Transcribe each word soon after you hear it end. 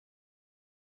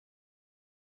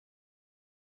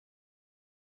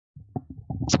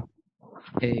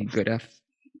Hey, good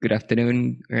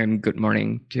afternoon and good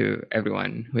morning to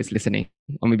everyone who is listening,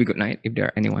 or maybe good night if there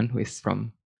are anyone who is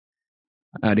from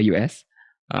the US.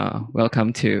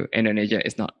 Welcome to Indonesia.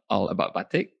 It's not all about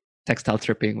batik, textile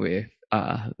tripping with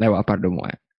Lewa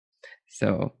Pardomuan.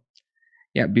 So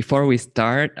yeah, before we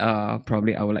start,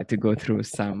 probably I would like to go through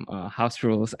some house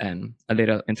rules and a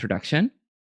little introduction.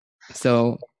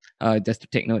 So just to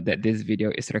take note that this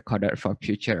video is recorded for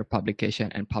future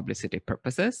publication and publicity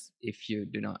purposes. If you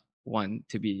do not want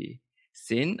to be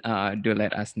seen, do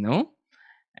let us know.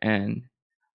 And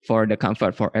for the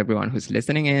comfort for everyone who's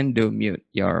listening in, do mute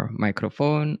your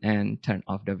microphone and turn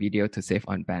off the video to save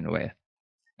on bandwidth.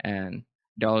 And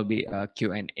there will be a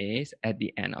Q&As at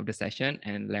the end of the session,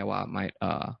 and Lewa might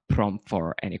prompt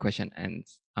for any question and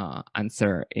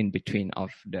answer in between of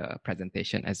the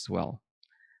presentation as well.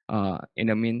 In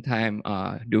the meantime,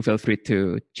 do feel free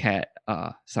to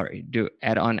do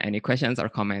add on any questions or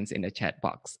comments in the chat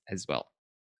box as well.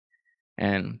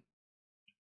 And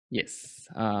yes,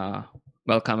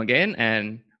 welcome again.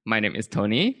 And my name is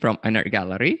Tony from An Art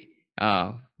Gallery.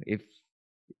 If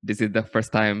this is the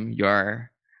first time you are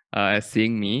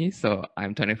seeing me, so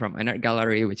I'm Tony from An Art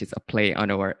Gallery, which is a play on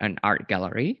the word an art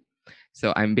gallery.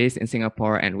 So I'm based in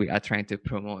Singapore, and we are trying to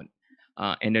promote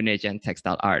Indonesian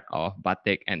textile art of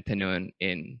batik and tenun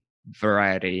in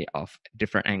variety of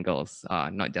different angles,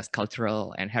 not just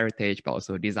cultural and heritage, but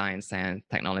also design, science,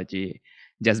 technology,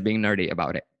 just being nerdy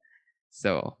about it.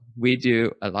 So we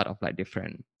do a lot of like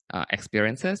different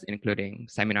experiences, including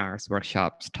seminars,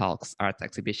 workshops, talks, art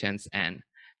exhibitions, and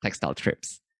textile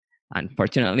trips.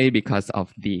 Unfortunately, because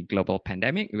of the global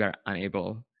pandemic, we are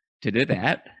unable to do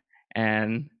that.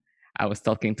 And I was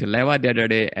talking to Lewa the other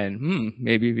day, and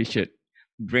maybe we should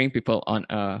bring people on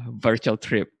a virtual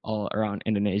trip all around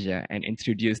Indonesia and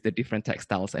introduce the different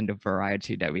textiles and the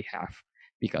variety that we have,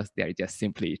 because there are just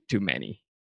simply too many.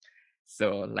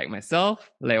 So like myself,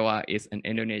 Lewa is an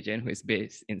Indonesian who is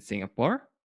based in Singapore.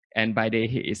 And by day,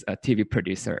 he is a TV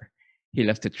producer. He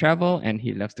loves to travel and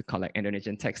he loves to collect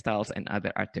Indonesian textiles and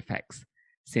other artifacts.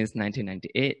 Since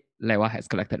 1998, Lewa has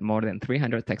collected more than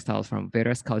 300 textiles from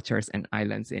various cultures and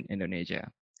islands in Indonesia.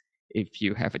 If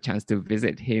you have a chance to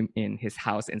visit him in his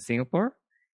house in Singapore,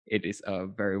 it is a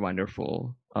very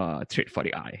wonderful treat for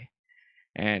the eye.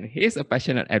 And he is a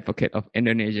passionate advocate of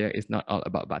Indonesia is not all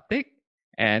about batik.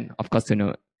 And of course,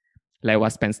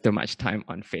 Lewa spends too much time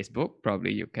on Facebook.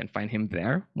 Probably you can find him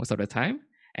there most of the time.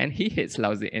 And he hates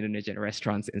lousy Indonesian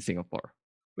restaurants in Singapore,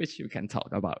 which we can talk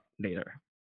about later.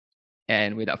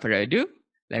 And without further ado,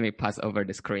 let me pass over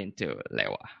the screen to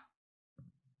Lewa.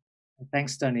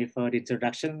 Thanks, Tony, for the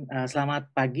introduction. Selamat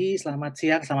pagi, selamat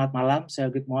siang, selamat malam.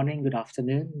 So good morning, good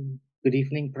afternoon, good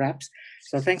evening, perhaps.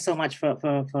 So thanks so much for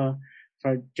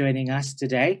joining us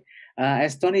today.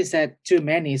 As Tony said, too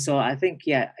many. So I think,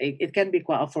 yeah, it can be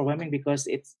quite overwhelming because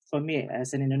it's, for me,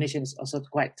 as an Indonesian, it's also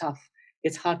quite tough.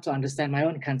 It's hard to understand my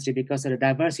own country because of the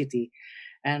diversity.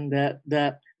 And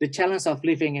the challenge of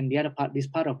living in this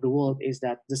part of the world is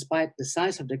that despite the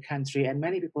size of the country, and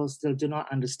many people still do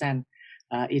not understand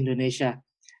Indonesia,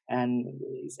 and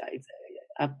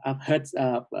I've heard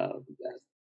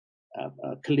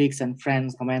colleagues and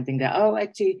friends commenting that, oh,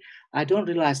 actually, I don't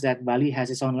realize that Bali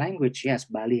has its own language. Yes,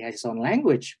 Bali has its own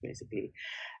language, basically.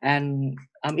 And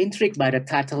I'm intrigued by the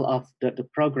title of the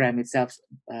program itself.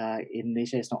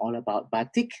 Indonesia is not all about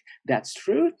batik. That's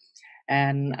true.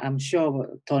 And I'm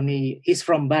sure Tony is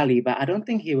from Bali, but I don't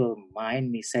think he will mind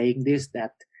me saying this,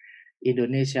 that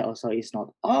Indonesia also is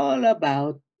not all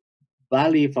about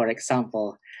Bali, for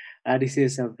example. This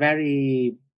is a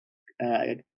very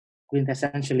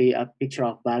quintessentially a picture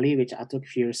of Bali, which I took a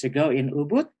few years ago in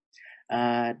Ubud,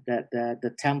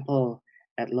 the temple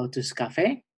at Lotus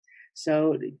Cafe.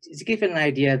 So to give an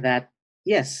idea that,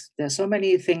 yes, there's so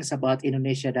many things about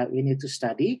Indonesia that we need to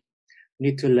study,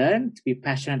 need to learn, to be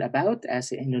passionate about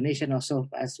as Indonesian, also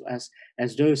as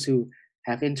those who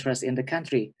have interest in the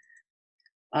country.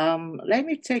 Let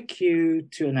me take you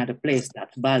to another place.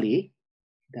 That's Bali.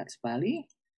 That's Bali.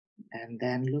 And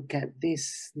then look at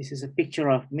this. This is a picture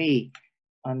of me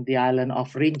on the island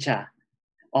of Rinca,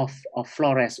 of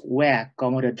Flores, where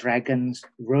Komodo dragons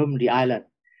roam the island.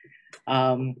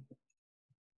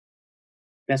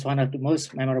 That's one of the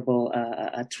most memorable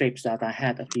trips that I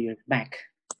had a few years back,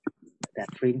 that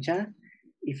Rinca.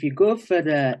 If you go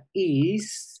further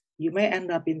east, you may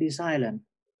end up in this island,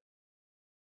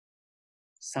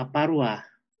 Saparua.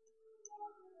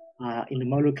 In the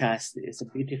Moluccas, it's a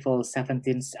beautiful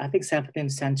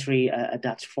 17th century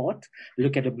Dutch fort.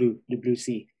 Look at the blue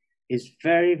sea. It's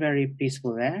very, very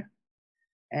peaceful there.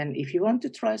 And if you want to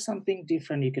try something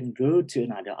different, you can go to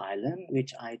another island,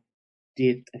 which I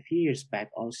did a few years back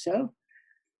also.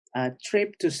 A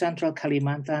trip to central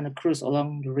Kalimantan, a cruise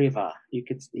along the river. You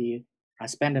could see, I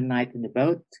spent the night in the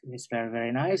boat. It's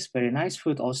very nice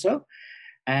food also.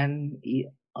 And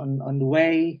on the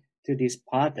way to this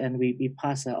part, and we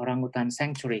pass an orangutan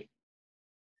sanctuary.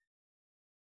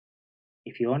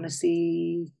 If you want to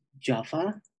see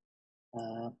Java,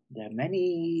 there are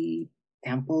many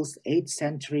temples, 8th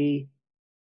century,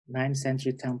 9th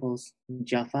century temples in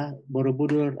Java,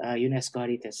 Borobudur, UNESCO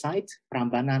heritage site,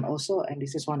 Prambanan also, and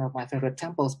this is one of my favorite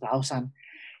temples, Pausan,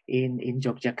 in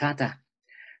Yogyakarta.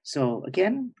 So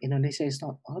again, Indonesia is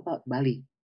not all about Bali.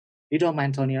 You don't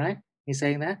mind, Tony, right? You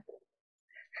saying that?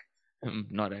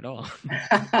 Not at all.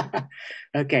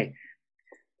 Okay.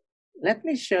 Let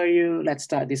me show you, let's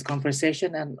start this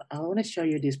conversation, and I want to show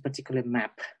you this particular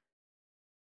map,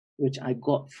 which I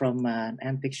got from an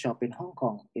antique shop in Hong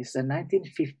Kong. It's a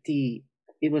 1950,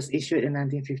 it was issued in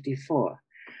 1954.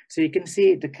 So you can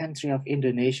see the country of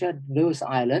Indonesia, those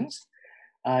islands.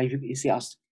 You see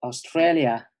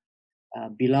Australia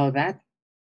below that,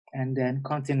 and then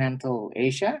continental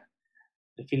Asia,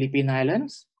 the Philippine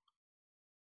Islands.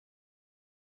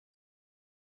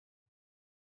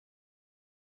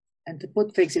 And to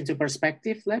put things into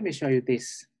perspective, let me show you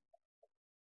this.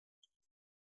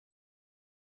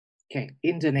 Okay,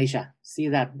 Indonesia. See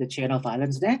that the chain of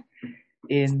islands there?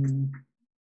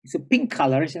 It's a pink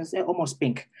color, it's almost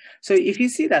pink. So if you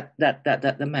see the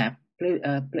map,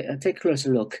 take a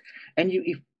closer look. And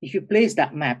if you place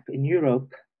that map in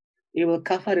Europe, it will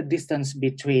cover the distance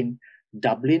between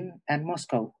Dublin and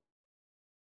Moscow.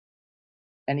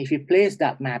 And if you place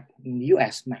that map in the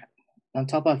US map on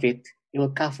top of it, it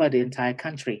will cover the entire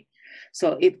country.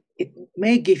 So it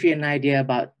may give you an idea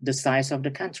about the size of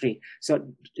the country.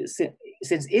 So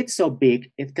since it's so big,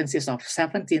 it consists of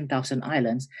 17,000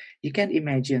 islands. You can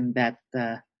imagine that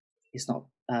it's not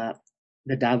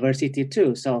the diversity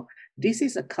too. So this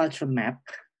is a cultural map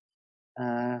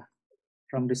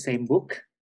from the same book.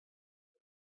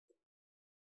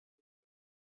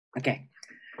 Okay.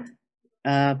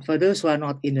 For those who are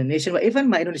not Indonesian, but even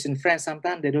my Indonesian friends,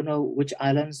 sometimes they don't know which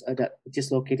islands are that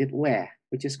just located where,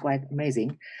 which is quite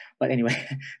amazing. But anyway,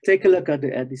 take a look at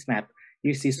this map.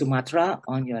 You see Sumatra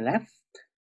on your left,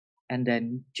 and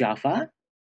then Java.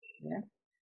 Yeah.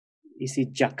 You see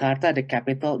Jakarta, the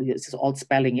capital. This is old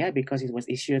spelling, yeah, because it was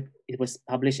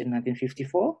published in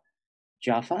 1954.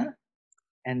 Java,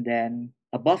 and then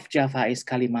above Java is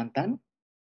Kalimantan.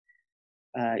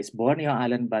 It's Borneo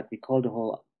Island, but we call the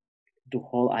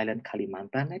whole island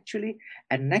Kalimantan actually.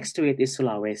 And next to it is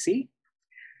Sulawesi.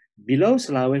 Below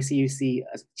Sulawesi, you see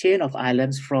a chain of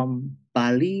islands from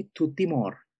Bali to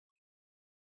Timor.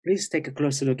 Please take a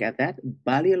closer look at that.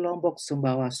 Bali, Lombok,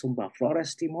 Sumbawa, Sumba,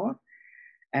 Flores, Timor.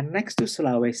 And next to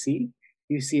Sulawesi,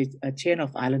 you see a chain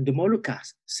of islands, the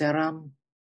Moluccas, Seram,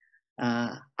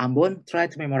 Ambon. Try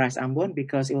to memorize Ambon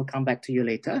because it will come back to you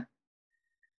later.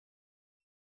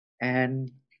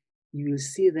 And you will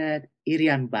see that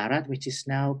Irian Barat, which is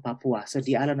now Papua. So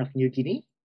the island of New Guinea,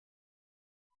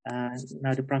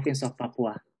 now the province of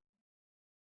Papua.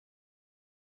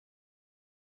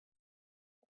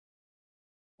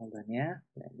 Hold on, yeah.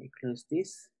 Let me close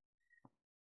this.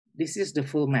 This is the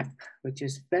full map, which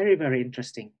is very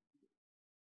interesting.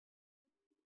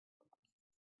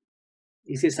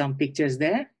 You see some pictures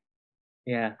there?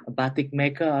 Yeah, a batik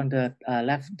maker on the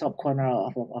left top corner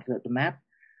of the map.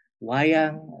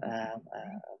 Wayang,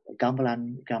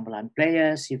 gamelan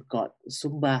players. You've got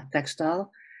Sumba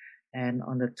Textile, and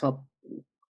on the top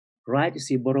right you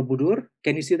see Borobudur.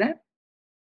 Can you see that?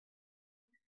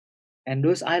 And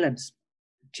those islands,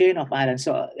 chain of islands.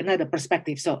 So another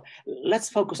perspective. So let's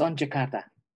focus on Jakarta,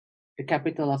 the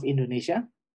capital of Indonesia.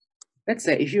 Let's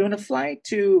say if you want to fly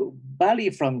to Bali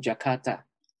from Jakarta,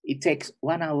 it takes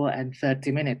 1 hour and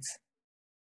 30 minutes.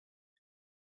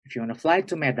 If you want to fly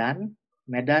to Medan,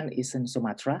 Medan is in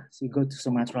Sumatra. So you go to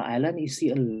Sumatra Island, you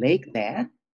see a lake there.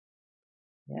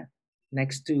 Yeah.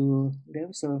 Next to,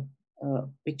 there's a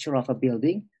picture of a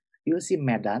building. You'll see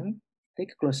Medan.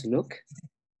 Take a close look.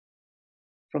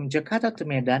 From Jakarta to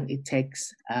Medan, it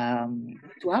takes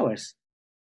 2 hours.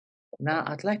 Now,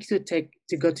 I'd like you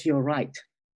to go to your right.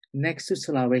 Next to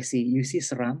Sulawesi, you see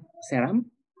Seram,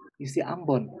 you see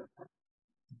Ambon.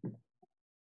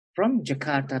 From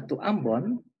Jakarta to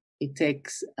Ambon, it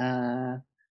takes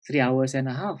 3 hours and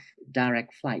a half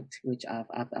direct flight, which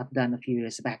I've done a few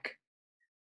years back.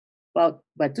 But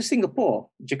to Singapore,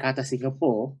 Jakarta,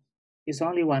 Singapore, is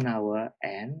only 1 hour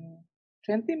and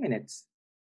 20 minutes.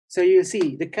 So you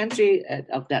see the country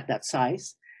of that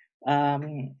size,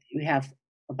 we have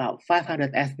about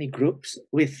 500 ethnic groups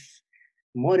with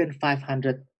more than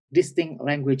 500 distinct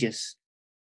languages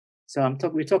So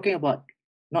we're talking about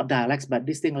not dialects, but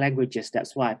distinct languages.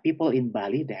 That's why people in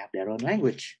Bali, they have their own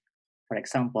language. For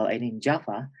example, and in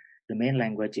Java, the main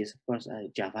language is, of course,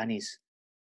 Javanese.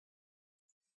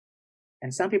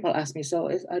 And some people ask me, so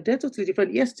are they totally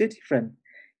different? Yes, they're different.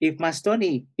 If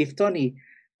Tony,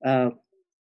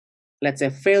 let's say,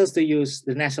 fails to use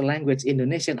the national language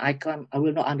Indonesian, I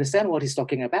will not understand what he's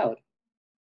talking about.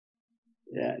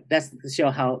 That's to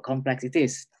show how complex it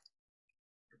is.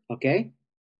 Okay,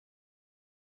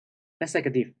 let's take a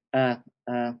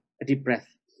deep breath.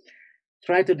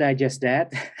 Try to digest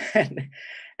that,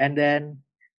 and then.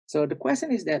 So the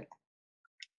question is that,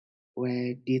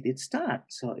 where did it start?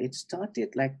 So it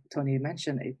started, like Tony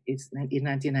mentioned, it's in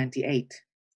 1998.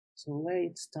 So where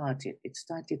it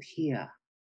started here,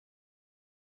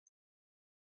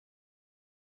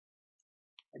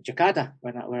 Jakarta,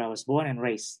 where I was born and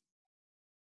raised.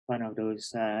 One of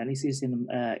those. This is in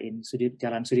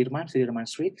Jalan Sudirman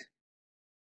Street.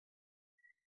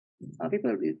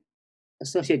 People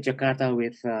associate Jakarta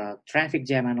with traffic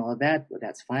jam and all that. Well,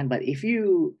 that's fine. But if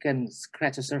you can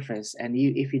scratch the surface and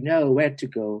if you know where to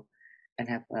go and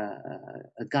have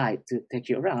a guide to take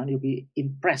you around, you'll be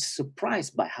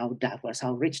surprised by how diverse,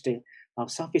 how rich, how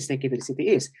sophisticated the city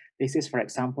is. This is, for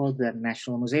example, the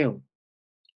National Museum.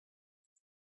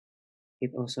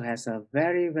 It also has a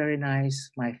very, very nice,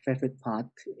 my favorite part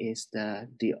is the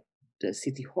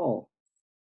city hall.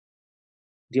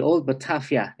 The old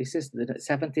Batavia. This is the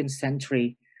 17th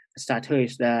century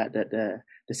statues. The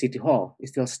city hall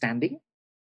is still standing,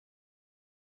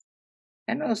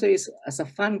 and also it's as a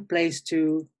fun place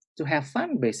to have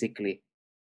fun. Basically,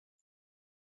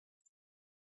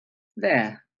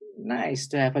 there, nice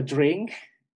to have a drink,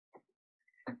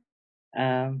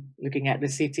 looking at the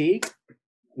city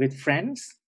with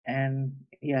friends, and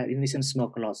yeah, Indonesians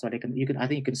smoke a lot, so I think you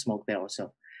can smoke there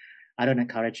also. I don't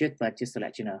encourage it, but just to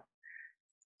let you know.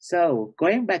 So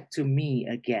going back to me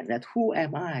again, that who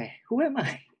am I? Who am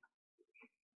I?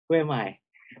 Who am I?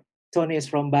 Tony is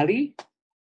from Bali,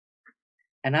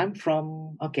 and I'm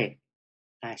from, okay,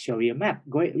 I show you a map.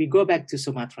 We go back to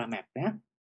Sumatra map, yeah?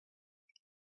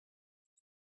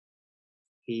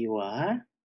 Here you are.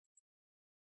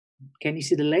 Can you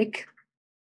see the lake?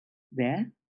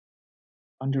 There,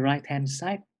 on the right-hand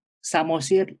side.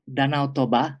 Samosir, Danau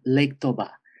Toba, Lake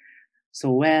Toba. So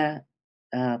where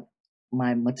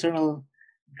my maternal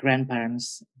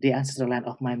grandparents, the ancestral land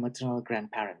of my maternal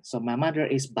grandparents. So my mother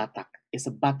is Batak. It's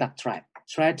a Batak tribe.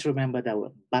 Try to remember that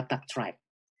word, Batak tribe.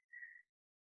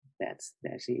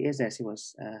 There she is. There she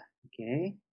was.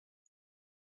 Okay.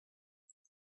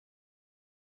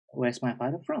 Where's my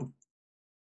father from?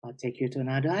 I'll take you to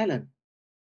another island.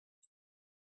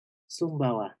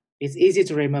 Sumbawa. It's easy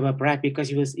to remember, Brad, because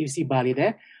you see Bali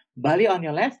there. Bali on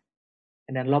your left,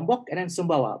 and then Lombok, and then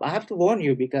Sumbawa. I have to warn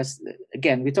you because,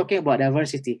 again, we're talking about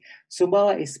diversity.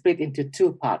 Sumbawa is split into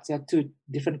two parts. There are two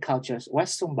different cultures,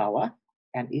 West Sumbawa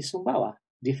and East Sumbawa.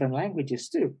 Different languages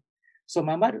too. So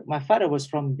my father was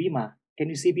from Bima. Can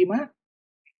you see Bima?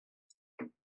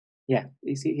 Yeah,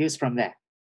 you see, he was from there.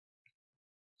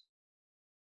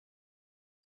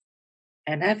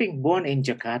 And having born in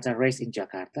Jakarta, raised in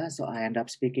Jakarta, so I end up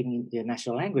speaking the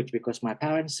national language because my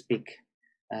parents speak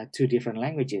two different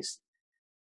languages.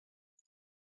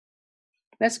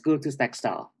 Let's go to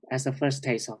textile as a first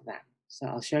taste of that. So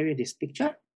I'll show you this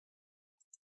picture.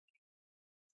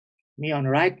 Me on the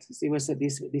right, this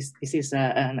is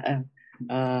an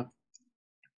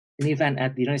event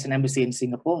at the Indonesian Embassy in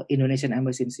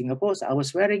Singapore. So I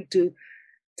was wearing two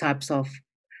types of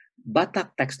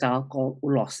Batak textile called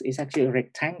Ulos. It's actually a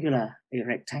rectangular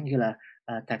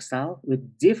textile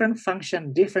with different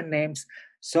function, different names.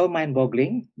 So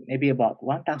mind-boggling, maybe about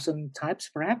 1,000 types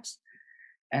perhaps.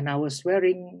 And I was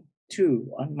wearing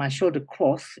two. On my shoulder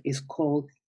cloth is called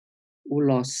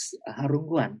Ulos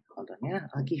Harungguan. Hold on, yeah.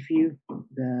 I'll give you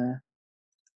the.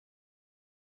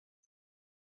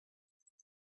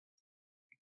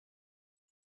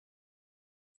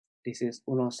 This is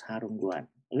Ulos Harungguan.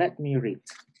 Let me read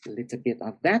a little bit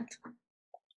of that.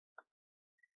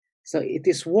 So it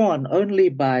is worn only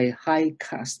by high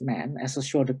caste men as a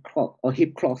shoulder cloth or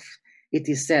hip cloth. It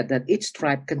is said that each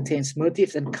stripe contains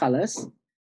motifs and colors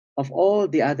of all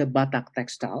the other Batak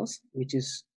textiles, which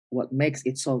is what makes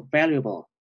it so valuable.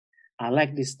 I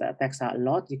like this textile a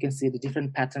lot. You can see the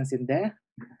different patterns in there.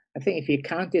 I think if you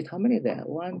count it, how many there?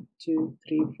 1, 2,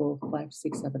 3, 4, 5,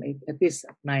 6, 7, 8, at least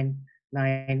nine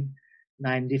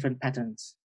different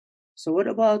patterns. So what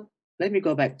about, let me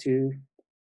go back to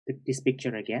this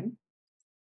picture again.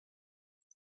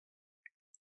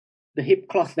 The hip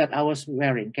cloth that I was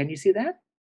wearing, can you see that?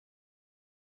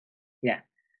 Yeah.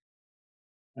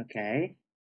 Okay.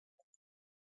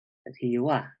 But here you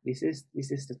are. This is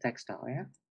the textile. Yeah,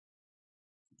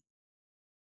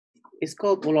 it's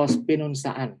called Ulos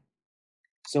Penunsaan.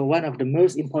 So one of the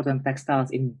most important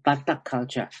textiles in Batak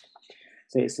culture.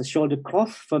 So it's a shoulder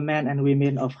cloth for men and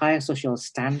women of higher social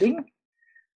standing,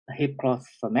 a hip cloth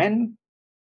for men,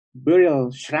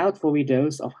 burial shroud for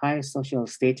widows of high social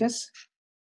status.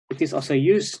 It is also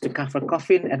used to cover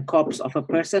coffin and corpse of a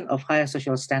person of higher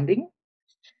social standing.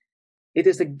 It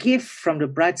is a gift from the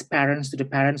bride's parents to the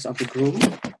parents of the groom,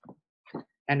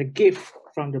 and a gift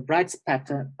from the bride's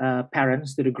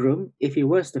parents to the groom if he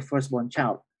was the firstborn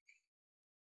child.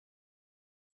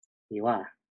 You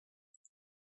are.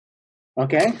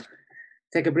 Okay,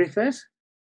 take a breath first.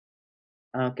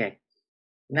 Okay,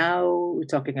 now we're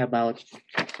talking about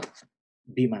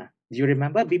Bima. Do you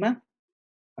remember Bima?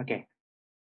 Okay,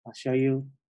 I'll show you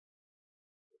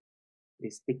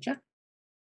this picture.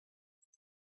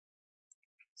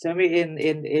 So we in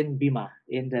Bima,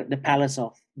 in the palace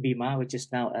of Bima, which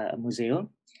is now a museum,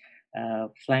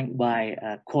 flanked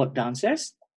by court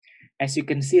dancers. As you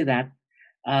can see that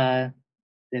the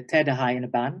Tedahai in the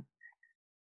band,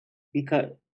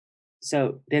 because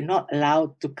so they're not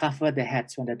allowed to cover their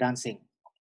heads when they're dancing.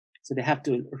 So they have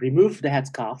to remove the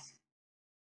headscarf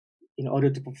in order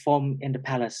to perform in the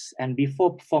palace. And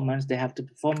before performance, they have to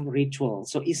perform ritual.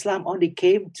 So Islam only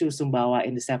came to Sumbawa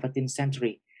in the 17th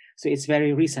century. So it's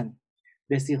very recent.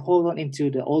 They still hold on into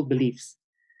the old beliefs.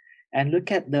 And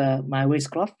look at my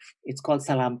waistcloth. It's called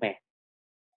salampe.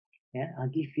 Yeah, I'll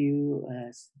give you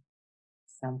a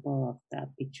sample of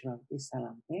that picture of this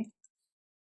salampe.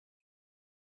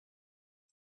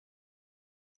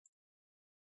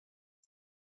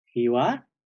 Here you are.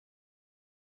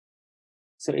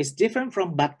 So it's different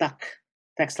from Batak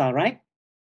textile, right?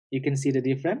 You can see the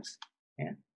difference.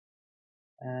 Yeah.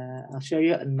 I'll show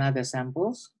you another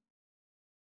samples.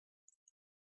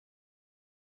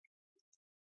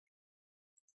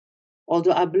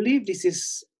 Although I believe this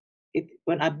is it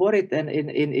when I bought it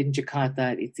in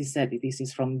Jakarta, it is said this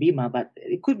is from Bima, but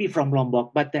it could be from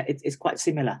Lombok, but it's quite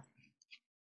similar.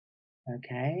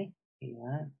 Okay,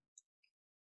 yeah.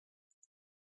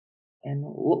 And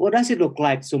what does it look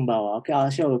like, Sumbawa? Okay,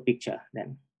 I'll show you a picture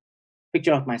then.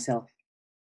 Picture of myself.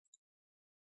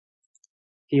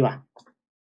 Here you are.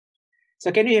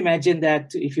 So can you imagine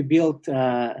that if you build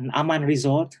an Aman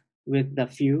resort with a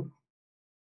few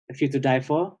to die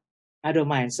for? I don't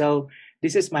mind. So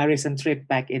this is my recent trip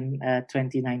back in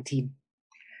 2019.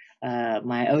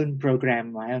 My own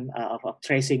program, of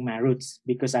tracing my roots,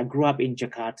 because I grew up in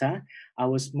Jakarta.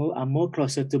 I'm more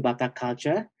closer to Batak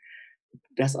culture.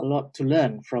 There's a lot to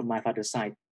learn from my father's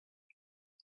side.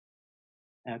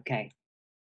 Okay.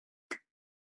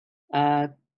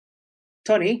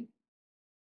 Tony?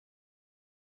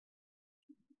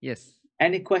 Yes.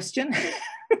 Any question?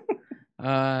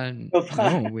 No,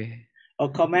 or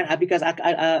comment? Because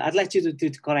I'd like you to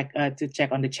correct to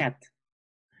check on the chat.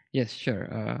 Yes, sure.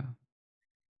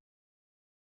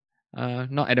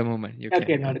 Not at the moment. You Okay,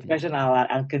 can no, the continue. question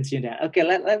I'll continue that. Okay,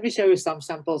 let me show you some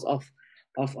samples of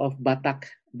Batak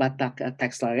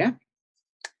textile. Yeah,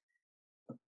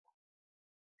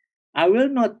 I will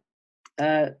not.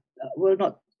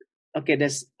 Okay,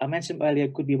 I mentioned earlier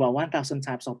could be about 1,000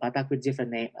 types of Batak with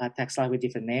different textile with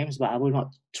different names, but I will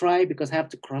not try because I have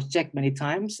to cross check many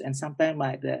times, and sometimes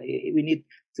we need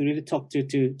to really talk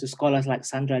to scholars like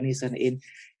Sandra Nissen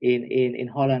in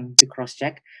Holland to cross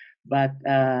check. But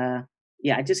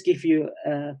yeah, I just give you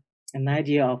an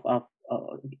idea of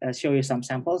show you some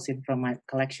samples from my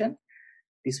collection.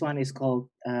 This one is called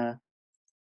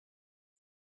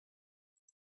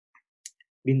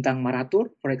Bintang Maratur,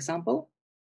 for example.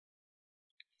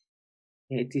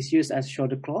 It is used as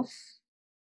shoulder cloth.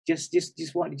 Just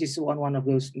one of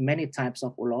those many types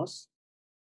of ulos.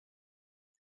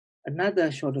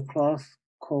 Another shoulder cloth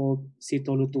called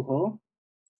Sitolutuho,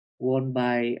 worn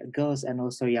by girls and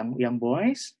also young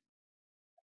boys.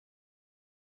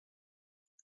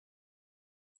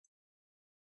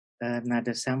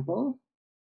 Another sample.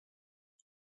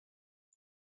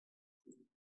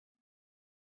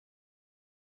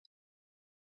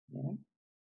 Yeah.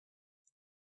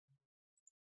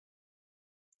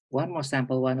 One more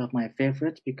sample, one of my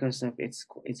favorites because of it's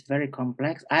very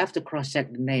complex. I have to cross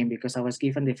check the name because I was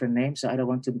given different names, so I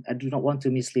do not want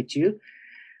to mislead you.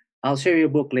 I'll show you a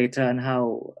book later on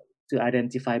how to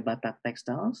identify Batak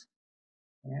textiles.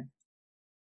 Yeah.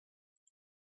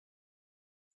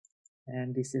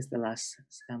 And this is the last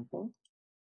sample.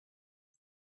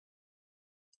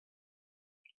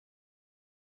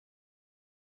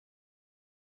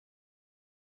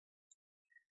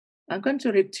 I'm going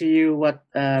to read to you what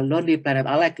Lonely Planet.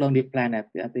 I like Lonely Planet.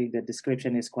 I think the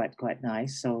description is quite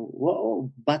nice. So,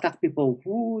 whoa, Batak people.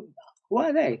 Who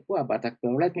are they? Who are Batak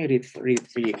people? Let me read for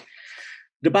you.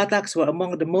 The Bataks were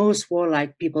among the most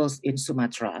warlike peoples in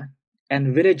Sumatra,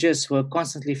 and villagers were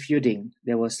constantly feuding.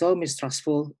 They were so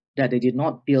mistrustful that they did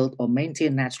not build or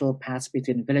maintain natural paths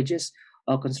between villages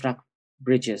or construct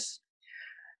bridges.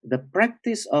 The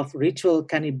practice of ritual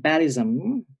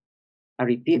cannibalism, I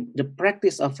repeat, the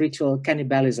practice of ritual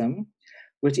cannibalism,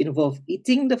 which involved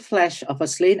eating the flesh of a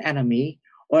slain enemy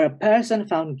or a person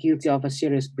found guilty of a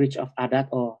serious breach of adat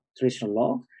or traditional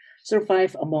law,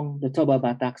 survived among the Toba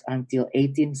Bataks until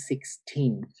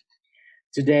 1816.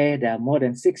 Today, there are more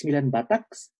than 6 million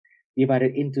Bataks,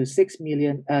 divided into 6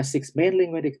 main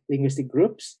linguistic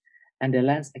groups, and their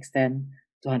lands extend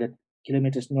 200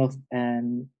 kilometers north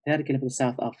and 30 kilometers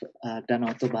south of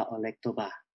Danau Toba or Lake Toba.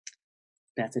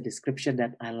 That's a description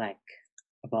that I like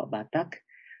about Batak.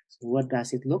 So what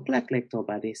does it look like, Lake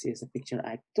Toba? This is a picture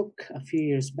I took a few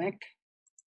years back.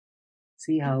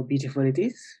 See how beautiful it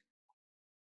is?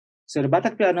 So the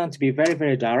Batak people are known to be very,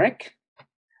 very direct,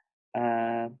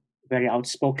 very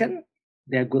outspoken.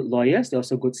 They're good lawyers. They're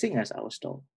also good singers, I was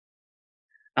told.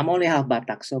 I'm only half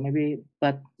Batak, so maybe,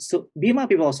 but so Bima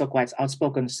people are also quite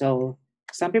outspoken. So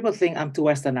some people think I'm too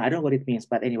Western. I don't know what it means,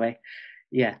 but anyway,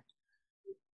 yeah.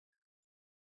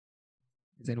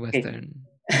 Is it Western?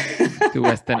 Too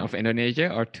Western of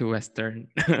Indonesia or too Western?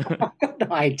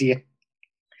 No idea.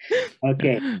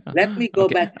 Okay, let me go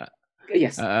back.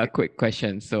 Yes. A quick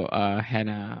question. So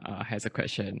Hannah has a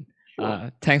question.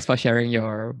 Sure. Thanks for sharing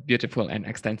your beautiful and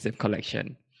extensive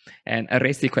collection. And a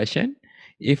racy question.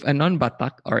 If a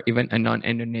non-Batak or even a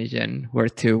non-Indonesian were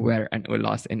to wear an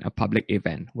ulos in a public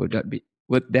event, would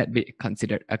that be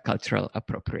considered a cultural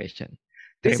appropriation?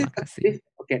 This Terima kasih.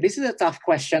 this is a tough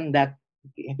question that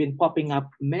have been popping up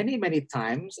many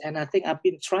times, and I think I've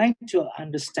been trying to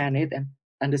understand it and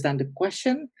understand the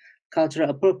question, cultural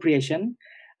appropriation.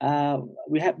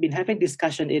 We have been having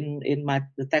discussion in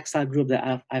the textile group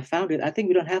that I founded. I think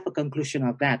we don't have a conclusion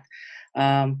of that.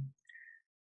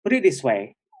 Put it this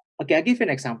way. Okay, I'll give you an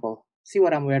example. See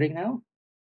what I'm wearing now?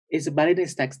 It's a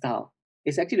Balinese textile.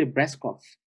 It's actually a breast cloth.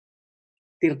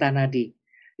 Tirtanadi.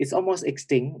 It's almost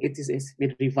extinct. It's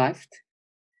been revived.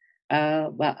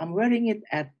 But I'm wearing it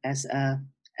as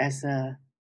a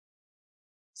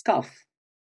scarf.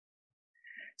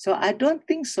 So I don't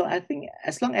think so. I think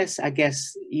as long as I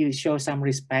guess you show some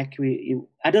respect,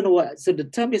 I don't know what. So the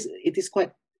term is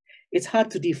it's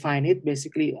hard to define it.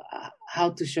 Basically, how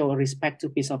to show respect to a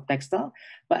piece of textile.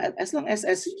 But as long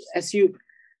as you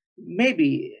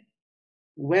maybe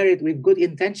wear it with good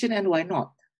intention, and why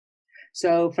not?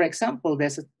 So, for example,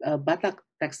 there's a Batak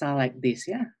textile like this.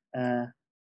 Yeah.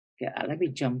 Okay, let me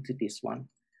jump to this one.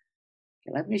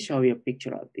 Okay, let me show you a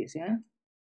picture of this. Yeah.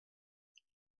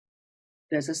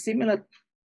 There's a similar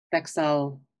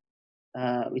textile,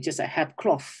 which is a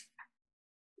headcloth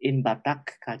in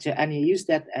Batak culture, and you use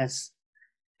that as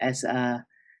a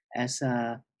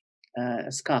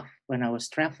scarf when I was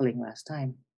traveling last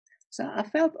time. So I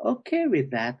felt okay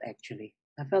with that, actually.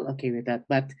 I felt okay with that.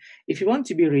 But if you want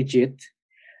to be rigid,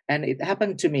 and it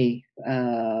happened to me,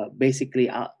 basically,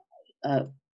 I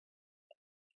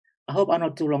hope I'm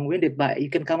not too long-winded, but you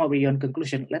can come up with your own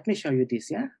conclusion. Let me show you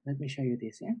this, yeah? Let me show you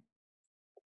this, yeah?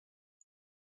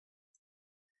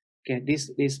 Okay, this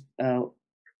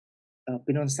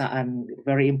Pinunsaan,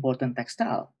 very important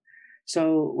textile.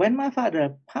 So when my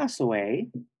father passed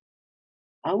away,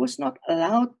 I was not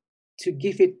allowed to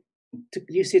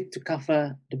use it to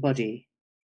cover the body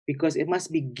because it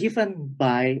must be given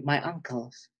by my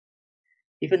uncles.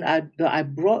 Even though I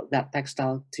brought that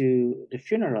textile to the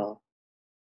funeral,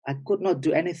 I could not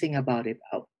do anything about it.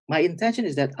 My intention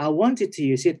is that I wanted to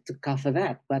use it to cover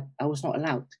that, but I was not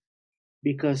allowed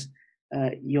because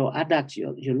your adat,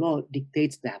 your law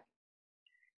dictates that.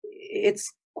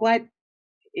 It's like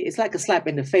a slap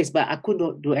in the face, but I could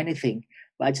not do anything.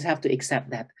 But I just have to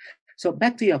accept that. So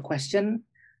back to your question,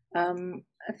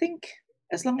 I think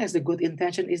as long as the good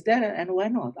intention is there, and why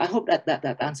not? I hope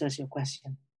that answers your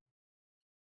question.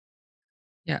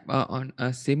 Yeah, on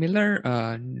a similar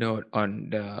note on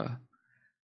the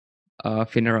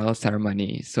funeral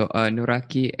ceremony. So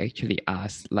Nuraki actually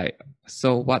asked,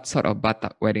 so what sort of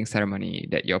Batak wedding ceremony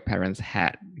that your parents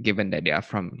had, given that they are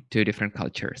from two different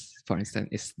cultures? For instance,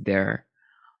 is there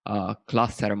a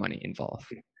cloth ceremony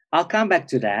involved? I'll come back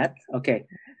to that. Okay,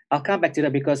 I'll come back to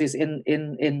that because it's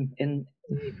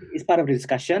it's part of the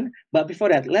discussion. But before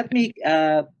that, let me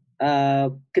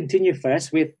continue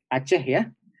first with Aceh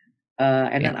here,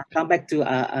 and then I'll come back to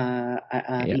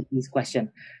this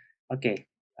question. Okay.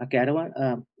 Okay, I don't want.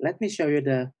 Let me show you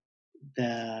the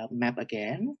map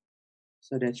again,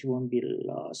 so that you won't be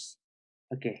lost.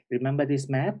 Okay, remember this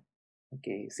map?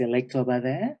 Okay, see Lake Toba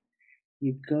there.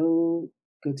 You go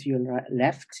to your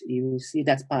left. You will see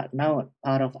that's part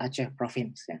of Aceh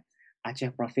province. Yeah?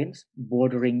 Aceh province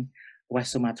bordering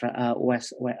West Sumatra,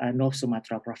 North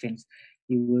Sumatra province.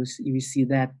 You will see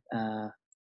that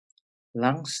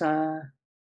Langsa,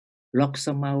 Lok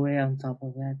Semawe on top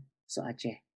of that. So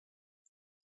Aceh.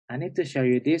 I need to show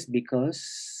you this because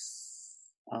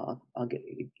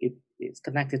it's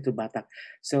connected to Batak.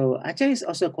 So Aceh is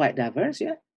also quite diverse.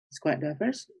 Yeah, it's quite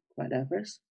diverse.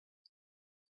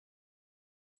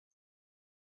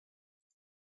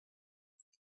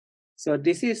 So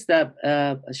this is the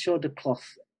shoulder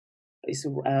cloth. It's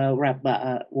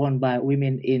worn by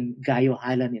women in Gayo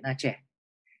Highland in Aceh.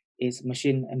 It's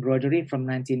machine embroidery from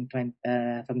the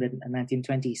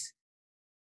 1920s.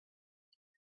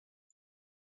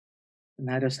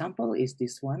 Another sample is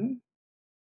this one.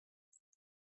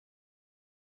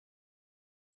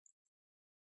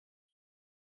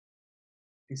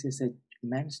 This is a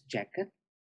men's jacket.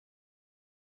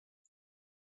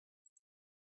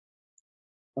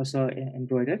 Also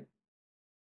embroidered.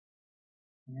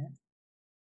 Yeah.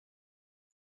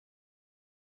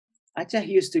 Aceh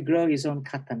used to grow its own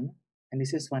cotton, and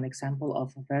this is one example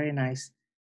of a very nice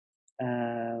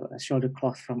shoulder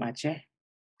cloth from Aceh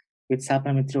with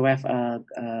supplementary weft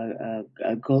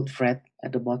gold thread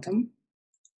at the bottom.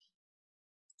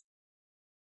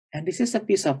 And this is a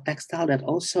piece of textile that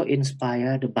also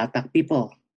inspired the Batak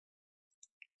people.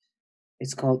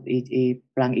 It's called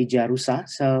Plang Ijarusa.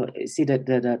 So see that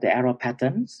the arrow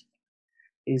patterns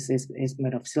is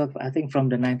made of silk, I think from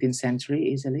the 19th century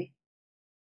easily.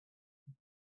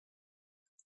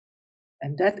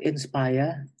 And that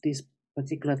inspired this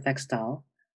particular textile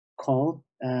called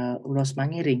Ulos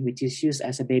Mangiring, which is used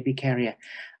as a baby carrier.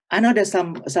 I know there's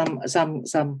some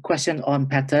question on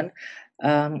pattern.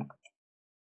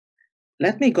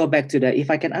 Let me go back to that. If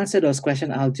I can answer those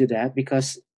questions, I'll do that,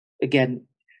 because again,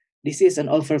 this is an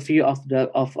overview of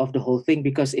the whole thing,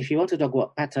 because if you want to talk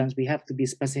about patterns, we have to be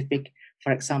specific.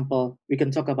 For example, we can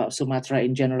talk about Sumatra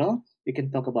in general, we can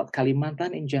talk about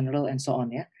Kalimantan in general, and so on.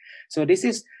 Yeah. So this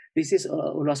is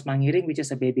Ulos Mangiring, which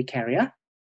is a baby carrier.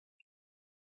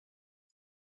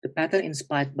 The pattern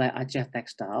inspired by Aceh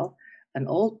textile, an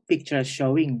old picture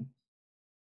showing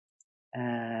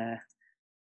a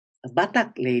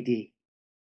Batak lady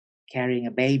carrying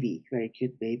a baby, very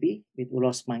cute baby with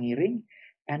Ulos Mangiring,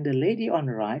 and the lady on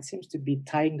the right seems to be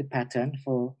tying the pattern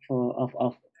of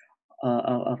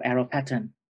arrow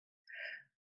pattern.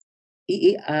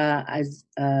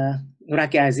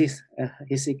 Nuraki Aziz,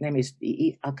 his nickname is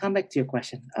EE. I'll come back to your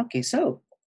question. Okay, so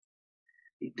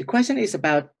the question is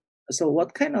about, so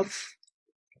what kind of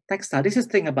textile? This is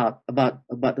the thing about the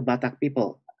Batak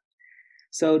people.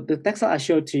 So the textile I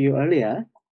showed to you earlier,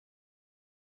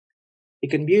 it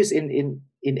can be used in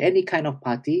any kind of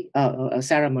party, a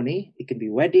ceremony. It can be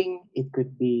wedding. It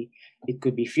could be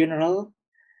funeral.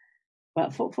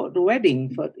 But for the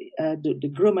wedding, for the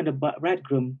groom and the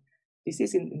bridegroom, this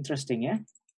is interesting, yeah.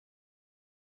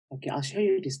 Okay, I'll show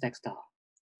you this textile.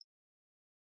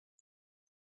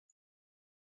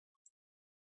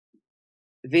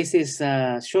 This is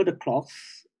shoulder cloth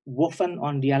woven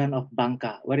on the island of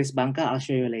Bangka. Where is Bangka? I'll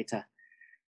show you later.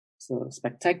 So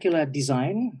spectacular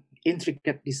design,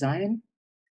 intricate design,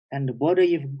 and the border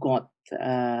you've got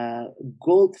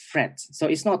gold thread. So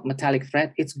it's not metallic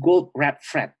thread; it's gold wrapped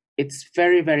thread. It's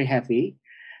very, very heavy,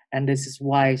 and this is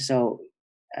why. So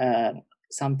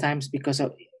sometimes because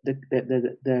of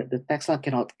the textile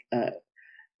cannot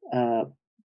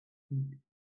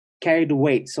carry the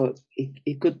weight, so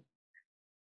it could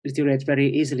deteriorate very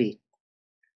easily.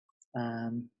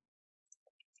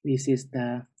 This is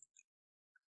the.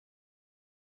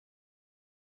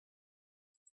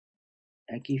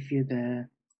 I give you the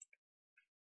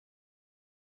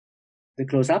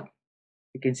close up.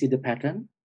 You can see the pattern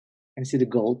and see the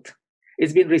gold.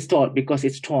 It's been restored because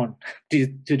it's torn to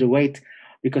the weight,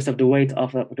 because of the weight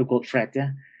of the gold thread.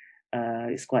 Yeah,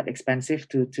 it's quite expensive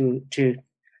to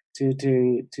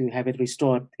have it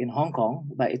restored in Hong Kong,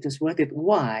 but it is worth it.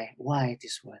 Why? Why it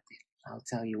is worth it? I'll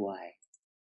tell you why.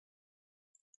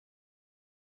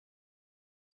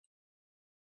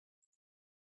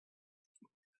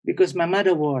 Because my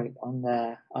mother wore it on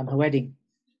her wedding.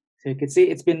 So you can see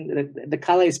it's been, the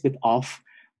color is a bit off,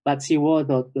 but she wore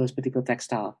those particular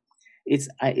textile.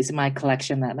 It's my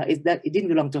collection now. It didn't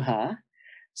belong to her,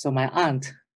 so my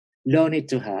aunt loaned it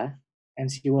to her,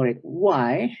 and she wore it.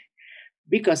 Why?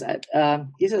 because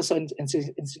this is also an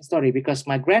interesting story, because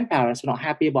my grandparents were not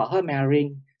happy about her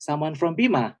marrying someone from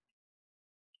Bima.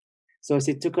 So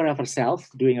she took care of herself,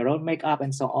 doing her own makeup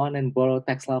and so on, and borrowed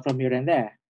textile from here and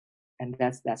there. And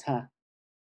that's her.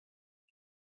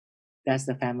 That's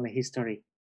the family history.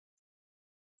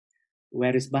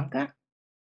 Where is Bangka?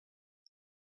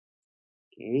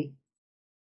 Okay.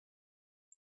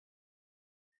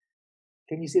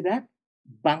 Can you see that?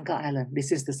 Bangka Island.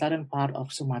 This is the southern part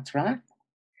of Sumatra.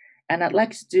 And I'd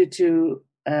like to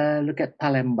look at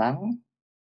Palembang.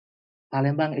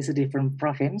 Palembang is a different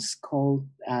province called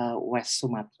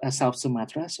South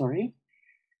Sumatra, sorry.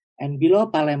 And below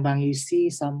Palembang, you see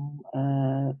some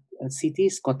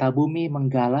cities, Kota Bumi,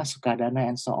 Menggala, Sukadana,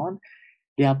 and so on.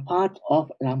 They are part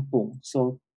of Lampung.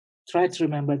 So try to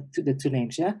remember the two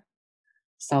names, yeah?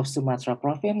 South Sumatra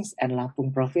province and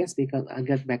Lampung province, because I'll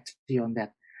get back to you on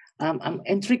that. I'm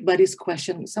intrigued by this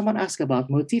question. Someone asked about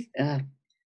motif.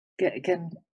 Can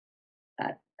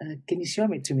you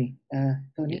show it to me,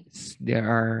 Tony? Yes, there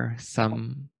are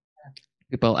some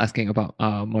people asking about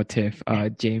motif.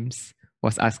 James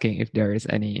was asking if there is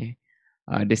any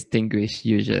distinguished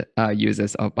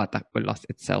users of Batak Ulos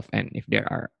itself, and if there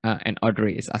are, and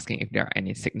Audrey is asking if there are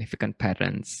any significant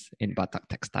patterns in Batak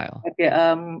textile. Okay,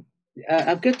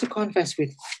 I've got to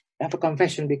have a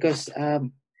confession, because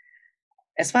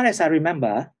as far as I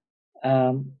remember,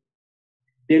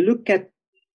 they look at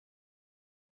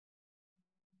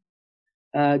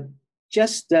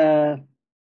just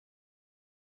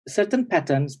certain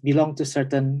patterns belong to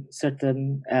certain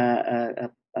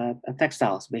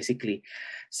textiles, basically.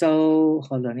 So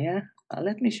hold on, yeah.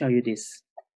 Let me show you this.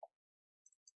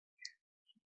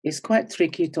 It's quite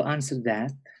tricky to answer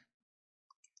that.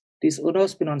 This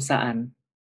Ulos Pinonsaan.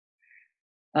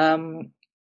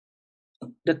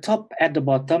 The top at the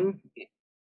bottom,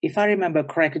 if I remember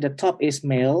correctly, the top is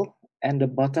male and the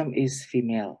bottom is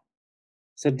female.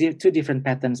 So two different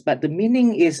patterns, but the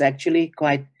meaning is actually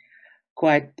quite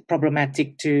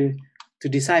problematic to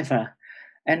decipher.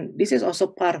 And this is also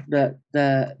part of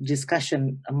the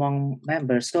discussion among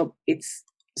members. So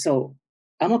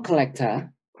I'm a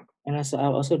collector, and I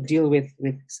also deal with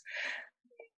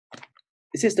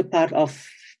this is the part of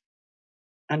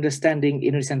understanding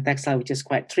Indonesian textile, which is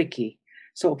quite tricky.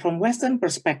 So from Western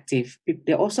perspective,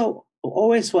 they also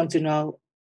always want to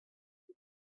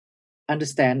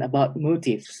understand about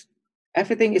motifs.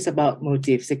 Everything is about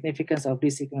motif, significance of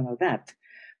this, significance of that.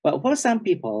 But for some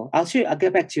people, I'll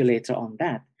get back to you later on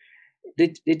that.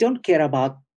 They don't care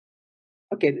about,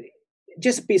 okay,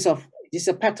 just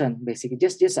a pattern, basically,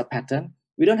 just a pattern.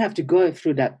 We don't have to go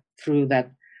through that,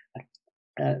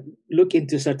 look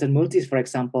into certain motifs, for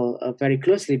example, very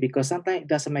closely, because sometimes it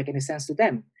doesn't make any sense to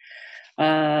them.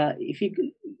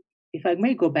 If I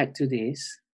may go back to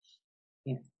this,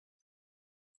 yeah.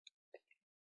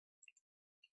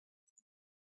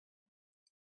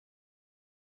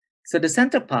 So the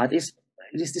center part is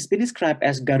been described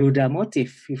as Garuda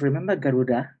motif. If you remember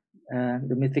Garuda,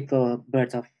 the mythical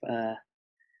bird of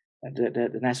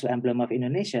the national emblem of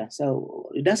Indonesia. So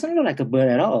it doesn't look like a bird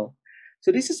at all.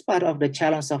 So this is part of the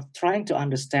challenge of trying to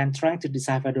understand, trying to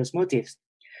decipher those motifs.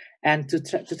 And to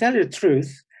tell you the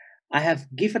truth, I have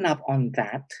given up on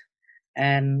that.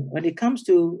 And when it comes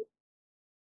to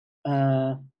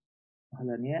Batak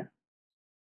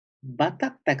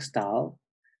textile,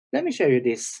 let me show you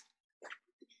this.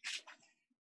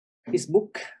 This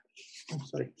book,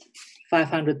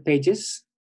 500 pages,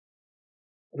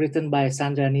 written by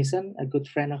Sandra Nissen, a good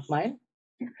friend of mine.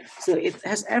 So it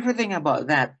has everything about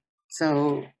that.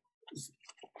 So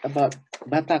about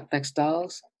Batak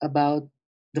textiles, about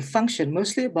the function,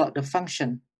 mostly about the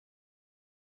function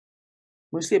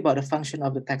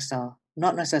of the textile,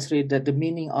 not necessarily the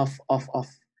meaning of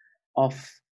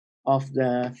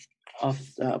the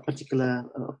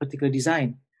particular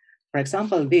design. For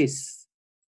example, this.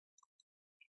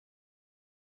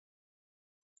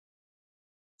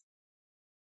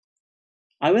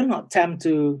 I will not attempt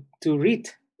to read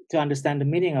to understand the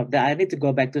meaning of that. I need to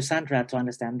go back to Sandra to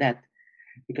understand that,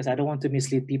 because I don't want to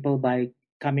mislead people by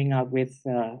coming up with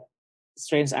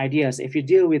strange ideas. If you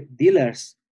deal with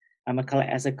dealers,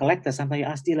 as a collector, sometimes you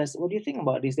ask dealers, what do you think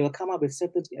about this? They will come up with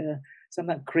certain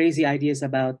sometimes crazy ideas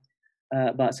about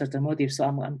certain motifs. So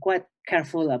I'm quite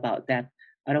careful about that.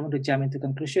 I don't want to jump into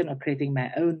conclusion or creating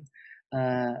my own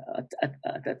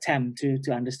attempt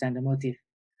to understand the motif.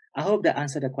 I hope that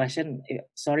answered the question.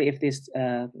 Sorry if this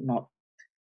not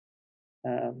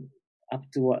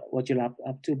up to what you're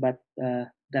up to, but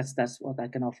that's what I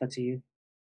can offer to you.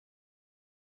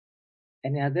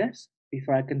 Any others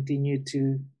before I continue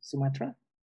to Sumatra?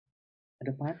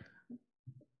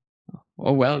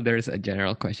 Oh, well, there's a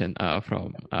general question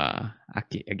from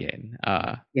Aki again.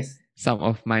 Yes. Some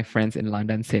of my friends in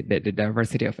London said that the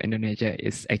diversity of Indonesia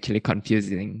is actually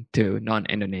confusing to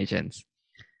non-Indonesians.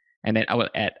 And then I will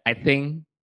add, I think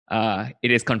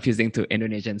it is confusing to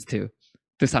Indonesians too,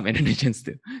 to some Indonesians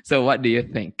too. So what do you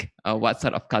think? What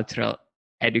sort of cultural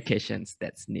educations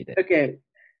that's needed? Okay.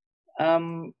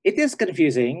 It is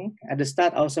confusing. At the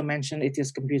start, I also mentioned it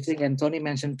is confusing, and Tony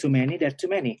mentioned too many. There are too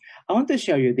many. I want to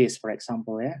show you this, for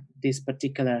example, this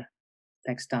particular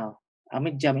textile. I'm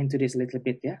gonna jump into this a little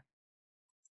bit,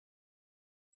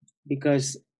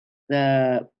 because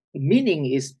the meaning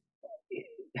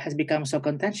has become so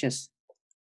contentious.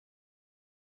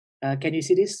 Can you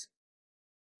see this?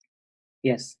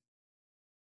 Yes.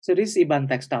 So this is Iban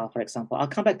textile, for example. I'll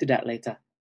come back to that later.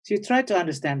 So you try to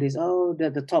understand this. Oh,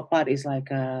 the top part is like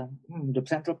the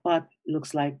central part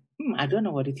looks like I don't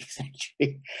know what it is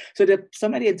actually. So there's so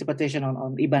many interpretation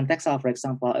on Iban textile, for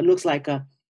example. It looks like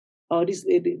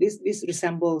this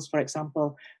resembles, for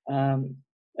example,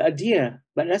 a deer,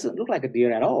 but it doesn't look like a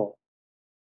deer at all.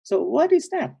 So what is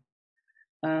that?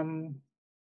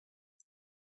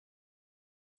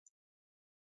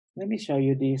 Let me show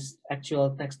you this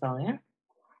actual textile here.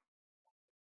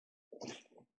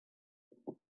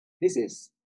 This is,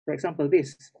 for example,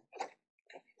 this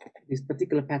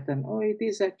particular pattern. Oh, it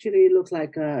is actually looks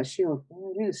like a shield.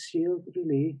 Oh, it is shield,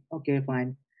 really? Okay,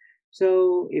 fine.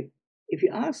 So if you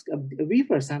ask a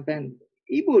weaver something,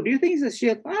 Ibu, do you think it's a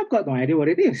shield? I've got no idea what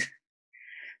it is.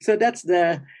 So that's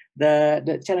the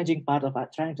challenging part of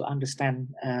trying to understand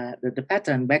the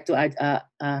pattern. Back to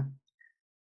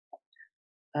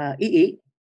EE.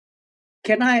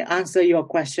 Can I answer your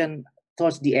question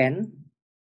towards the end?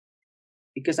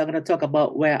 Because I'm going to talk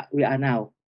about where we are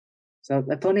now. So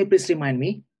Tony, please remind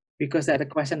me, because that's a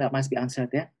question that must be answered.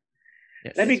 Yeah.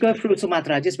 Yes. Let me go through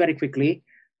Sumatra just very quickly.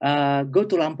 Go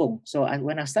to Lampung. So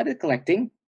when I started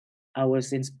collecting, I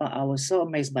was so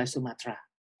amazed by Sumatra.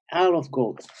 Isle of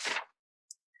Gold.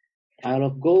 Isle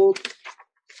of Gold.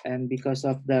 And because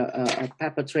of the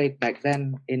pepper trade back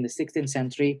then in the 16th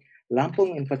century,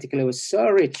 Lampung in particular was so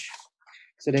rich.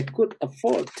 So they could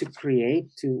afford to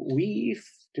create, to weave,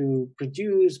 to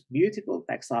produce beautiful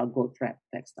gold thread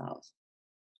textiles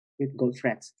with gold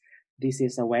threads. This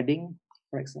is a wedding,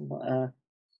 for example.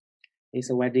 It's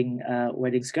a wedding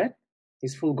skirt.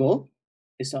 It's full gold.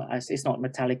 It's not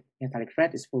metallic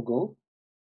thread. It's full gold.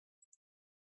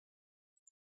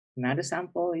 Another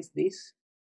sample is this.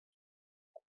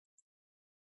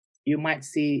 You might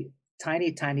see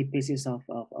tiny pieces of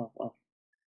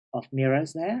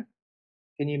mirrors there.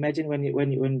 Can you imagine when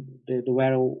the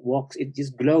wearer walks, it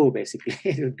just glows basically.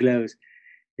 It glows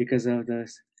because of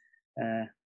those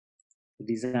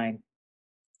design.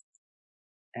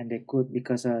 And they could,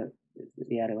 because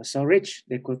they were so rich,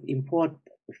 they could import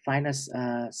the finest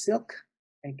silk.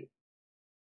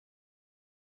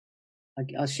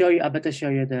 I'll show you. I better show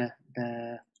you the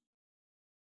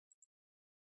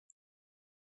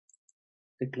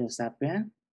close up, yeah.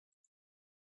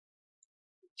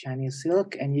 Chinese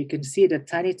silk, and you can see the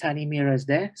tiny mirrors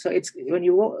there. So it's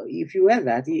if you wear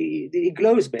that, it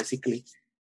glows basically.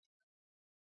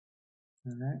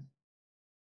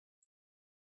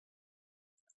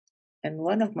 And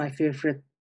one of my favorite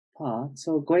parts.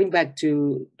 So going back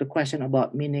to the question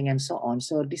about meaning and so on.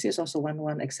 So this is also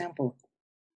one example.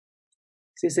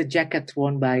 This is a jacket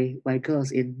worn by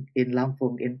girls in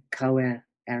Lampung, in Kawer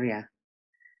area.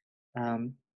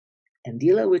 And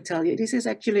dealer will tell you this is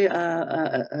actually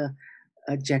a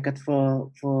jacket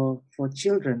for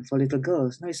children, for little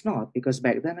girls. No, it's not, because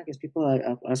back then I guess people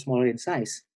are smaller in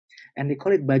size, and they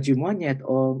call it baju monyet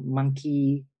or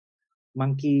monkey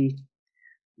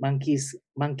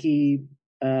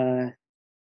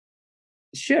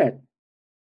shirt,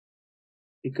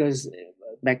 because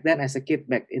back then as a kid,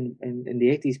 back in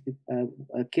the 80s,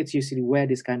 kids usually wear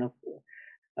this kind of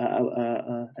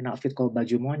an outfit called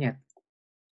baju monyet.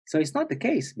 So it's not the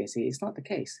case, basically. It's not the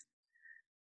case.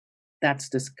 That's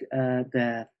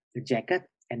the jacket,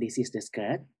 and this is the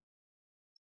skirt.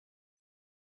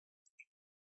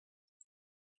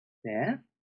 There.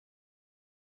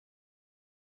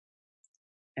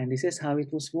 And this is how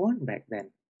it was worn back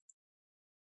then.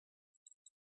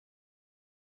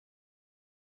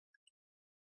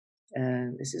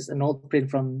 This is an old print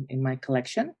from in my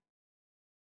collection.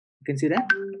 You can see that?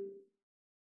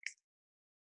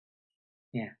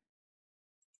 Yeah.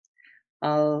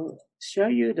 I'll show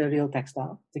you the real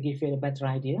textile to give you a better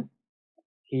idea.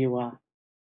 Here you are.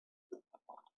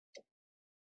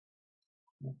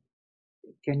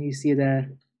 Can you see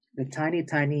the tiny?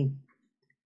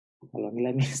 Hold on,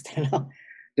 let me stand up.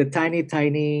 The tiny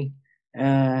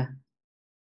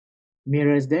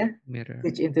mirrors there. Mirror.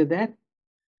 Stitch into that.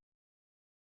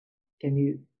 Can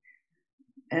you?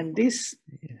 And this,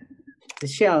 the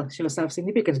shell shows some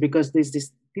significance because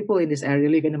this people in this area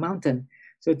live in the mountain.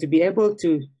 So to be able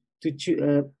to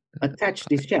attach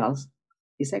these shells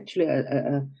is actually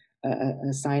a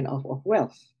sign of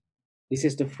wealth. This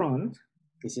is the front.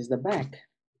 This is the back.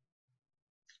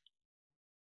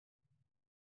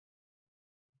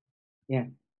 Yeah.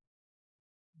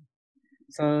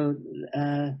 So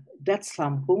that's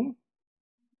Lampung.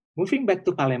 Moving back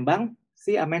to Palembang.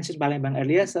 See, I mentioned Palembang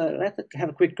earlier. So let's have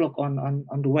a quick look on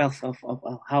the wealth of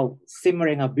how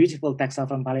simmering, how beautiful textile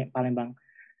from Palembang.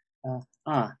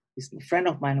 This friend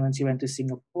of mine, when she went to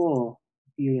Singapore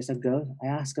a few years ago, I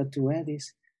asked her to wear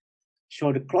this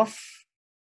shoulder cloth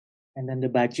and then the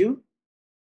baju.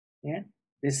 Yeah,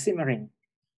 they're simmering.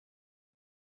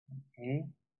 Okay.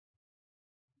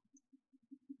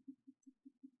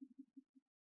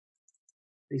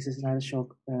 This is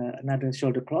another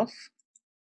shoulder cloth.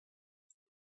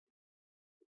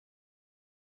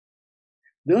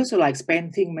 Those who likes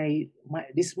painting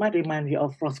this might remind you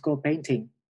of fresco painting.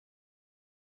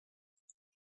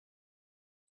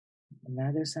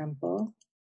 Another sample.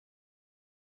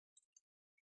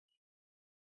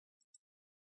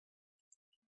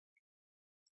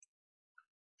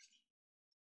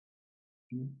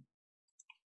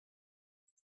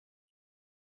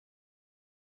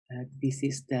 This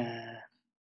is and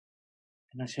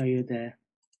I'll show you the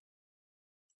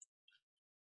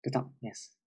top.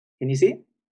 Yes, can you see?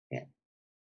 Yeah.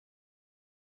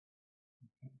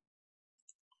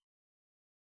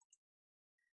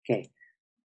 Okay,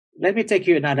 let me take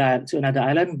you to another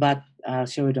island, but I'll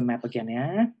show you the map again.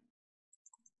 Yeah,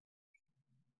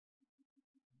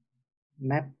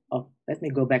 map. Let me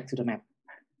go back to the map.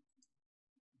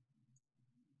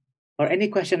 Or any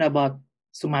question about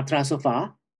Sumatra so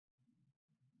far?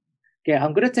 Okay,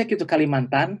 I'm going to take you to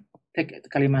Kalimantan. Take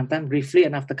Kalimantan briefly,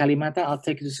 and after Kalimantan, I'll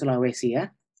take you to Sulawesi. Yeah.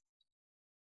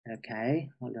 Okay,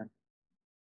 hold on.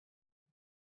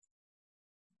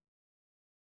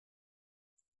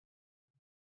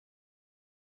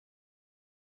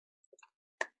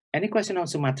 Any question on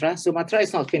Sumatra? Sumatra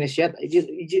is not finished yet.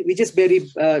 We just barely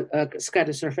scratched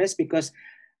the surface because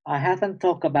I haven't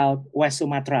talked about West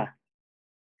Sumatra.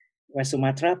 West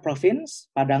Sumatra province,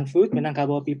 Padang food,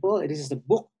 Minangkabau people. This is the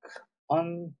book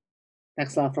on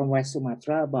textile from West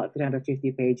Sumatra, about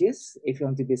 350 pages. If you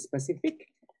want to be specific,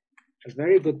 a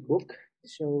very good book to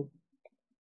show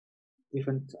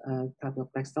different type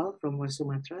of textile from West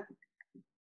Sumatra.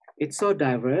 It's so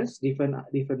diverse,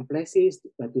 different places,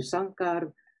 Batu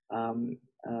Sangkar,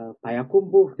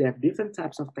 Payakumbuh, they have different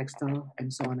types of textile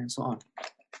and so on and so on.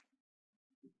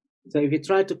 So if you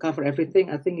try to cover everything,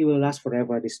 I think it will last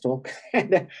forever, this talk.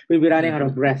 And we'll be running out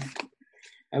of breath.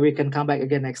 And we can come back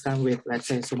again next time with, let's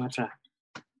say, Sumatra.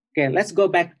 Okay, let's go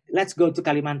back. Let's go to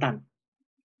Kalimantan.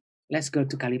 Let's go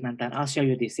to Kalimantan. I'll show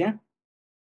you this, yeah?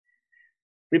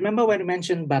 Remember when I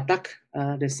mentioned Batak,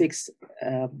 the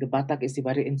Batak is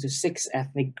divided into 6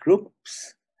 ethnic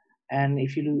groups. And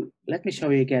if you let me show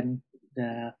you again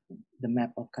the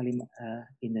map of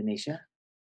Indonesia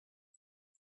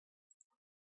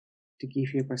to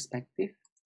give you a perspective.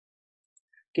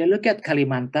 Okay, look at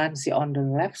Kalimantan. See on the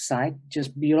left side,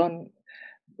 just below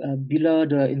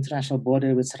the international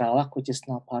border with Sarawak, which is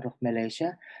now part of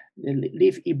Malaysia,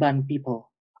 live Iban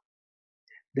people.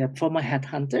 They're former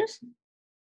headhunters.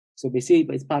 So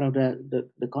basically, it's part of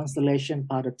the constellation,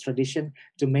 part of tradition.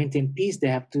 To maintain peace, they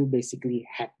have to basically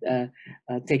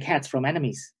take heads from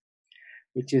enemies,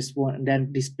 which is one.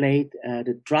 Then displayed,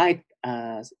 the dried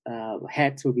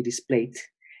heads will be displayed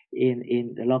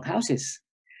in the log houses.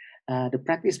 The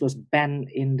practice was banned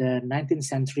in the 19th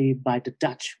century by the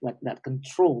Dutch, that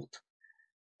controlled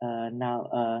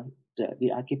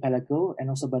the archipelago, and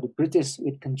also by the British,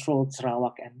 which controlled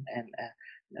Sarawak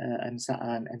and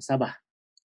Sabah.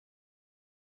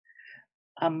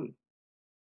 I'm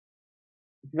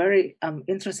very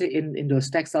interested in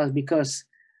those textiles because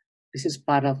this is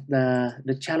part of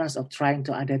the challenge of trying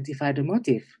to identify the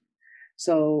motif.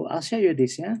 So I'll show you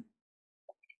this, yeah?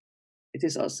 It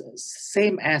is also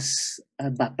same as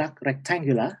Batak,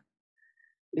 rectangular.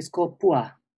 It's called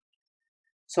pua.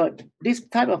 So this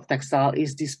type of textile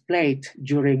is displayed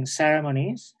during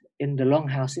ceremonies in the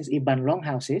longhouses, Iban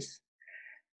longhouses.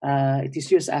 It is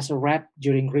used as a wrap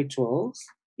during rituals.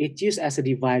 It's used as a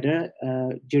divider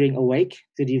during a wake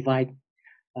to divide,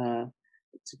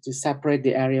 to separate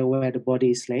the area where the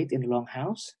body is laid in the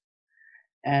longhouse,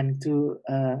 and to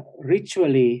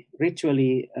ritually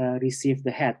receive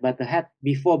the head. But the head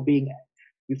before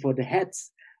the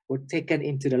heads were taken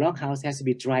into the longhouse. It has to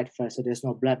be dried first, so there's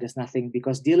no blood, there's nothing,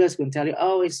 because dealers will tell you,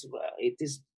 oh, it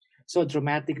is so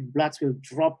dramatic, bloods will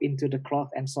drop into the cloth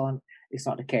and so on. It's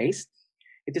not the case.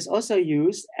 It is also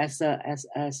used as a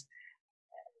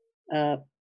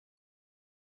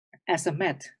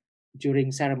mat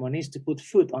during ceremonies to put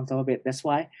food on top of it. That's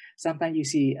why sometimes you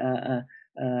see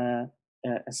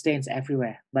stains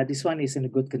everywhere, but this one is in a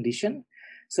good condition.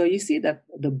 So you see that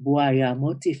the buaya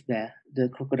motif there, the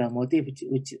crocodile motif,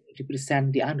 which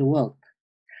represent the underworld.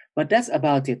 But that's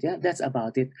about it, yeah? That's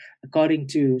about it. According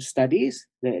to studies,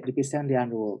 they represent the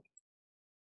underworld.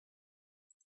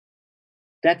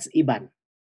 That's Iban.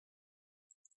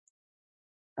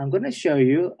 I'm going to show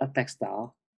you a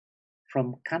textile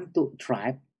from Kantu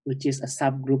tribe, which is a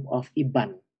subgroup of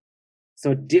Iban.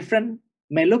 So different,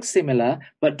 may look similar,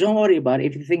 but don't worry about it.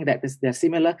 If you think that they're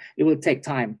similar, it will take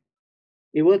time.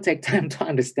 It will take time to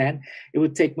understand. It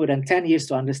will take more than 10 years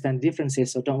to understand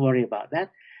differences, so don't worry about that.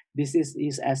 This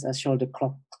is as a shoulder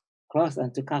cloth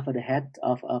and to cover the head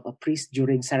of a priest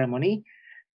during ceremony.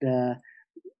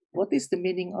 What is the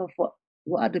meaning of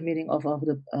what are the meaning of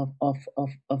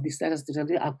this text?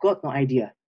 I've got no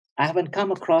idea. I haven't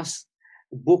come across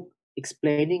a book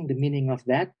explaining the meaning of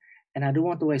that, and I don't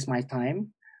want to waste my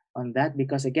time on that,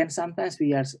 because again, sometimes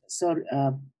we are so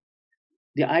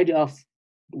the idea of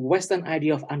Western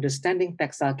idea of understanding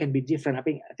textile can be different. I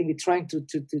think we're trying to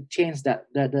change the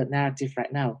narrative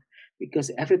right now,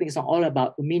 because everything is not all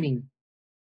about the meaning.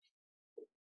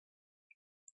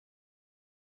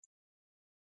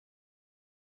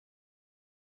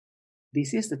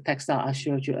 This is the textile I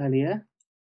showed you earlier.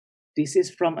 This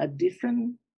is from a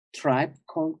different tribe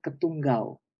called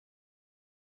Ketungau.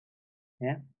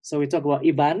 Yeah. So we talk about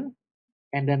Iban,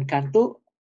 and then Kantu,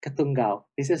 Ketungau.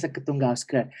 This is a Ketungau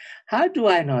skirt. How do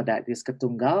I know that it's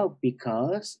Ketungau?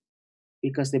 Because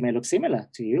they may look similar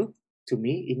to you, to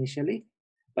me initially,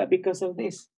 but because of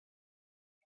this.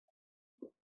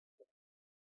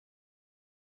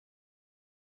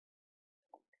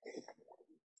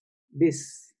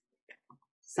 This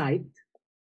site,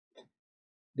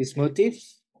 this motif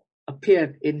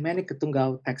appeared in many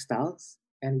Ketungau textiles,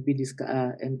 and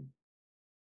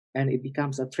it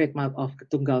becomes a trademark of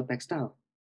Ketungau textile.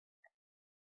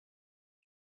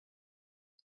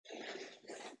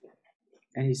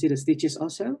 And you see the stitches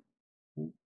also?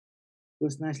 It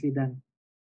was nicely done.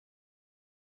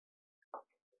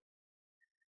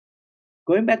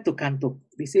 Going back to Kantuk,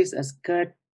 this is a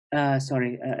skirt, a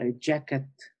jacket,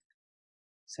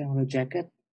 similar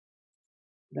jacket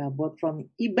that I bought from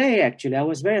eBay actually. I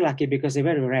was very lucky because they're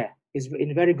very rare. It's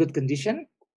in very good condition.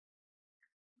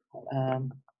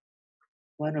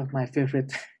 One of my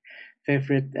favorite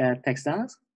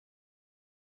textiles.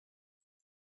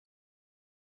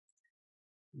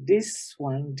 This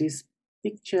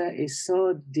picture is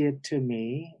so dear to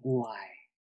me. Why?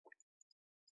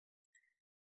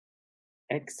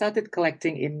 I started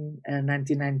collecting in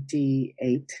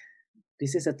 1998.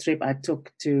 This is a trip I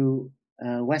took to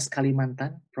West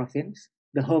Kalimantan province,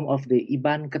 the home of the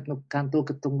Iban, Kantu,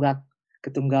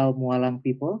 Ketungau, Mualang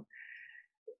people.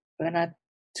 When I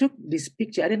took this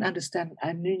picture, I didn't understand.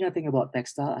 I knew nothing about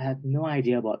textile. I had no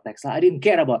idea about textile. I didn't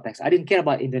care about textile. I didn't care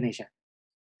about Indonesia.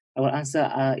 I will answer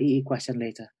EE question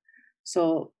later.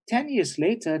 So 10 years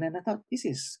later, then I thought, this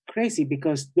is crazy,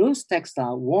 because those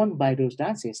textiles worn by those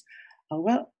dancers are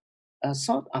well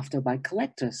sought after by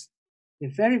collectors. They're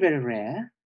very, very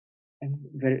rare and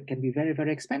can be very,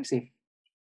 very expensive.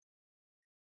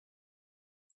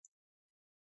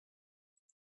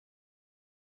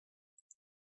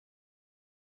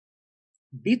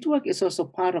 Beadwork is also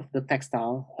part of the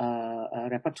textile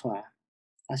repertoire.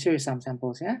 I'll show you some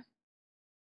samples, yeah?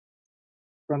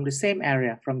 From the same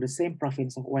area, from the same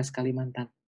province of West Kalimantan.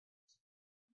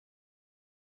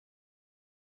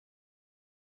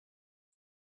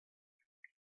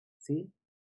 See?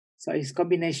 So it's a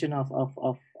combination of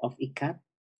Ikat,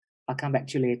 I'll come back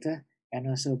to you later, and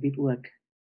also beadwork.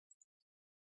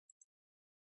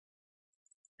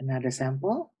 Another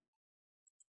sample.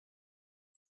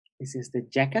 This is the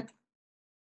jacket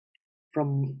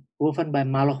woven by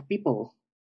Maloh people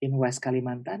in West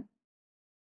Kalimantan.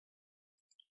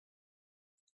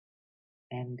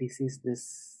 And this is the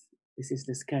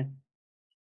skirt.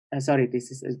 Sorry,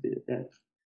 this is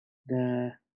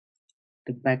the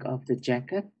back of the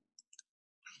jacket.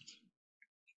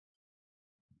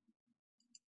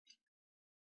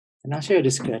 And I'll show you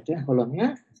the skirt, yeah? Hold on,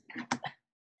 yeah?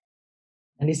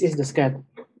 And this is the skirt.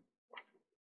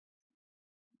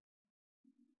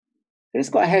 It's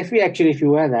quite heavy actually if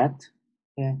you wear that.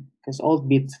 Yeah, because old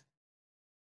beads.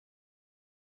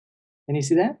 Can you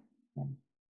see that?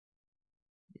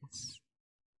 Yes.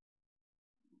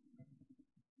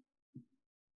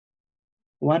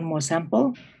 One more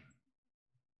sample.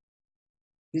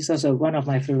 This is also one of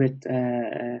my favorite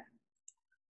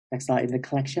textile in the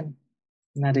collection.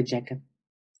 Another jacket.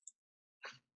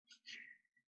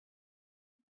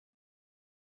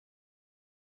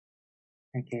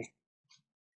 Okay.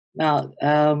 Now,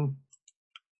 I'm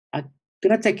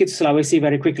gonna take you to Sulawesi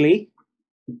very quickly.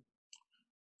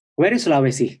 Where is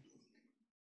Sulawesi?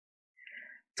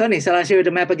 Tony, shall I show you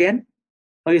the map again?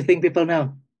 Or you think people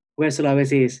know where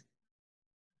Sulawesi is?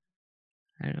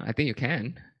 I don't know. I think you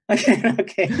can. Okay.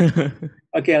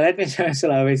 Okay, let me show you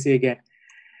Sulawesi again.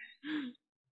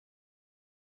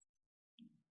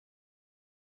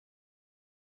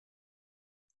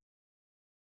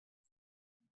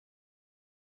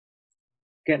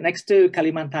 Okay, next to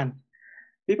Kalimantan.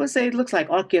 People say it looks like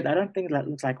orchid. I don't think that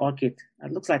looks like orchid.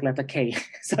 It looks like letter K.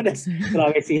 So that's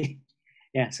Sulawesi.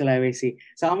 Yeah, Sulawesi.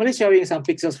 So I'm only showing some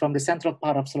pictures from the central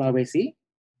part of Sulawesi.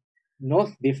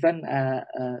 North, different,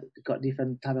 got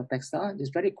different type of textile.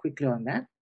 Just very quickly on that,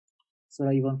 so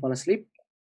that you won't fall asleep.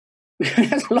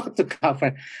 There's a lot to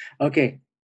cover. Okay.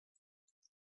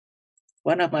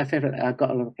 One of my favorite, I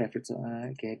got a lot of favorites.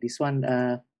 Okay, this one,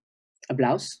 a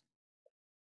blouse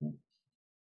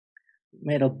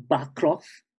made of bark cloth.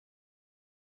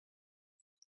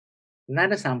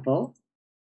 Another sample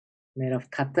made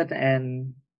of cotton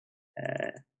and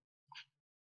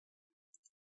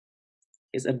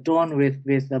it's adorned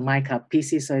with the mica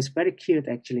pieces, so it's very cute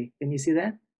actually. Can you see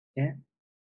that? Yeah.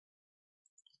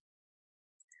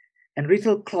 And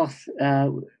ritual cloth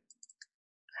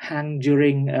hung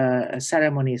during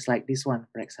ceremonies like this one,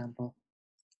 for example.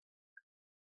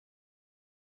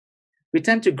 We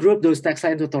tend to group those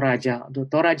textiles into Toraja. The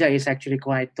Toraja is actually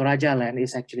Toraja land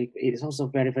is actually, it is also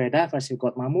very, very diverse. You've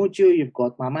got Mamuju, you've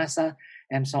got Mamasa,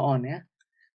 and so on, yeah.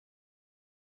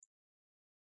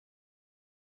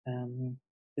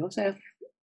 We also have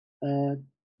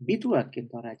beadwork in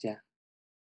Toraja.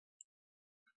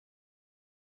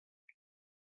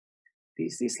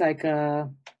 This is like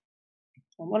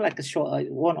more like a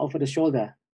one over the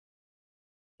shoulder,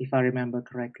 if I remember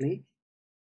correctly.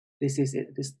 This is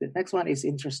it. The next one is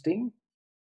interesting.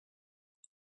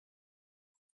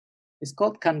 It's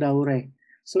called kandaure.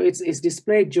 So it's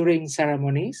displayed during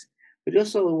ceremonies, but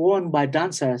also worn by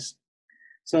dancers.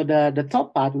 So the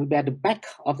top part will be at the back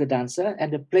of the dancer,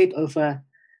 and the plate over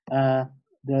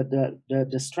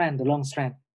the strand, the long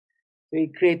strand. We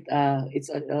create it's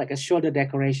like a shoulder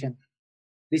decoration.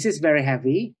 This is very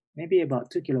heavy, maybe about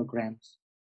 2 kilograms.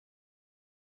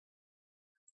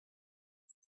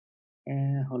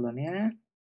 Hold on, yeah.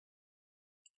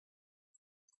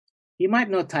 You might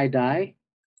know tie-dye.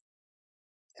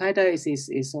 Tie-dye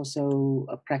is also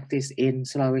a practice in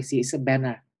Sulawesi. It's a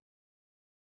banner.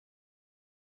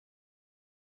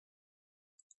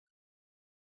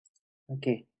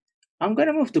 Okay, I'm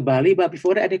gonna move to Bali, but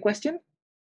before that, any question?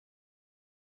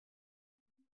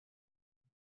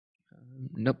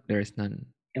 Nope, there is none.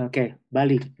 Okay,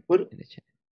 Bali. In the chat.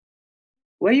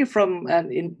 Where are you from?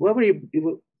 And where were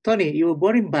you? Tony, you were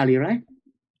born in Bali, right?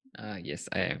 Yes,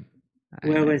 I am.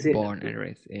 Where was it? Born and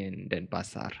raised in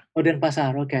Denpasar. Oh,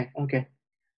 Denpasar. Okay, okay.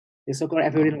 The so-called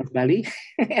everyone of Bali,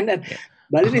 and then Yeah.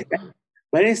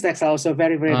 Bali is textile also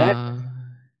very, very diverse.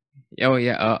 Oh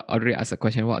yeah, Audrey asked a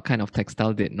question. What kind of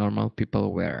textile did normal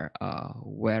people wear?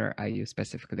 Where are you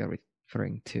specifically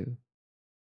referring to?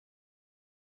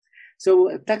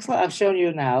 So textile I've shown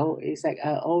you now is like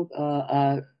old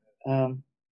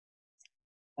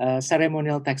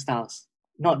ceremonial textiles,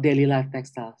 not daily life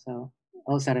textiles. So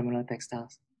all ceremonial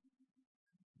textiles.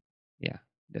 Yeah,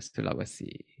 the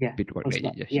Sulawesi Yeah, beadwork that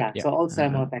you just yeah. showed. So all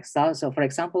ceremonial textiles. So for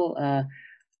example,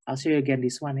 I'll show you again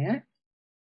this one. Yeah,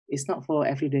 it's not for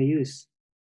everyday use,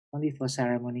 only for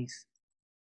ceremonies.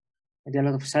 And there are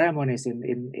a lot of ceremonies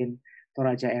in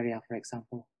Toraja area, for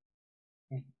example.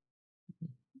 Yeah.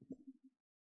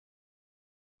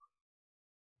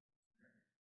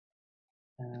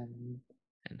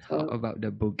 And how about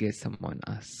the Bugis? Someone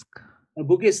asked.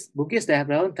 Bugis, they have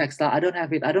their own textile. I don't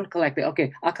have it. I don't collect it.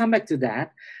 Okay, I'll come back to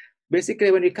that.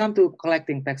 Basically, when you come to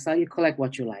collecting textile, you collect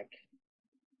what you like.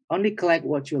 Only collect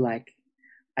what you like.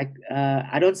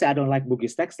 I don't say I don't like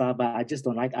Bugis textile, but I just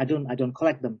don't like. I don't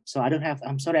collect them. So I don't have.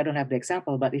 I'm sorry, I don't have the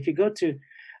example. But if you go to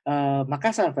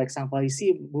Makassar, for example, you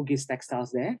see Bugis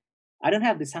textiles there. I don't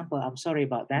have the sample. I'm sorry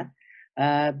about that.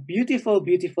 Beautiful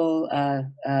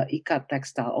Ikat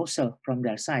textile also from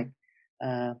their side.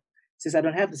 Since I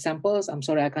don't have the samples, I'm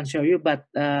sorry I can't show you. But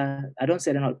I don't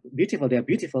say they're not beautiful. They're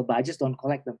beautiful, but I just don't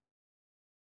collect them.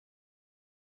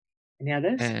 Any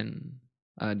others? And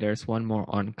there's one more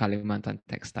on Kalimantan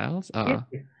textiles. Yeah.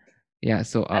 Yeah.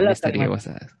 So I love Mr. D Kalimantan. was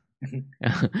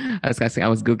I was asking, I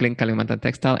was Googling Kalimantan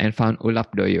textile and found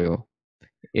ulap doyo.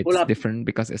 It's Ulap, different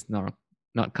because it's not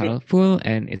colorful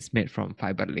and it's made from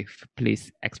fiber leaf.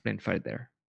 Please explain further.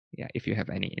 Yeah, if you have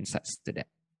any insights to that.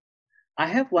 I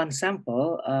have one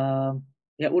sample.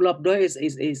 Yeah, ulap doy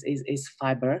is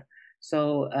fiber.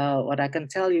 So what I can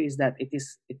tell you is that it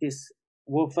is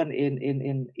woven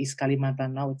in East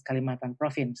Kalimantan. Now it's Kalimantan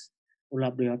province.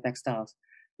 Ulap doy textiles.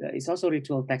 It's also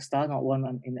ritual textile, not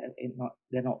one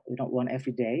they're not worn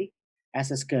every day.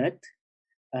 As a skirt,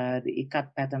 the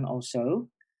ikat pattern also.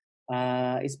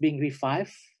 It's being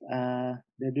revived.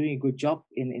 They're doing a good job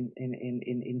in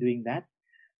doing that.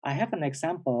 I have an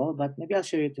example, but maybe I'll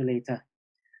show you to later.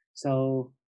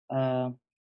 So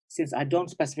since I don't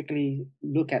specifically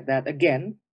look at that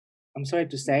again, I'm sorry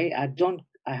to say I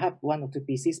have one or two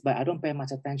pieces, but I don't pay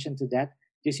much attention to that.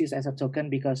 Just use as a token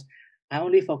because I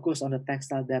only focus on the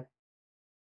textile that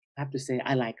I have to say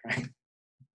I like, right?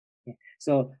 Yeah.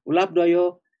 So ulap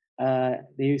doyo, they're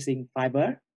using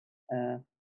fiber.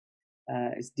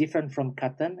 It's different from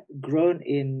cotton, grown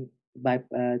by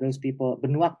those people,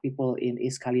 Benuak people in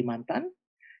East Kalimantan.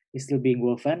 It's still being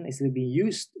woven. It's still being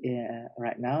used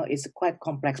right now. It's a quite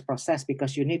complex process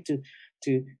because you need to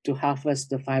harvest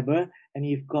the fiber and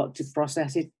you've got to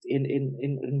process it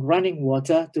in running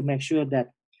water to make sure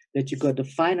that you got the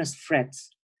finest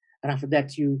threads. And after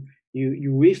that, you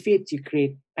weave it, you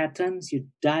create patterns, you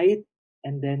dye it,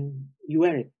 and then you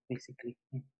wear it basically.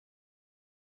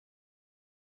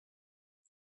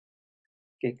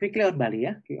 Okay, quickly on Bali,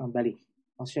 yeah. Quick on Bali.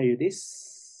 I'll show you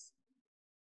this.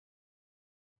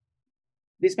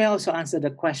 This may also answer the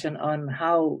question on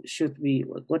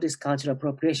what is cultural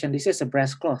appropriation. This is a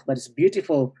breast cloth, but it's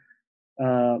beautiful,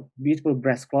 beautiful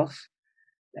breast cloth.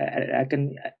 I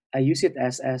use it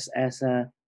as a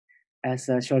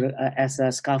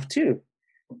scarf too,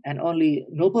 and only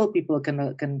noble people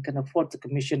can afford to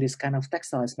commission this kind of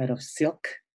textile. It's made of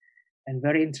silk and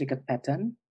very intricate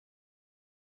pattern.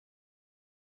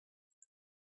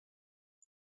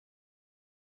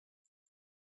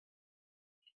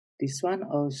 This one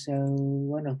also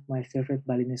one of my favorite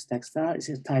Balinese textile is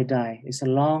a tie-dye. It's a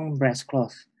long breast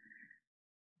cloth,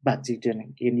 but you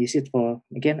can use it for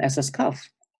again as a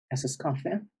scarf,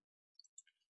 yeah.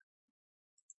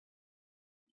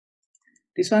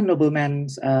 This one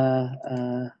nobleman's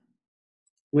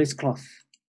waistcloth.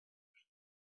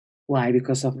 Why?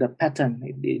 Because of the pattern.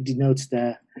 It denotes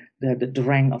the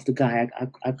rank of the guy.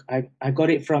 I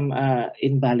got it from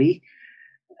in Bali.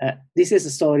 This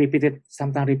is so repeated,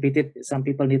 sometimes repeated. Some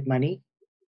people need money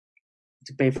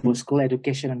to pay for school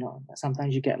education and all.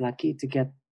 Sometimes you get lucky to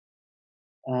get.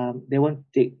 They would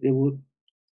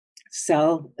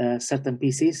sell certain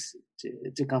pieces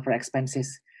to cover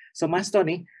expenses. So Mas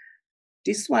Tony,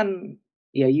 this one,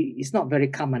 yeah, it's not very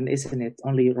common, isn't it?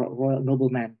 Only royal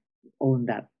noblemen own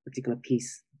that particular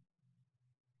piece.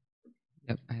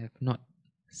 Yep, I have not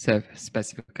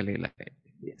specifically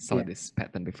saw this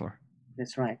pattern before.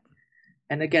 That's right.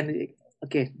 And again,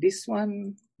 okay, this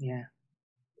one, yeah.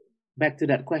 Back to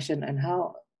that question and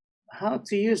how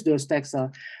to use those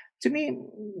textiles. To me,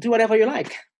 do whatever you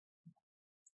like.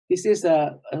 This is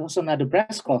also not a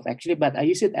breast cloth actually, but I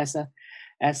use it as a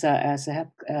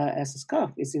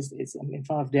scarf. It's in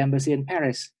front of the embassy in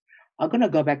Paris. I'm gonna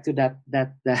go back to the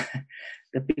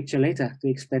picture later to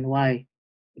explain why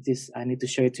it is. I need to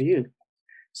show it to you.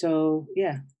 So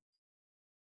yeah.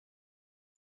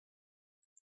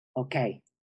 Okay.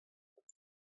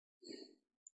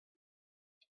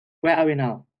 Where are we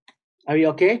now? Are we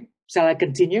okay? Shall I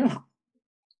continue?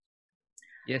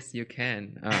 Yes, you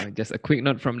can. Just a quick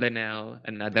note from Daniel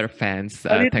and other fans.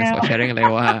 Thanks for sharing,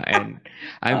 Lewa. And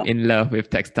I'm in love with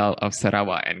textile of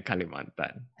Sarawak and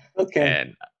Kalimantan. Okay.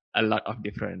 And a lot of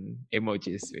different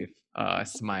emojis with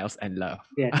smiles and love.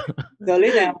 Yeah. So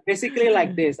Lina, basically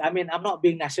like this. I mean, I'm not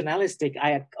being nationalistic.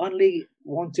 I only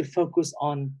want to focus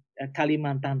on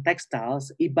Kalimantan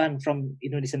textiles, even from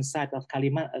Indonesian side of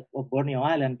Kalimantan or Borneo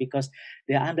Island, because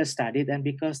they are understudied and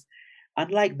because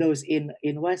unlike those in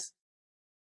West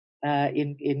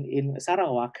in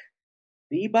Sarawak,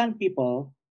 the Iban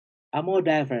people are more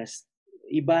diverse.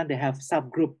 Iban, they have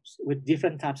subgroups with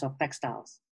different types of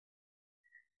textiles.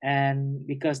 And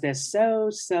because they're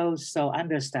so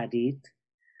understudied,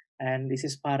 and this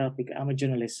is part of, I'm a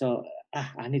journalist, so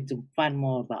I need to find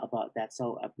more about that.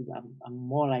 So I'm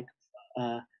more like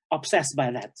obsessed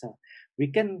by that. So we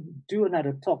can do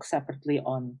another talk separately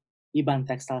on Iban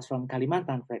textiles from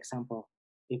Kalimantan, for example,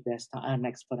 if there's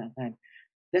next for that time.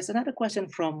 There's another question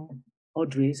from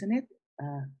Audrey, isn't it?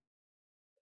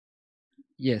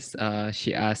 Yes,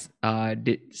 she asked,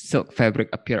 did silk fabric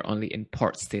appear only in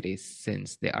port cities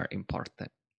since they are imported?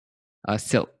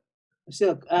 silk?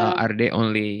 Silk. Are they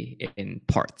only in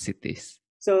port cities?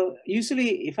 So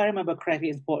usually, if I remember correctly,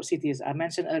 in port cities, I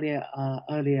mentioned earlier,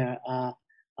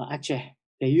 Aceh,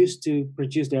 they used to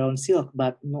produce their own silk,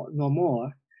 but no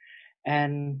more.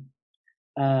 And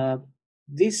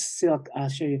this silk, I'll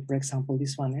show you, for example,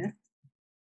 this one here.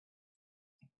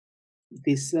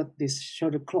 This silk, this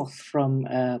shoulder cloth from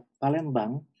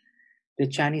Palembang, the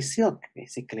Chinese silk,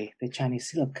 basically, the Chinese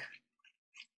silk.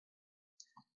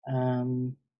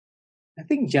 I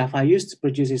think Java used to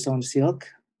produce its own silk.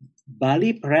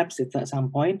 Bali, perhaps at some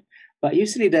point, but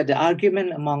usually the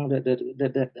argument among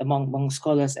among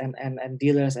scholars and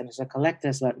dealers and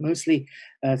collectors, but mostly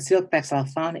silk textile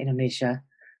found in Indonesia,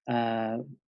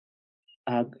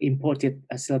 imported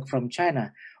silk from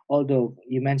China. Although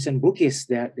you mentioned Bugis,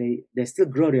 they still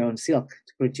grow their own silk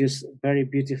to produce very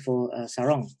beautiful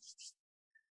sarong.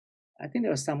 I think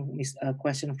there was some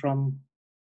question from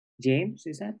James.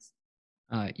 Is that?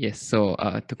 Yes. So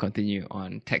to continue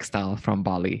on textile from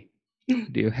Bali,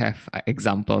 do you have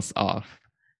examples of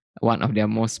one of their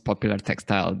most popular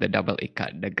textile, the double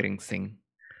ikat, the Gringsing?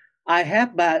 I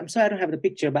have, but I'm sorry I don't have the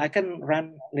picture, but I can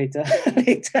run later.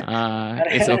 It's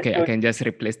okay. I can just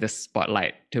replace the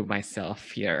spotlight to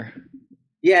myself here.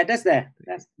 Yeah, that's there.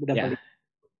 That's the double. Yeah,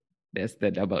 that's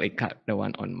the double ikat, the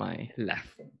one on my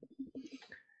left.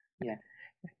 Yeah.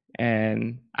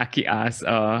 And Aki asks,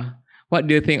 what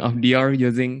do you think of Dior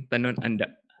using tenun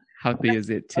andap? How to use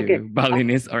it to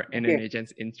Balinese or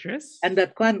Indonesians' interests? And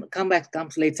that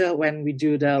comes later when we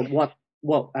do the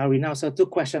what are we now? So 2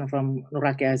 questions from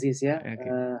Nuraki Aziz, yeah.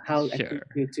 Okay. How Sure.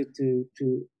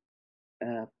 to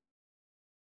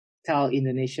tell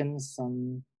Indonesians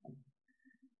some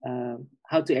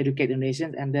how to educate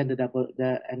Indonesians, and then the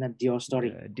Dior story.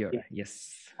 Dior, yeah.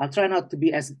 Yes. I'll try not to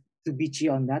be as too beachy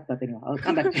on that, but anyway, I'll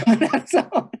come back to that.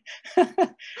 So,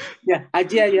 yeah,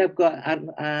 Ajia, you have got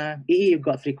you've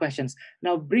got 3 questions.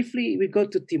 Now, briefly, we go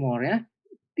to Timor, yeah.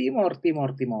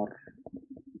 Timor.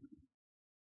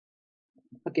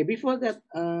 Okay, before that,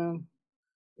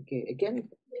 okay, again,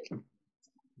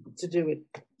 to do with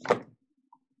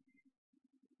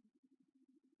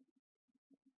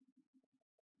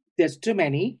there's too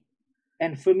many,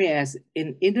 and for me, as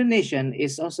in Indonesian,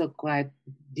 it's also quite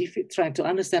difficult trying to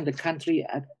understand the country.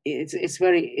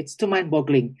 It's too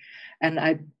mind-boggling, and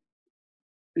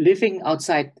living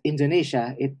outside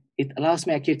Indonesia, it allows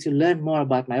me actually to learn more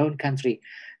about my own country.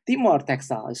 Timor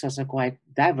textile is also quite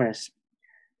diverse.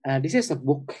 This is a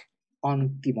book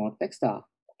on Timor textile.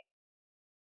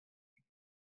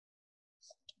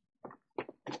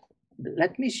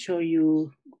 Let me show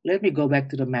you. Let me go back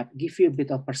to the map, give you a bit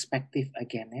of perspective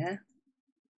again, yeah?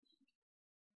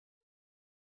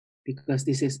 Because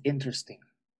this is interesting.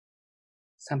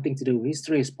 Something to do with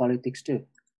history is politics too.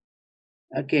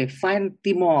 Okay, find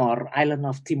Timor, island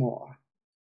of Timor.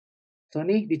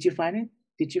 Tony, did you find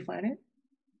it?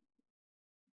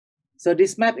 So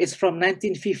this map is from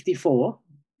 1954.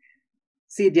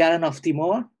 See the island of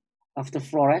Timor, after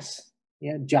Flores,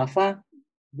 yeah, Java,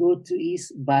 go to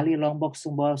east, Bali, Lombok,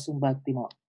 Sumba, Timor.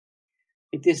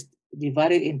 It is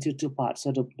divided into 2 parts.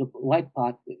 So the white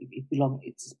part,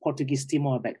 it's Portuguese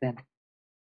Timor back then.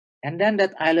 And then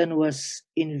that island was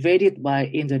invaded by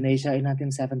Indonesia in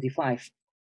 1975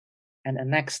 and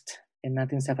annexed in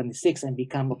 1976 and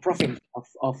become a province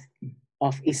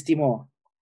of East Timor.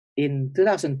 In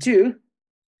 2002,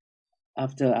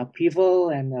 after upheaval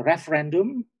and a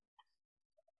referendum,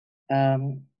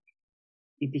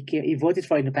 it voted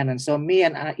for independence. So me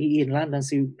and in London,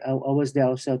 so I was there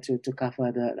also to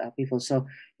cover the people. So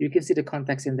you can see the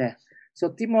context in there.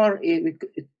 So Timor,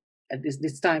 at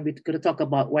this time, we could talk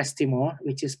about West Timor,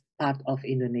 which is part of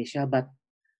Indonesia, but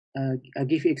I'll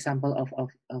give you example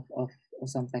of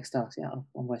some textiles, yeah,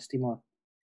 from West Timor.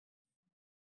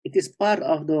 It is part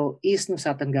of the East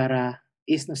Nusa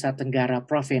Tenggara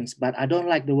province, but I don't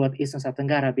like the word East Nusa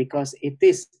Tenggara because it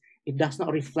does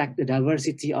not reflect the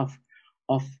diversity of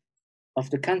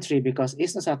the country, because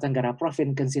East Nusa Tenggara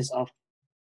province consists of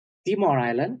Timor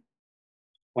Island,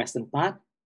 western part.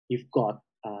 You've got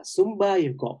Sumba,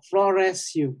 you've got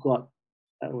Flores, you've got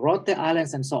Rote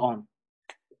Islands, and so on.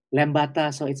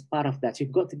 Lembata, so it's part of that.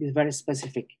 You've got to be very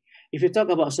specific. If you talk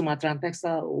about Sumatran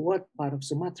textile, what part of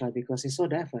Sumatra? Because it's so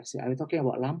diverse. Are we talking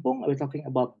about Lampung? Are we talking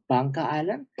about Bangka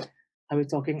Island? Are we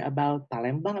talking about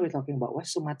Palembang? Are we talking about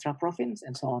West Sumatra province,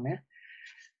 and so on? Yeah.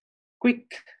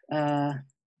 Quick run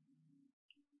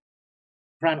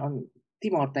on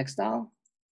Timor textile.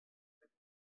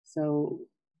 So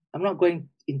I'm not going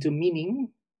into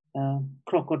meaning,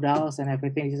 crocodiles and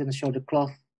everything. Just going to show the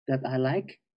cloth that I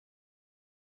like.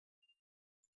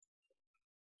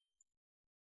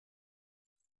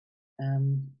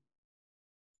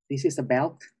 This is a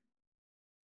belt,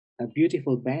 a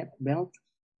beautiful belt.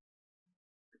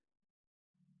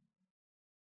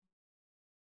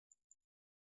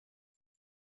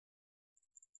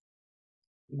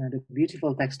 Another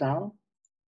beautiful textile.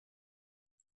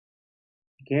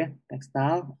 Okay,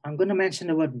 textile. I'm going to mention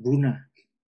the word buna.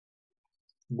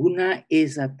 Buna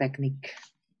is a technique,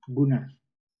 buna,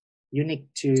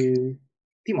 unique to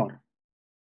Timor.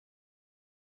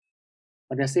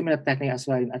 But there's similar technique as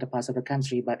well in other parts of the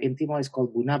country, but in Timor it's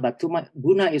called buna. But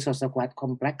buna is also quite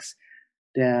complex.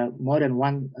 There are more than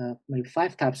maybe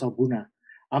 5 types of buna.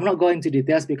 I'm not going into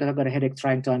details because I've got a headache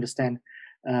trying to understand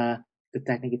the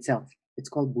technique itself. It's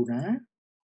called buna.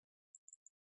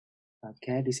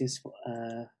 Okay, this is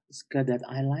a skirt that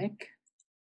I like.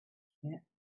 Yeah.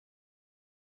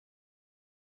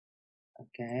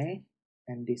 Okay,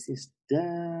 and this is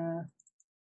the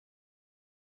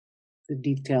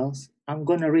details. I'm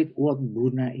gonna read what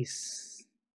buna is.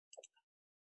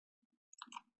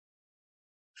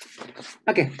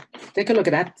 Okay, take a look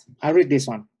at that. I'll read this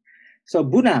one. So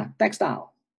buna,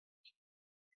 textile.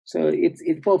 So it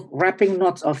involves wrapping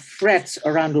knots of threads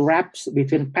around the wraps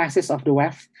between passes of the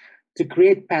weft to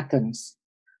create patterns.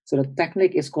 So the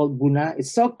technique is called buna.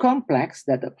 It's so complex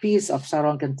that a piece of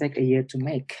sarong can take a year to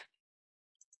make.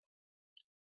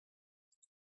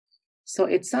 So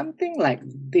it's something like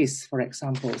this, for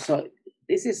example. So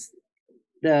this is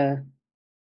the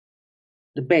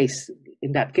base,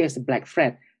 in that case, the black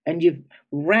thread. And you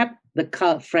wrap the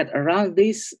colored thread around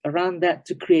that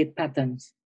to create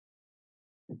patterns.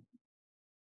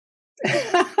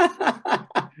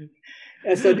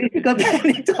 It's so difficult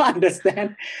to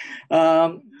understand.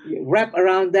 You wrap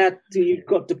around that, you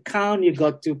got to count, you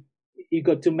got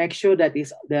to make sure that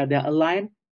they're aligned.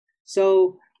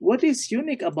 So what is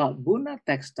unique about buna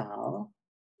textile,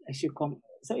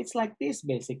 so it's like this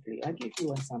basically. I'll give you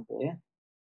one sample, yeah.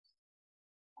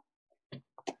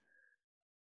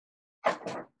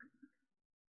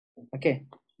 Okay,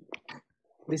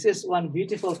 this is one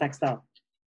beautiful textile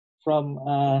from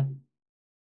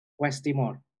West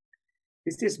Timor.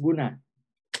 This is buna.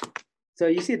 So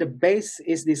you see the base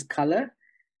is this color,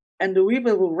 and the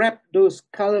weaver will wrap those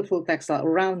colorful textile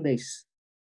around this.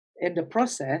 In the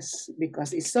process,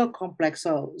 because it's so complex,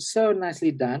 so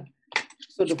nicely done,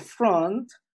 so the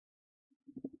front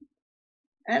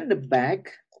and the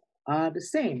back are the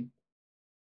same.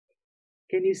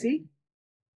 Can you see?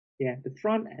 Yeah, the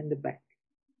front and the back.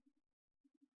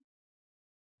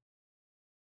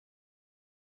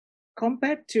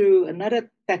 Compared to another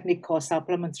technique called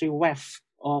supplementary weft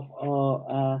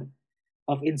of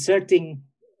inserting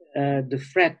the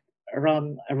thread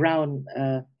around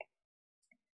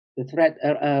the thread,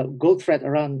 gold thread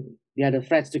around the other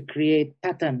threads to create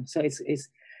pattern. So it's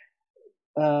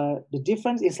the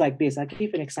difference is like this. I'll give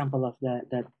you an example of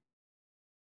the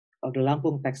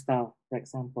Lampung textile, for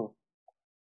example.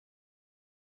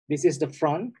 This is the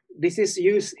front. This is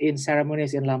used in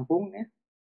ceremonies in Lampung. Yeah?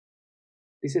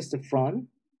 This is the front.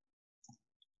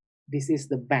 This is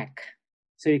the back.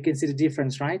 So you can see the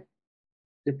difference, right?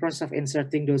 The process of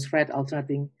inserting those threads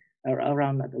alternating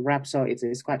around the wrap, so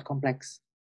it's quite complex.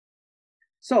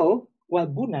 So, while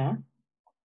buna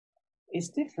is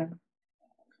different.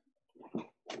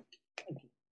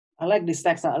 I like this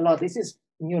textile a lot. This is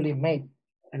newly made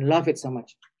and love it so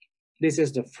much. This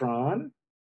is the front.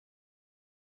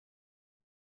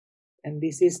 And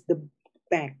this is the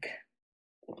back.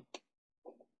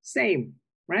 Same,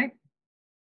 right?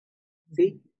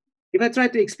 See? If I try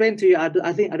to explain to you, I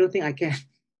don't think I can.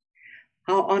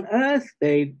 How on earth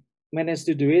they managed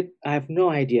to do it, I have no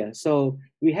idea. So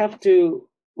we have to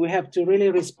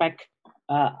really respect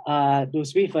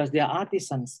those weavers. They are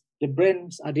artisans. The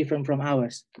brains are different from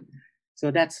ours.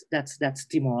 So that's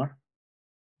Timor.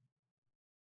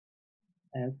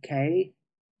 Okay.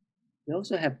 We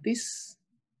also have this.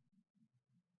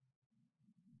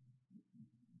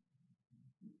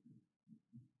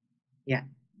 Yeah.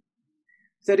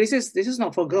 So this is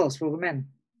not for girls, for women.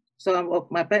 So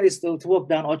my plan is to walk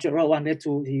down Orchard Road one day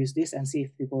to use this and see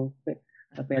if people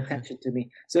pay attention to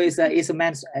me. So it's a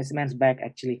man's bag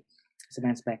actually. It's a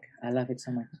man's bag. I love it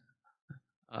so much.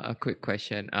 A quick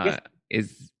question.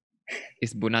 Yes.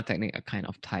 Is buna technique a kind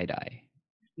of tie-dye?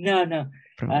 No.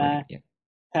 Yeah.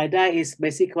 Tie-dye is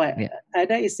basically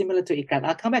tie-dye is similar to ikat.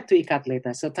 I'll come back to ikat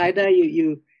later. So tie-dye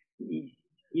you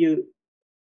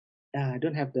I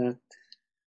don't have the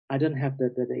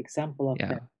example of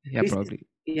that. Yeah, probably.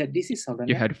 This is hold on.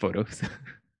 You had photos.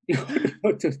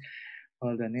 Photos.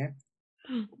 Hold on,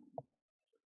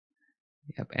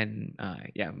 Yep, and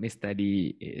Miss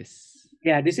Tadi is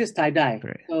Yeah, this is tie-dye.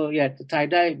 Great. So yeah, the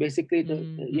tie-dye basically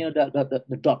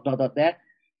the dot there.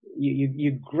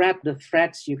 You grab the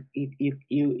threads, you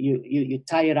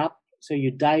tie it up, so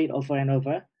you dye it over and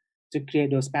over to create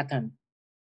those patterns.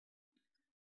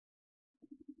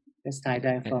 That's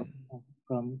tie-dye from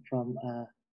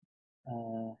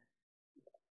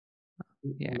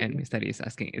yeah, and Mr. is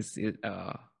asking, is it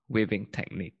a weaving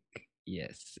technique?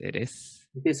 Yes, it is.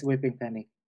 It is weaving technique.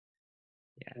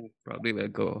 Yeah, probably we'll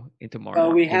go into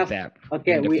more we in have depth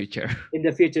okay in the future. in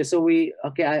the future. So we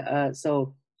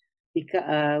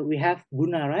we have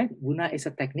Buna, right? Buna is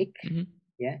a technique.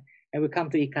 Yeah, and we come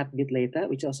to Ikat a bit later,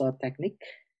 which is also a technique.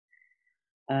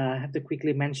 I have to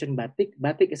quickly mention Batik.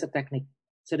 Batik is a technique.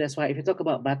 So that's why if you talk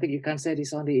about Batik, you can't say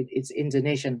this only it's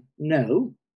Indonesian.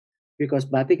 No, because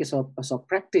Batik is also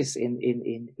practiced in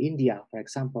India, for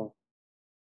example.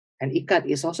 And Ikat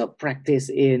is also practiced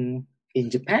in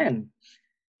Japan,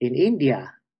 in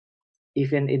India,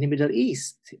 even in the Middle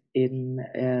East, in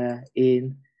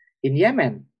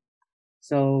Yemen.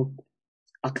 So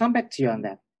I'll come back to you on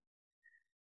that.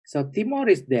 So Timor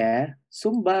is there.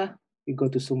 Sumba, we go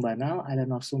to Sumba now.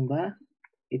 Island of Sumba.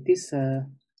 It is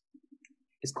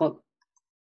it's called.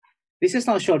 This is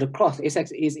not shoulder cloth. It's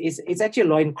actually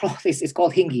loin cloth. It's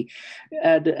called hingi.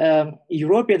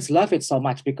 Europeans love it so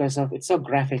much because of it's so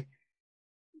graphic.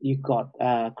 You've got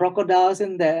crocodiles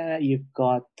in there. You've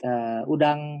got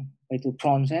udang, itu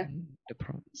prawns, yeah. The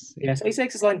prawns. Yeah, so it's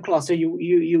like a loin cloth. So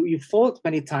you fold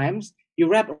many times. You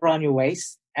wrap around your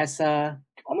waist as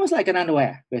almost like an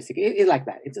underwear, basically. It's like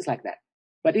that. It's just like that.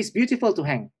 But it's beautiful to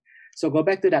hang. So go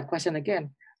back to that question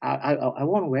again. I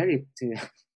won't wear it to,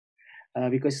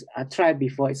 because I tried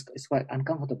before. It's quite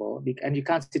uncomfortable and you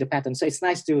can't see the pattern. So it's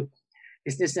nice to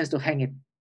hang it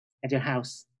at your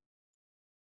house.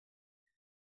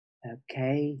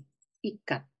 Okay,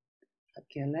 Ikat.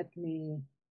 Okay, let me.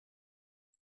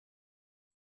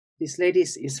 This lady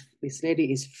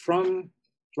is from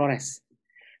Flores.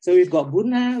 So we've got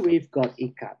Buna, we've got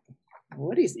Ikat.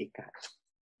 What is Ikat?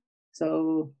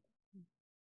 So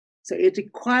it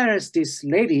requires this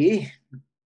lady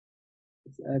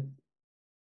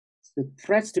the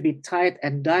threads to be tied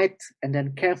and dyed and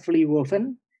then carefully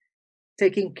woven,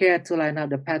 taking care to line up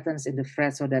the patterns in the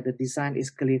thread so that the design is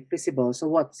clearly visible. So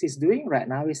what she's doing right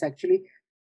now is actually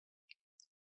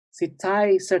she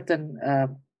ties certain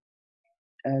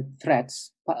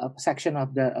threads, a section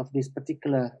of this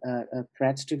particular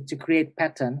threads to create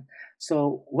pattern.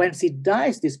 So when she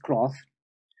dyes this cloth,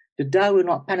 the dye will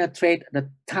not penetrate the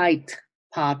tight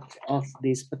part of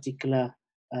this particular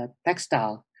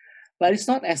textile. But it's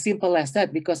not as simple as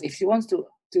that, because if she wants to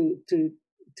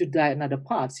dye another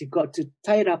part, you've got to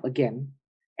tie it up again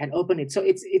and open it. So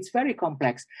it's very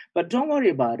complex. But don't worry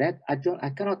about it. I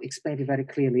cannot explain it very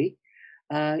clearly.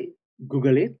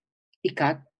 Google it,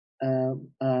 Ikat,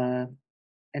 and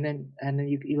then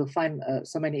you will find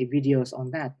so many videos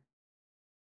on that.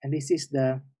 And this is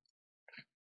the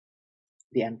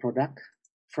end product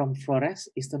from Flores,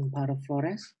 eastern part of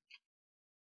Flores.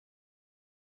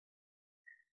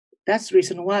 That's the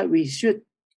reason why we should.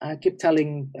 I keep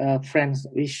telling friends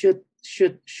we should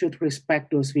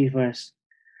respect those weavers.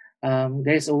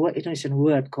 There's a Indonesian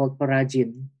word called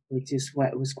perajin, which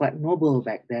was quite noble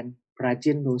back then.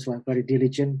 Perajin, those who are very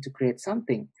diligent to create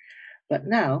something, but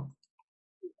now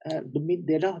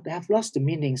they have lost the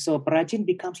meaning. So perajin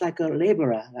becomes like a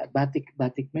laborer, like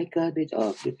batik maker.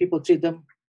 The people treat them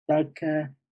like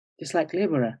just like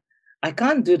laborer. I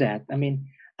can't do that. I mean,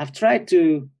 I've tried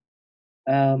to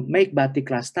make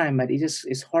batik last time, but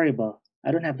it's horrible.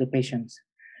 I don't have the patience.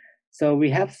 So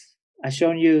I've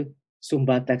shown you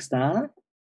Sumba Textile,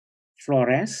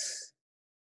 Flores,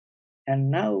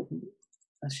 and now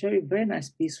I'll show you a very nice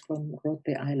piece from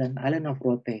Rote Island of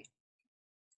Rote.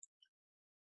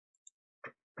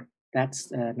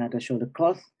 That's another shoulder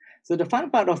cloth. So the fun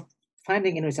part of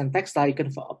finding Indonesian textile, you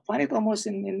can find it almost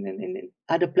in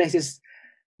other places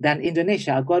than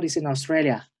Indonesia. I got this in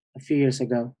Australia a few years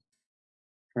ago,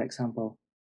 for example.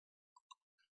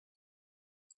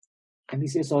 And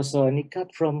this is also an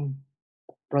Ikat from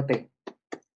Rote.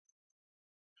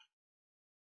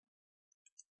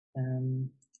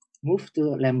 Move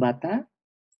to Lembata.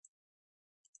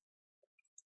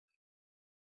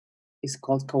 It's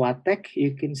called Kawatek.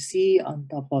 You can see on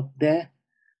top of there,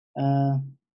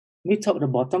 mid top the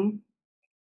bottom,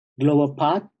 lower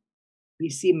part,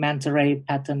 we see manta ray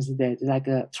patterns there, like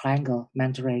a triangle,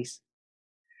 manta rays.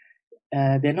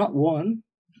 They're not worn.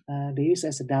 They're used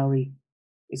as a dowry.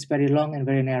 It's very long and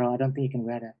very narrow. I don't think you can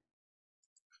wear that.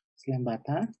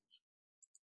 Lembata,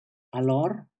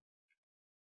 Alor.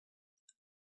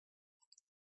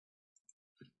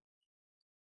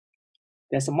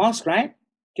 There's a mosque, right?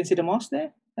 You can see the mosque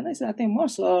there? And I said, I think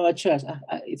mosque or a church.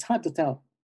 It's hard to tell.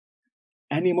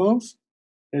 Animals,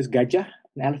 there's gajah,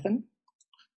 an elephant.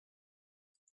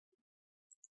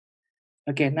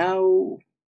 Okay, now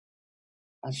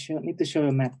need to show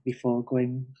a map before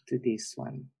going to this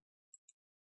one.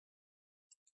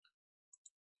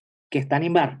 Okay,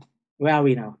 Tanimbar. Where are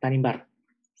we now? Tanimbar.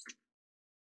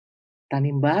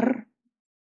 Tanimbar.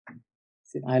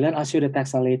 It's an island. I'll show you the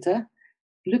textile later.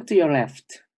 Look to your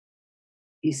left.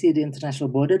 You see the international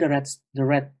border, the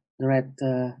red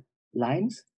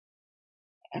lines.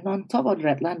 And on top of the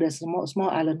red line, there's a small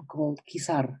island called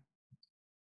Kisar.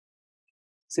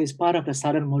 So it's part of the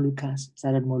Southern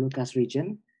Moluccas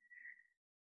region.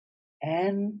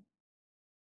 And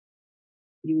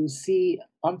you see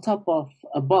on top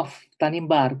above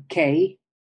Tanimbar, K,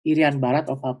 Irian Barat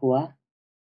of Papua,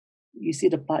 you see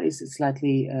the part is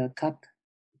slightly cut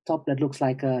top that looks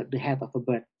like the head of a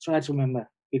bird. Try to remember,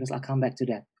 because I'll come back to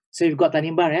that. So you've got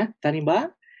Tanimbar, yeah?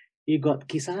 Tanimbar, you got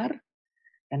Kisar,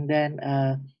 and then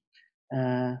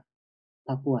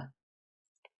Papua.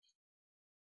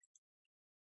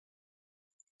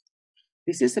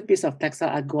 This is a piece of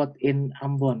textile I got in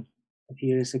Ambon a few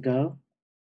years ago.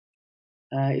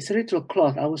 It's a ritual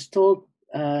cloth. I was told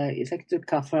it's actually to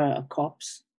cover a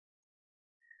corpse,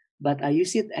 but I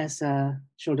use it as a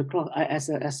shoulder cloth, as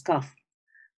a scarf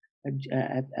at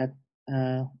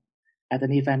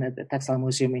an event at the Textile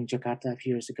Museum in Jakarta a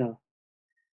few years ago.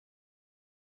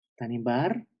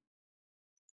 Tanimbar,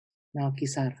 now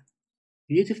Kisar.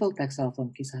 Beautiful textile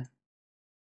from Kisar.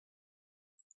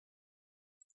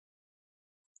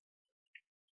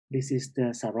 This is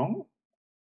the sarong.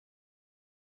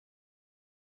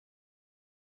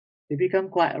 They become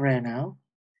quite rare now.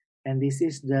 And this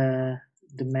is the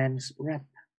men's wrap.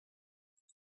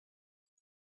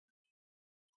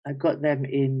 I got them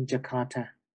in Jakarta.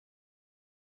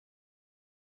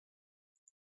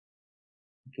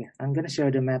 Okay, I'm going to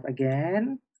show the map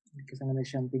again because I'm going to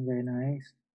show something very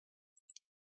nice.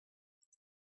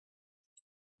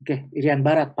 Okay, Irian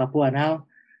Barat, Papua now.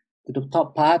 To the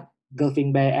top part,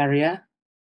 Gulfing Bay area.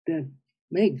 They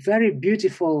make very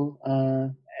beautiful,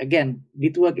 again,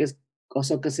 beadwork is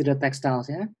also considered textiles,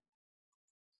 yeah?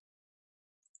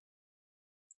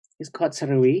 It's called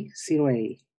sirui.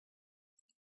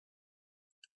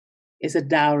 It's a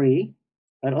dowry,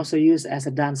 but also used as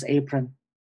a dance apron.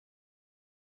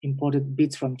 Imported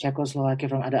beads from Czechoslovakia,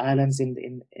 from other islands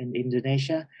in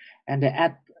Indonesia, and they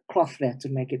add cloth there to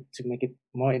make it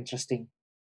more interesting.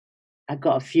 I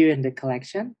got a few in the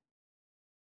collection,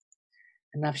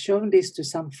 and I've shown this to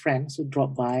some friends who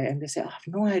drop by, and they say, I have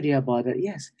no idea about it.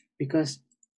 Yes, because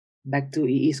back to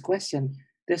EE's question,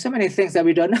 there's so many things that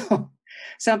we don't know.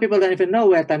 Some people don't even know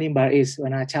where Tanimbar is.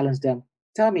 When I challenge them,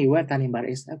 tell me where Tanimbar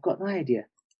is. I've got no idea.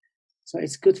 So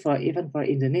it's good even for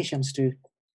Indonesians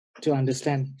to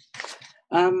understand.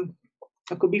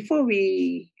 Okay, before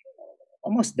we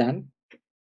almost done,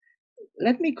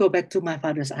 let me go back to my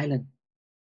father's island,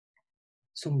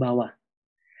 Sumbawa.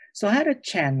 So I had a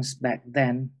chance back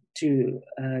then to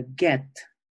get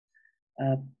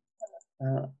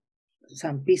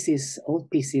some old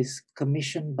pieces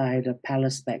commissioned by the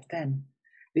palace back then.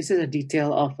 This is a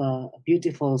detail of a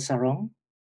beautiful sarong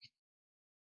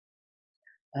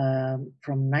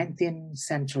from 19th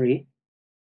century.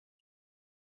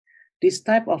 This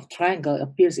type of triangle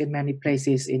appears in many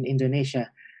places in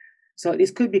Indonesia. So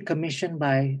this could be commissioned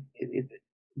by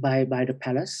the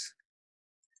palace.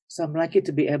 So I'm lucky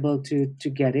to be able to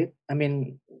get it. I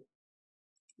mean,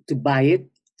 to buy it,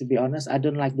 to be honest. I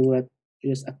don't like the word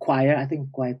just acquire. I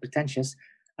think quite pretentious.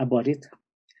 I bought it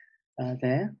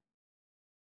there.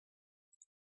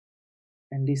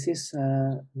 And this is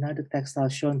another textile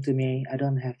shown to me. I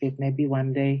don't have it. Maybe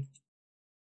one day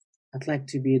I'd like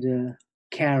to be the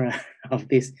carer of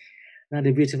this.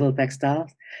 Another beautiful textile.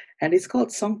 And it's called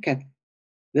Songket.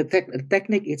 The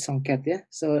technique is Songket, yeah?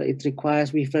 So it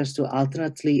refers to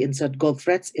alternately insert gold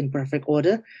threads in perfect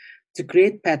order to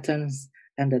create patterns.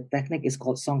 And the technique is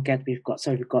called Songket. We've got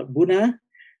Buna,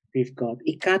 we've got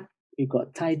Ikat, we've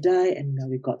got tie-dye, and now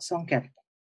we've got Songket.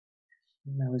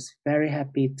 And I was very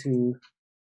happy to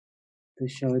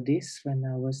show this when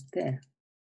I was there.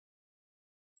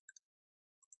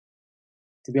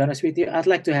 To be honest with you, I'd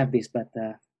like to have this, but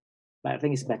I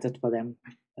think it's better for them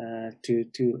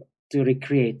to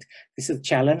recreate. This is a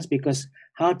challenge because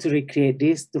how to recreate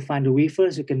this, to find the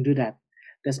weavers who can do that.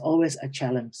 There's always a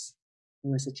challenge.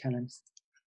 Always a challenge.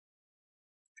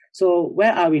 So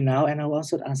where are we now? And I'll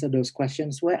also answer those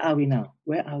questions. Where are we now?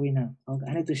 Where are we now?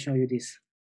 I need to show you this.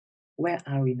 Where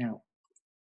are we now?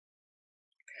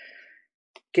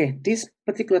 Okay, this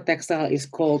particular textile is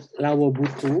called Lewa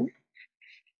Pardomuan.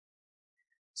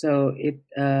 So it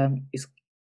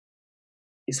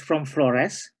is from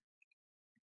Flores.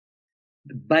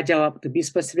 Bajawa, to be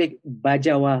specific,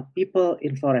 Bajawa people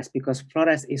in Flores, because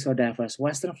Flores is so diverse.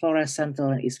 Western Flores, Central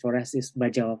and East Flores is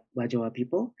Bajawa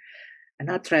people. And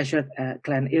now treasured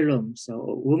clan heirloom.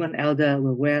 So woman elder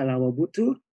will wear Lewa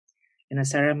Pardomuan in a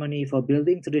ceremony for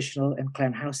building traditional and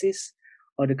clan houses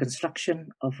or the construction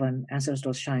of an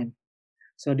ancestral shrine.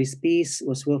 So this piece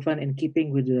was woven in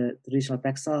keeping with the traditional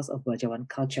textiles of Bajawan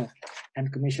culture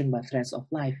and commissioned by Threads of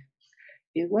Life.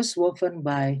 It was woven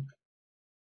by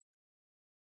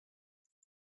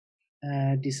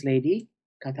this lady,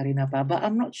 Katarina Paba.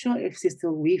 I'm not sure if she's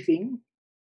still weaving,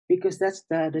 because that's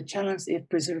the challenge in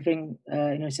preserving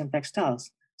Indonesian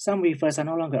textiles. Some weavers are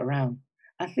no longer around.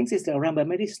 I think she's still around, but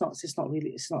maybe she's not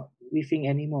weaving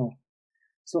anymore.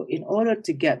 So in order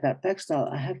to get that textile,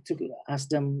 I have to ask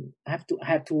them, I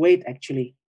have to wait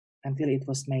actually until it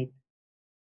was made.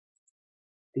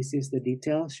 This is the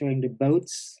detail showing the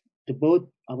boats. The boat,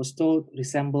 I was told,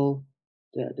 resemble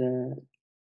the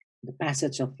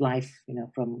passage of life,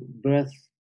 from birth,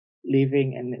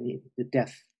 living, and the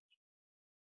death.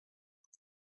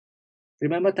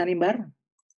 Remember Tanimbar?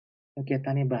 Okay,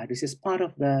 Tanimbar. This is part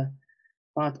of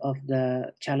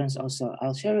the challenge also.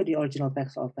 I'll show you the original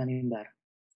text of Tanimbar.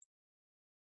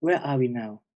 Where are we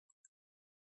now?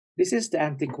 This is the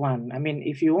antique one. I mean,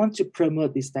 if you want to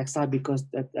promote this textile because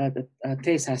the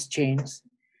taste has changed,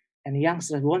 and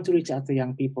youngsters want to reach out to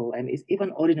young people, and it's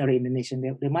even ordinary Indonesian,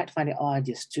 they might find it,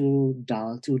 just too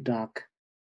dull, too dark.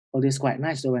 Although it's quite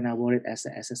nice though when I wore it as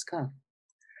a scarf.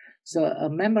 So a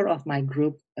member of my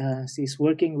group, she's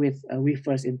working with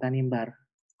weavers in Tanimbar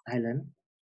Island.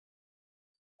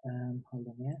 Hold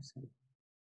on, yeah.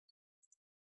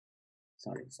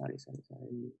 Sorry.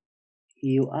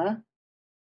 Here you are.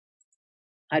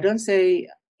 I don't say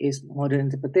it's modern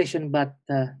interpretation, but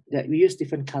that we use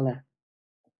different color,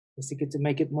 basically to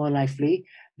make it more lively.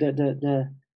 The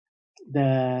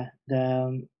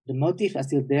motifs are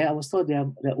still there. I was told they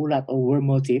are the ulat or worm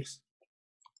motifs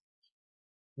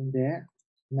in there.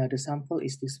 Now the sample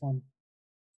is this one.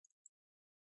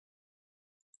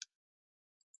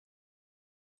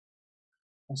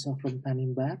 Also from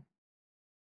Tanimbar.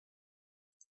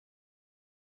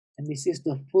 And this is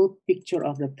the full picture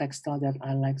of the textile that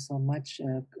I like so much,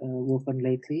 woven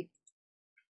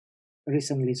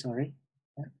recently, sorry.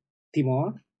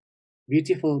 Timor,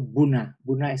 beautiful buna.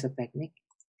 Buna is a technique.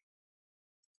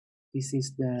 This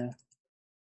is the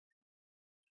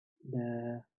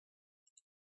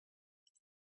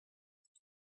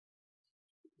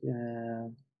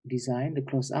design, the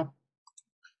close-up.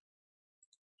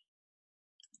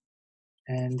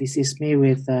 And this is me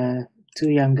with two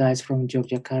young guys from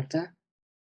Yogyakarta,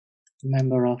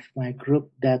 member of my group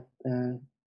that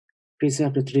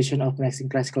preserve the tradition of mixing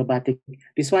classical batik.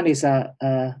 This one is a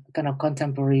kind of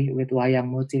contemporary with wayang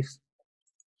motifs.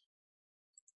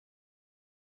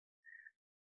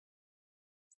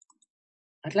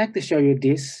 I'd like to show you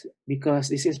this because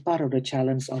this is part of the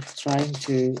challenge of trying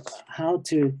to how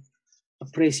to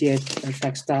appreciate a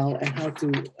textile and how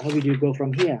would you go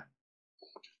from here.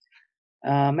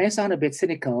 May sound a bit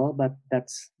cynical, but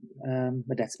that's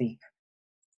me.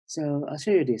 So I'll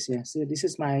show you this. Yeah. So this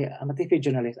is I'm a TV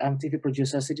journalist. I'm a TV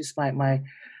producer. So this is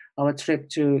our trip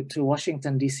to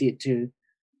Washington D.C. to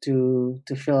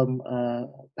film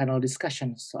panel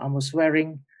discussions. So I was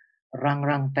wearing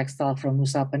rang textile from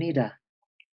Nusa Penida.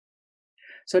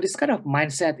 So this kind of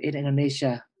mindset in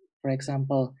Indonesia, for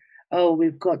example,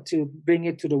 we've got to bring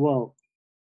it to the world.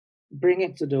 Bring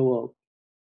it to the world.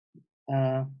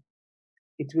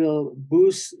 It will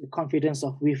boost the confidence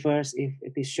of weavers if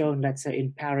it is shown, let's say,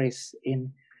 in Paris,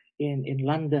 in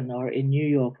London, or in New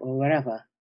York, or wherever.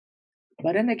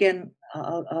 But then again,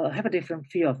 I'll have a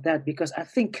different view of that because I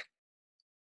think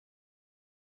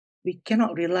we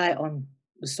cannot rely on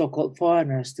the so-called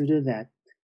foreigners to do that.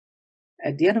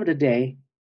 At the end of the day,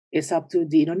 it's up to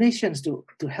the Indonesians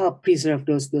to help preserve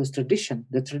the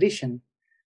tradition,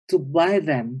 to buy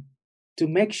them, to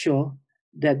make sure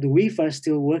that the weavers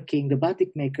still working, the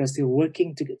batik makers still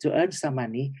working to earn some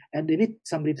money, and they need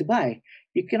somebody to buy.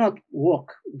 You cannot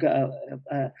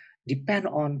depend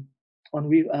on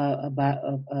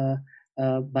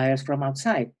buyers from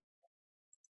outside.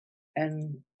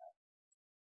 And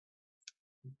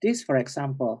this, for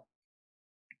example,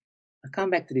 I come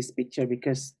back to this picture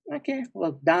because,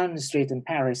 down the street in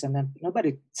Paris, and then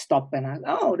nobody stopped and asked,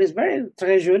 this very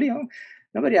treasury.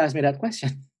 Nobody asked me that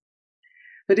question.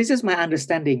 So this is my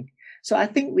understanding. So I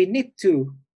think we need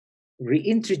to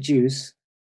reintroduce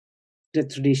the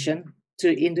tradition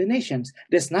to Indonesians.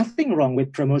 There's nothing wrong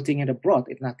with promoting it abroad.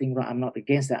 It's nothing wrong. I'm not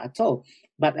against that at all.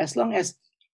 But as long as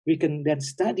we can then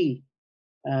study,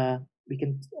 we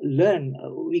can learn,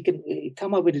 we can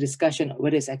come up with a discussion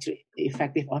whether it's actually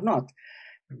effective or not.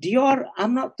 Dior,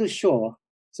 I'm not too sure.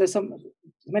 So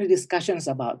many discussions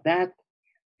about that.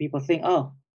 People think,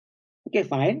 oh, okay,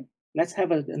 fine. Let's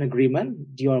have an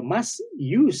agreement. Dior must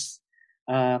use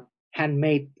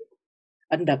handmade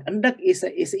endak. Endak is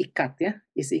ikat, yeah.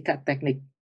 It's ikat technique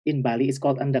in Bali. It's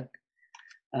called endak.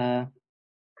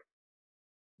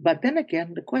 But then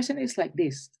again, the question is like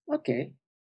this. Okay,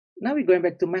 now we're going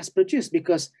back to mass produce,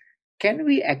 because can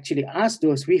we actually ask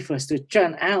those weavers to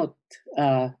churn out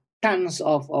tons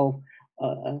of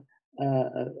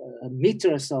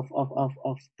meters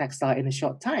of textile in a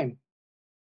short time?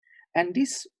 And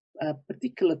this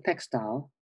particular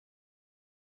textile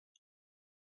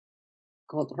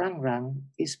called rangrang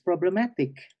is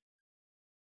problematic.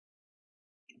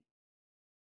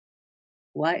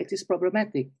 Why it is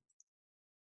problematic?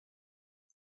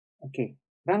 Okay,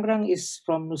 rangrang is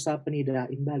from Nusa Penida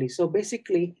in Bali. So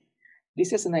basically,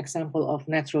 this is an example of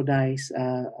natural dyes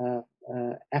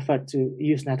effort to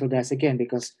use natural dyes again,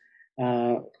 because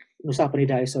Nusa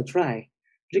Penida is so dry.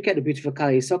 Look at the beautiful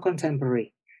color; it's so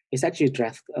contemporary. It's actually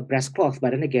a breast cloth,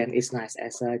 but then again, it's nice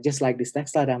as just like this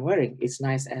textile that I'm wearing. It's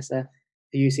nice as to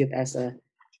use it as a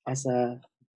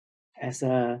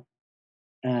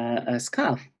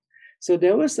scarf. So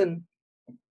there was a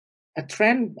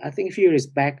trend, I think, a few years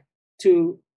back,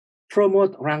 to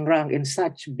promote rangrang in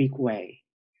such a big way.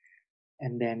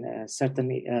 And then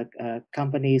certain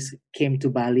companies came to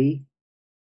Bali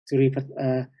to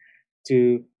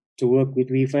work with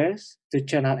weavers to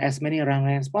churn out as many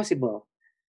rangrang as possible.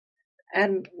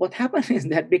 And what happened is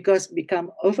that because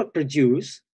become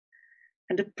overproduced,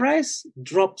 and the price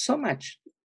dropped so much,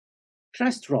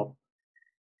 price dropped,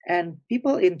 and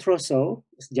people in Troso,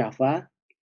 Java,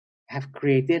 have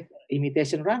created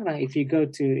imitation rangrang. If you go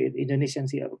to Indonesian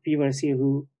viewers here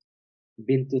who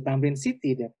been to Tamrin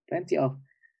City, there are plenty of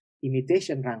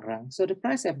imitation rangrang. So the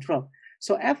price have dropped.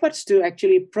 So efforts to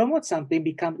actually promote something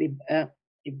become a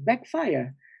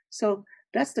backfire. So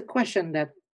that's the question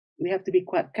that we have to be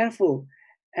quite careful.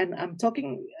 And I'm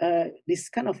talking this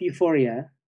kind of euphoria.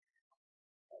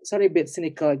 Sorry, a bit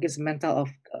cynical. I guess mental of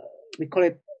we call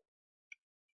it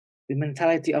the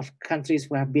mentality of countries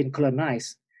who have been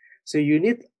colonized. So you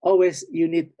need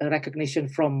a recognition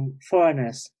from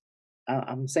foreigners.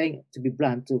 I'm saying, to be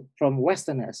blunt, from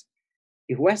Westerners.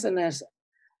 If Westerners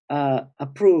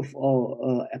approve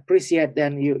or appreciate,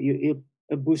 then you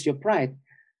boost your pride.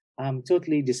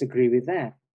 Totally disagree with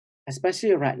that.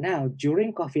 Especially right now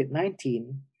during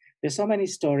COVID-19, there's so many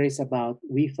stories about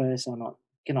weavers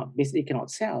cannot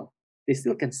sell. They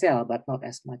still can sell, but not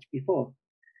as much before.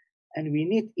 And we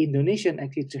need Indonesian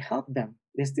actually to help them.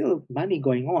 There's still money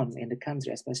going on in the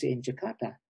country, especially in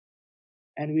Jakarta.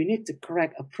 And we need the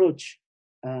correct approach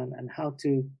and how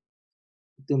to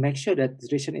make sure that the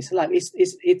tradition is alive.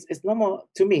 It's no more,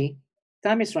 to me,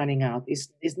 time is running out.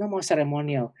 It's no more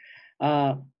ceremonial.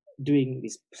 Doing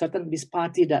this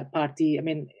party, that party. I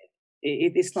mean,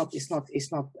 it's not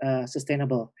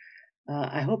sustainable.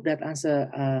 I hope that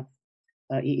answer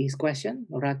EE's question,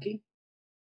 Raki.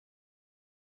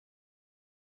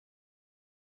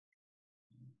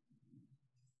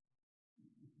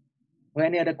 Or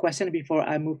any other question before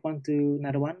I move on to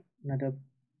another one? Another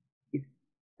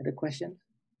question?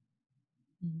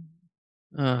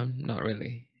 Not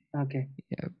really. Okay.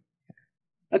 Yeah.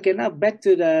 Okay, now back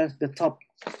to the top.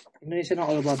 Indonesia not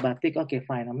all about batik. Okay,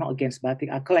 fine. I'm not against batik.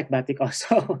 I collect batik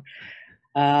also.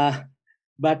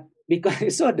 But because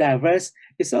it's so diverse,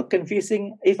 it's so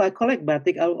confusing. If I collect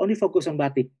batik, I'll only focus on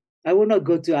batik. I will not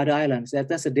go to other islands.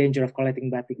 That's the danger of collecting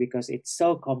batik, because it's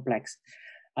so complex.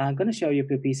 I'm going to show you a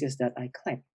few pieces that I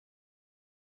collect.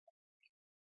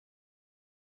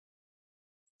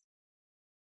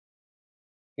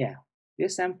 Yeah,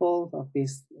 this sample of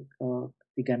this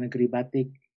Tiga Negeri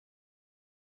batik.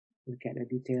 Look at the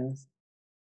details.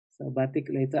 So batik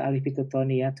later Alifito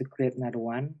Tonia to create another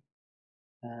one.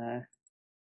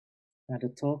 Another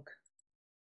talk.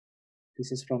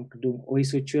 This is from Kedung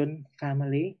Oisuchun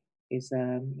family. It's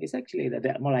actually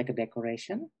more like a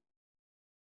decoration.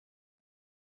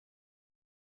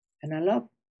 And I love,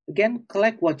 again,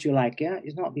 collect what you like. Yeah,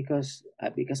 it's not because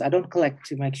I don't collect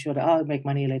to make sure that I'll make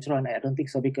money later on. I don't think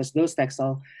so, because those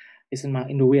textile is in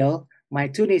the will. My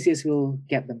two nieces will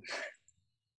get them.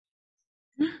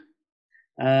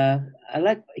 I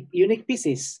like unique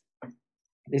pieces.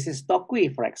 This is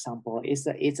tokui, for example. It's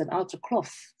an outer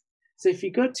cloth. So if you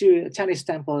go to a Chinese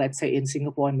temple, let's say in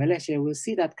Singapore and Malaysia, we'll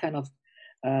see that kind of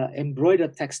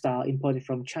embroidered textile imported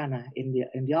from China in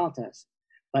the altars.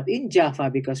 But in Java,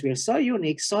 because we are so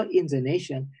unique, so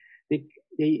Indonesian,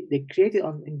 they created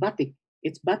in batik.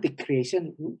 It's batik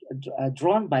creation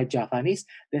drawn by Javanese.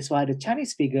 That's why the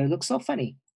Chinese figure looks so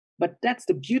funny. But that's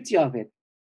the beauty of it.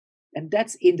 And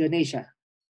that's Indonesia.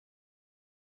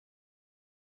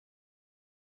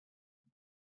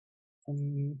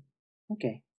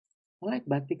 Okay. I like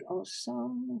batik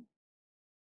also.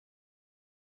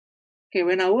 Okay,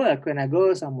 when I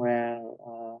go somewhere,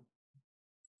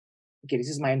 okay, this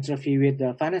is my interview with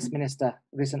the finance minister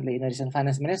recently, Indonesian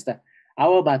finance minister.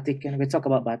 Our batik, and we talk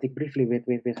about batik briefly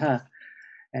with her.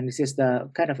 And this is the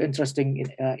kind of interesting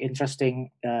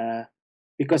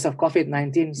because of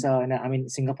COVID-19. So, I mean,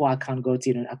 Singapore, I can't go to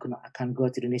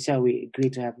Indonesia. We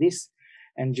agreed to have this,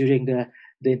 and during the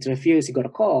interviews, he got a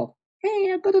call.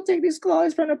 Hey, I've got to take this call.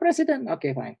 It's from the president.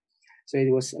 Okay, fine. So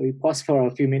we paused for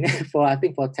a few minutes, for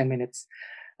 10 minutes,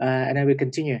 and then we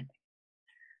continue.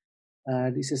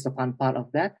 This is the fun part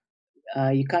of that.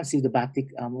 You can't see the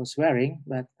batik I was wearing,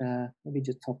 but maybe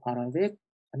just top part of it.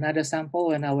 Another sample,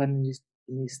 when I went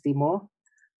in East Timor,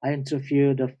 I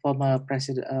interviewed the former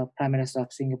Prime Minister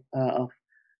of Singapore,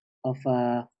 of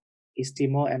East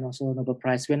Timor, and also Nobel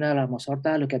Prize winner Ramos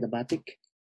Horta. Look at the batik.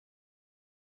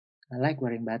 I like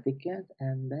wearing batik, yeah.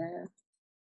 And then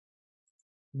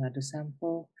another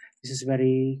sample. This is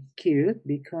very cute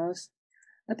because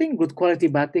I think good quality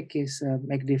batik is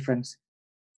make difference.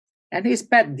 And his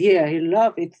pet deer, he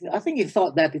loved it. I think he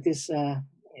thought that it is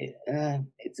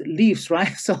it's leaves,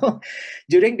 right? So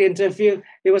during the interview,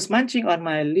 he was munching on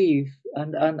my leaf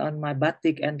on my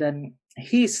batik, and then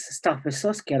his staff was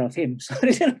so scared of him, so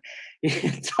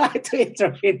he tried to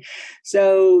intervene.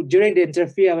 So during the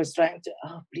interview, I was trying to,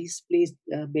 oh, please,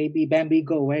 baby Bambi,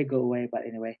 go away. But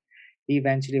anyway, he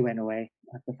eventually went away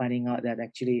after finding out that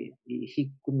actually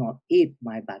he could not eat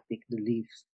my batik, the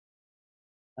leaves.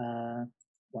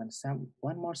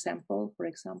 One more sample, for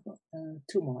example.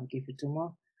 Two more. I'll give you two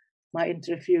more. My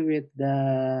interview with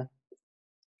the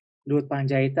Luhut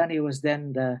Panjaitan. He was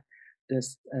then the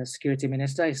security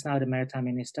minister. He's now the maritime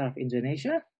minister of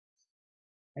Indonesia.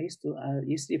 I used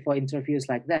to for interviews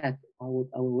like that, I would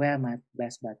wear my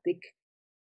best batik.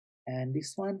 And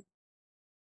this one,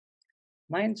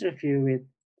 my interview with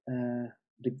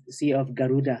the CEO of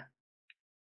Garuda,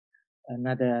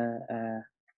 another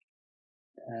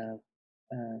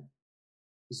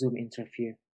Zoom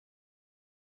interview.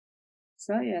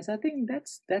 So yes, I think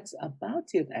that's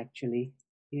about it actually.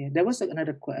 Yeah, there was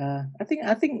another. I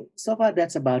think so far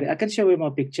that's about it. I can show you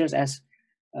more pictures as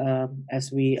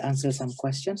we answer some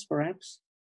questions, perhaps.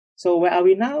 So where are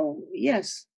we now?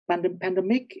 Yes,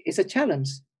 pandemic is a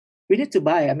challenge. We need to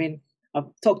buy. I mean,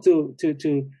 I've talked to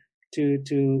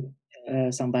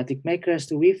some batik makers,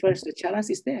 to weavers. The challenge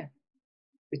is there.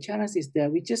 The challenge is there.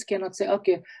 We just cannot say,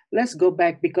 okay, let's go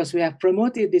back because we have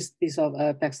promoted this piece of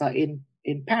textile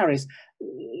in Paris.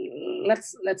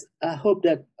 Let's hope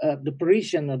that the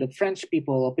Parisian or the French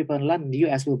people or people in London, the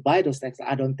US will buy those textiles.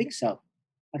 I don't think so.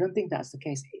 I don't think that's the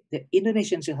case. The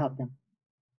Indonesians should help them.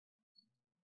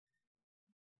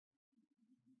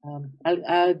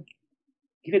 I'll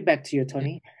give it back to you,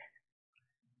 Tony.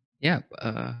 Yeah.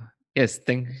 Yes.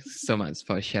 Thanks so much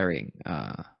for sharing,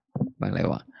 Bang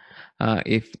Lewa.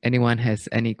 If anyone has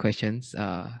any questions,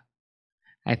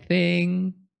 I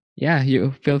think, yeah,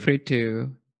 you feel free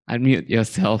to unmute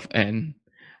yourself and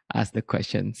ask the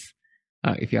questions.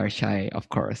 If you are shy, of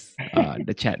course,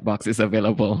 the chat box is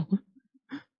available.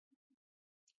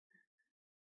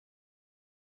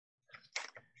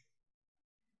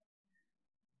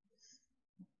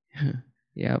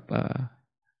 Yep.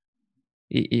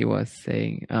 He was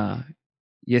saying,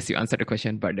 yes, you answered the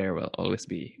question, but there will always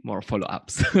be more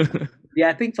follow-ups. Yeah,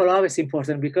 I think follow-up is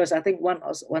important because I think one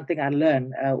thing I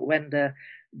learned when the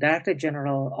Director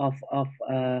General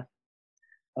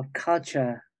of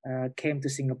Culture came to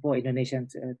Singapore, Indonesian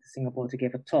to Singapore, to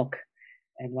give a talk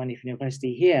at one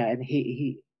university here, and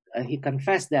he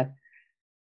confessed that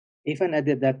even at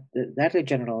the Director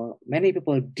General, many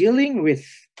people dealing with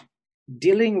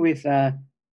a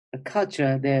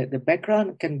culture, the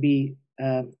background can be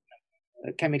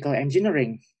chemical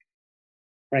engineering,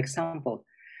 for example.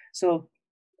 So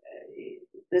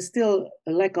there's still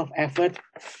a lack of effort,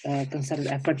 concerted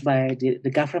effort by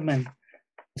the government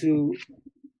to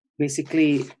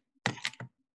basically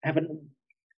have a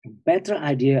better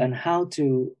idea on how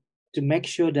to make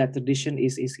sure that tradition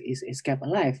is kept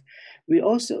alive. We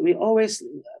always,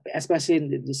 especially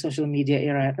in the social media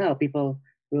era right now, people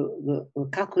will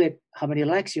calculate how many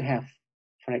likes you have,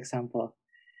 for example,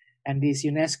 and this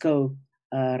UNESCO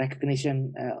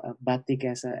recognition of batik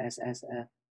as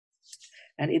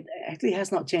and it actually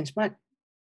has not changed much.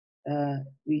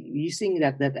 We using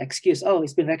that excuse, oh,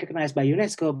 it's been recognized by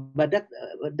UNESCO, but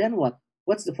then what?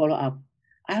 What's the follow up?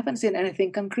 I haven't seen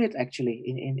anything concrete actually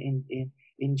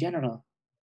in general.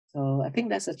 So I think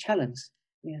that's a challenge.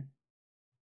 Yeah.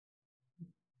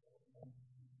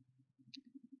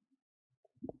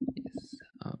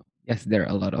 Yes, there are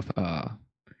a lot of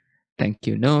thank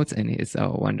you notes, and it's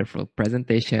wonderful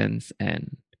presentations.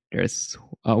 And there's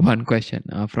one question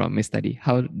from Miss Study: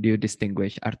 how do you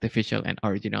distinguish artificial and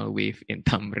original weave in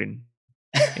tamrin,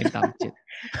 in tamchit?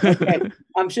 Okay,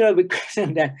 I'm sure we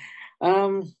question that.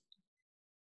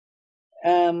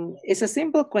 It's a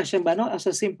simple question, but not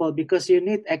so simple, because you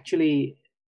need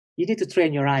to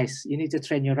train your eyes. You need to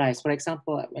train your eyes. For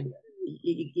example, when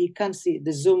you can't see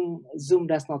the zoom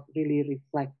does not really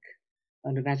reflect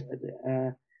on the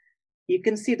natural. You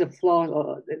can see the flaws,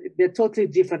 or they're totally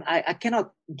different. I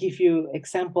cannot give you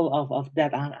example of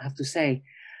that. I have to say,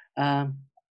 I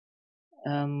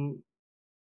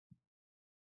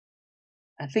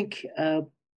think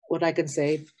what I can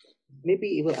say,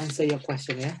 maybe it will answer your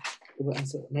question. Yeah, it will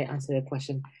may answer your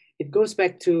question. It goes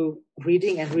back to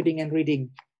reading and reading and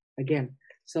reading again.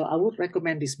 So I would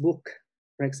recommend this book,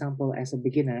 for example, as a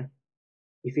beginner,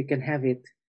 if you can have it.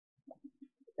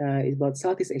 It's about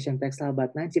Southeast Asian textile,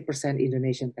 but 90%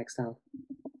 Indonesian textile.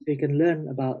 So you can learn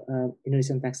about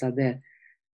Indonesian textile there,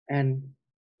 and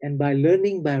by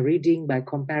learning, by reading, by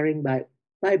comparing, by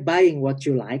buying what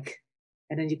you like,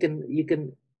 and then you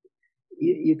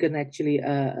can actually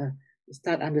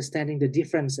start understanding the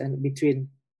difference and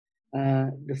between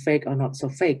the fake or not so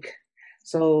fake.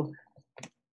 So,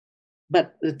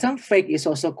 but the term fake is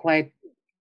also it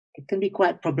can be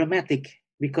quite problematic,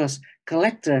 because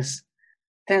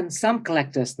some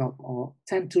collectors, not all,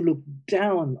 tend to look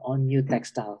down on new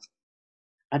textiles.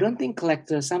 I don't think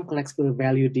some collectors will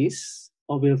value this,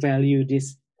 or will value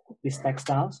these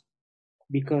textiles,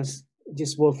 because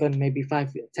just woven maybe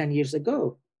 5-10 years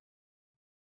ago.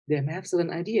 They may have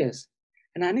certain ideas.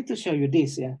 And I need to show you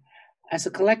this. Yeah, as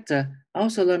a collector, I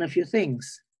also learn a few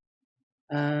things.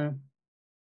 I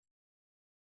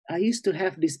used to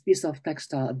have this piece of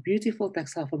textile, a beautiful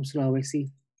textile from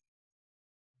Sulawesi.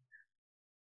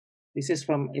 This is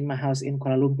from in my house in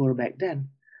Kuala Lumpur back then.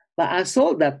 But I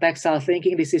sold that textile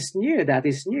thinking this is new, that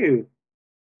is new.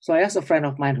 So I asked a friend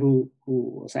of mine who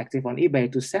was active on eBay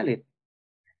to sell it.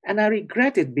 And I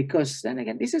regret it, because then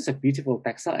again, this is a beautiful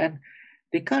textile, and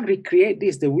they can't recreate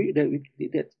this. The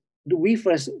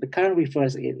weavers, the current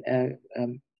weavers who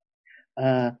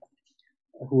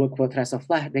work for Trust of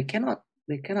Life, they cannot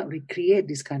recreate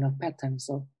this kind of pattern.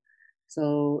 So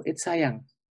it's sayang.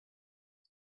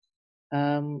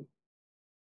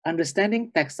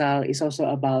 Understanding textile is also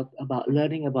about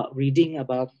learning, about reading,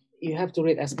 about you have to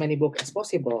read as many books as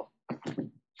possible.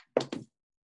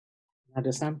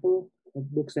 Another sample of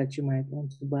books that you might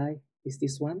want to buy is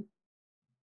this one,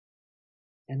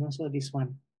 and also this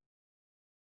one.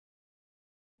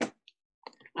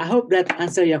 I hope that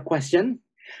answers your question,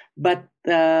 but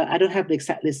I don't have the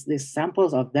exact these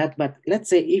samples of that. But let's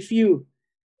say if you,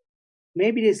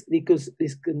 maybe this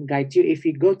can guide you. If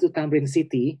you go to Tamrin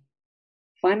City,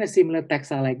 find a similar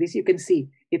textile like this, you can see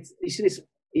it's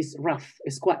rough.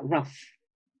 It's quite rough,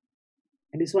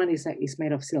 and this one is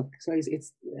made of silk. So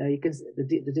it's you can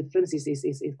the difference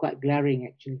is quite glaring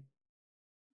actually.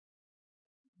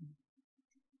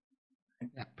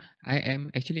 Yeah, I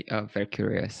am actually very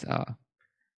curious.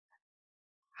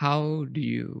 How do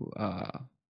you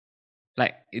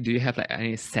do you have like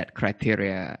any set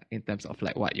criteria in terms of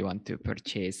like what you want to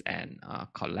purchase and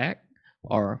collect,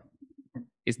 or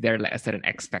is there like a certain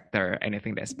X factor,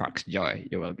 anything that sparks joy,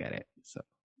 you will get it? So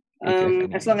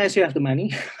as long as you have the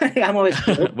money. I'm always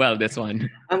broke. well, this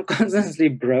one. I'm constantly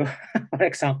broke, for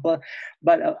example.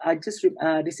 But I just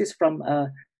this is from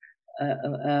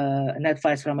an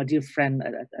advice from a dear friend,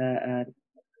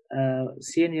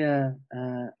 senior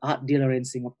art dealer in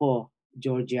Singapore,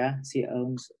 Georgia. She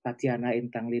owns Tatiana in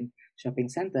Tanglin Shopping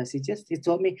Center. He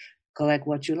told me, collect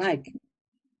what you like.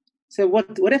 So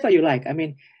whatever you like. I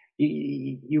mean,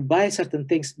 you buy certain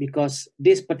things because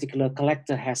this particular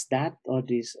collector has that or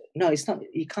this. No, it's not.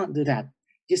 You can't do that.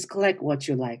 Just collect what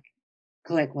you like.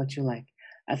 Collect what you like.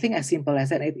 I think as simple as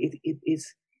that.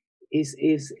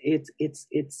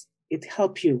 It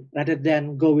helps you rather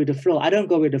than go with the flow. I don't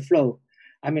go with the flow.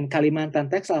 I mean, Kalimantan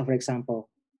textile, for example,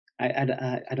 I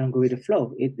don't go with the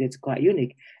flow. It's quite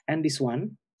unique. And this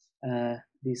one,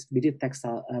 this beaded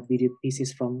textile, beaded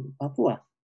pieces from Papua,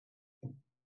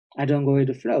 I don't go with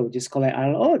the flow. Just collect.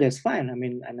 Oh, that's fine. I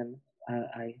mean, and then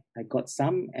I got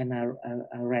some, and I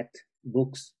read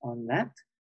books on that,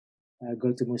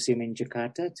 go to museum in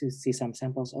Jakarta to see some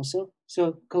samples also.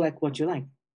 So collect what you like.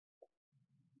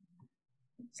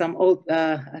 Some old,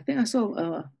 I think I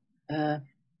saw a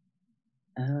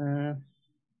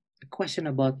question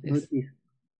about motif,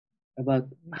 about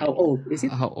how old is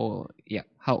it? How old? Yeah.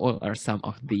 How old are some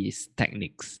of these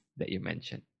techniques that you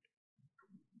mentioned?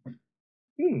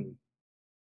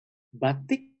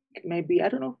 Batik, maybe, I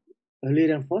don't know, earlier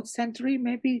than 4th century,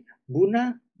 maybe.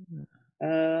 Buna,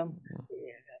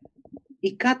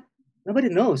 Ikat, nobody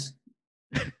knows.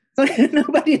 Sorry,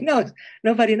 nobody knows.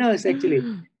 Nobody knows, actually.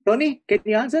 Tony, can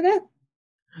you answer that?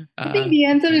 I think the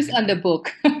answer is on the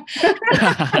book.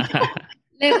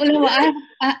 Lewa,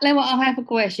 I have a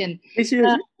question.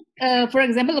 For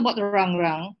example, about the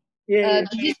rang-rang. Yeah.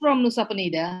 This is from Nusa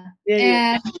Penida.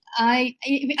 Yeah. And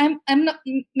if I'm not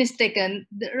mistaken,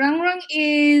 the rang-rang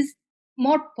is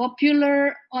more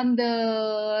popular on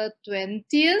the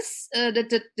 20th,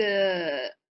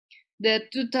 the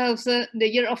 2000, the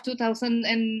year of 2000,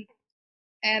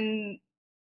 and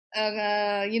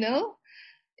you know,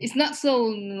 it's not so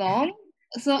long.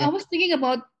 So I was thinking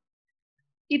about,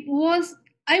 it was,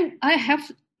 I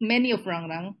have many of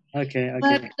rang-rang. Okay.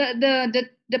 But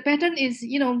the pattern is,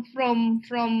 you know, from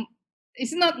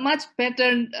it's not much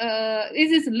pattern.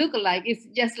 It is look alike. It's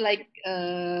just like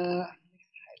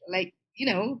you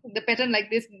know, the pattern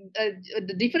like this.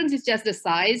 The difference is just the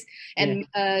size, and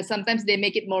sometimes they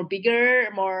make it more bigger,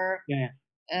 more.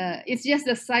 It's just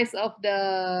the size of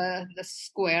the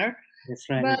square. That's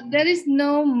right. But there is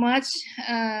no much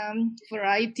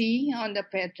variety on the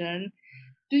pattern.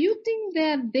 Do you think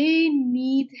that they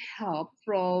need help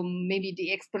from maybe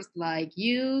the experts like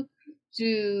you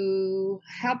to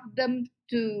help them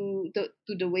to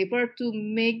the weaver to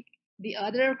make the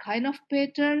other kind of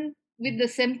pattern with the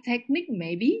same technique,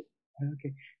 maybe?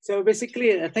 Okay. So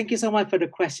basically, thank you so much for the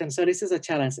question. So this is a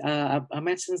challenge. I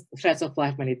mentioned Threads of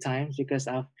Life many times because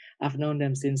I've known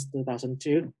them since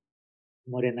 2002,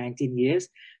 more than 19 years.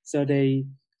 So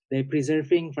they're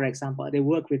preserving, for example, they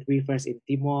work with weavers in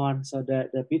Timor. So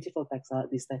the beautiful textile,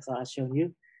 this textile I've shown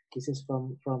you, this is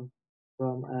from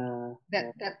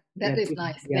that is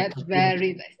nice. That's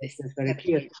very nice. That's very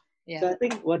cute. Yeah. So I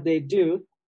think what they do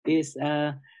is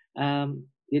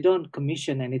they don't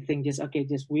commission anything.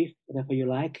 Just weave whatever you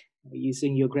like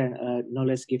using your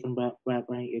knowledge given by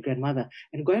your grandmother.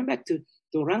 And going back to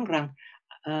rang-rang,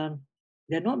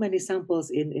 there are not many samples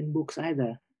in books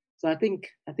either. So I think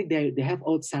they have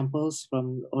old samples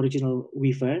from original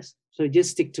weavers. So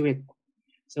just stick to it.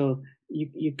 So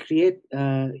you create,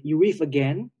 you weave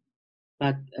again,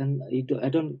 but I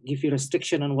don't give you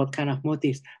restriction on what kind of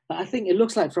motifs. But I think it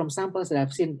looks like from samples that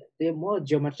I've seen, they're more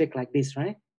geometric like this,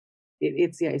 right?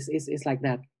 It's like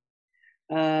that.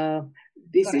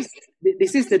 This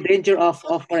is the danger of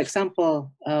for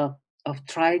example, of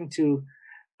trying to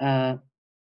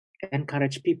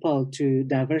encourage people to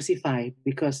diversify,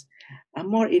 because I'm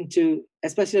more into,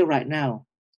 especially right now.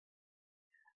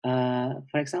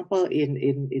 For example,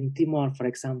 in Timor, for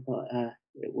example,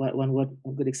 one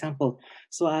good example.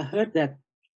 So I heard that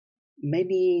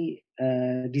many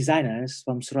designers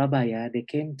from Surabaya, they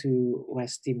came to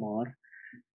West Timor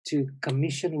to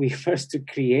commission weavers to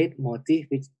create motif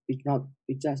which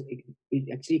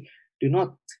actually do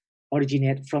not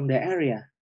originate from the area.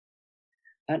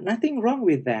 Nothing wrong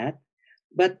with that,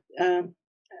 but in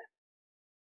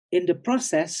the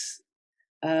process,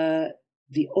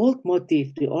 the old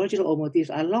motif, the original old motifs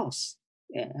are lost,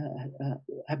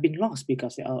 have been lost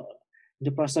because they are in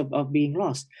the process of being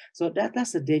lost. So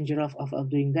that's the danger of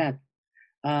doing that.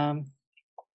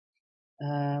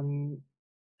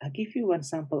 I'll give you one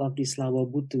sample of this Lewa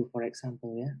Butu, for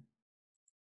example.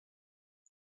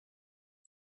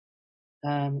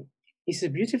 It's a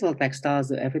beautiful textile,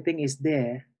 so everything is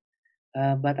there,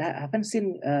 but I haven't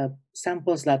seen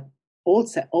samples that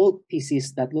old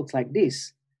pieces that look like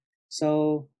this.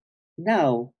 So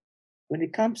now, when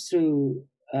it comes to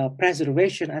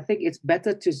preservation, I think it's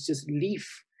better to just leave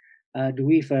the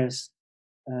weavers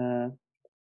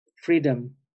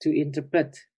freedom to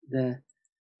interpret the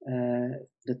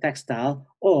textile,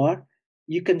 or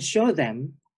you can show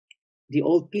them the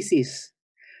old pieces.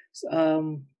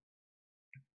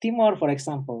 Timor, for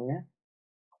example,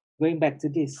 going back to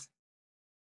this.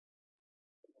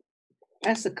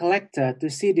 As a collector,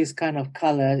 to see this kind of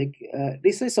color,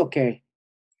 this is okay.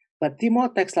 But Timor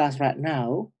textiles right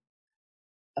now,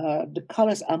 the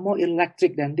colors are more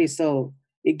electric than this, so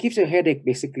it gives you a headache.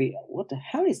 Basically, what the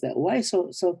hell is that? Why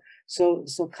so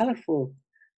colorful?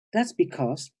 That's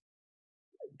because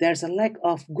there's a lack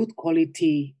of good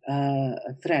quality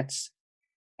threads.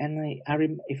 And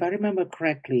if I remember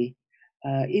correctly,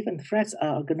 even threads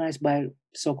are organized by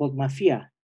so-called mafia.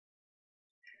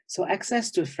 So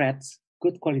access to threads,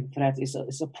 good quality threads,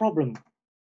 is a problem.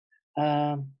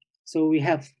 So we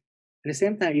have, at the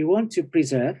same time, we want to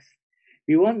preserve,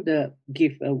 we want to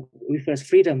give weavers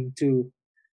freedom to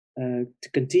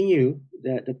continue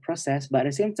the process, but at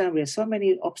the same time, we have so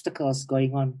many obstacles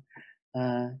going on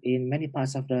in many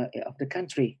parts of the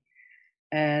country,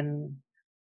 and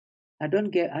I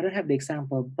don't have the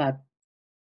example, but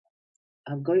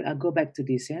I'll go back to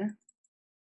this, yeah,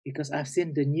 because I've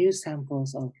seen the new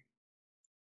samples of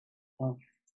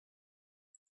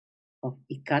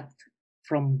Ikat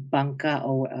from Bangka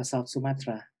or South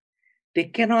Sumatra. They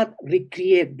cannot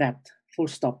recreate that, full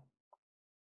stop.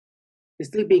 It's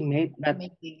still being made, but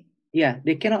yeah,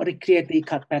 they cannot recreate the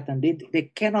Ikat pattern.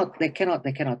 They cannot.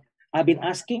 I've been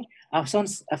asking. I've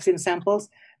seen samples.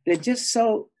 They're just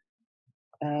so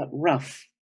rough.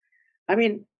 I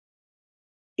mean,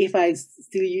 if I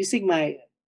still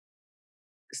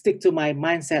stick to my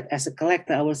mindset as a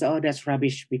collector, I will say, oh, that's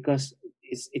rubbish because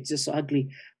it's just so ugly.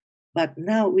 But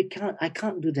now I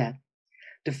can't do that.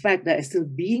 The fact that it's still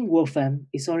being woven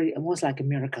is already almost like a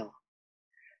miracle.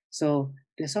 So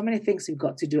there's so many things you've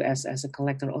got to do as a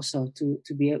collector also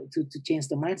to be able to change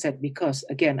the mindset, because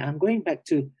again, I'm going back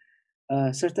to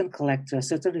certain collectors,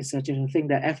 certain researchers who think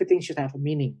that everything should have a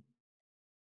meaning.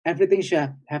 Everything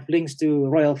should have links to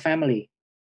royal family.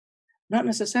 Not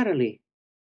necessarily.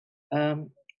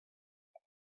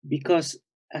 Because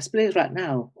as players right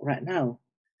now,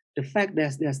 the fact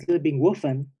that they're still being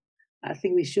woven, I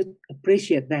think we should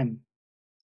appreciate them.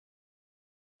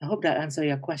 I hope that answers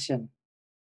your question.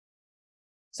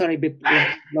 Sorry, a bit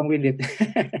long-winded.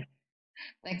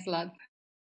 Thanks a lot.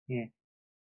 Yeah.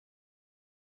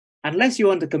 Unless you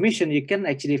want the commission, you can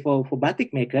actually, for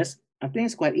batik makers, I think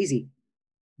it's quite easy.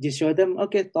 Just show them,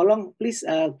 okay, tolong, please,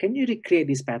 can you recreate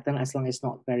this pattern as long as it's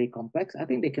not very complex? I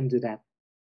think they can do that.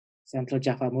 Central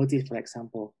Java motif, for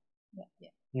example.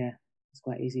 Yeah, it's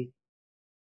quite easy.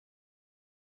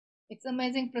 It's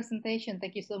amazing presentation.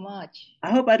 Thank you so much.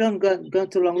 I hope I don't go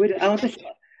too long with it. I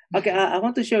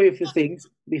want to show you a few things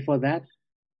before that.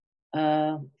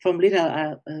 From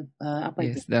Lina,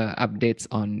 yes, the updates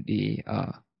on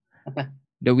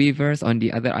the weavers on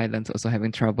the other islands also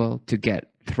having trouble to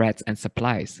get threads and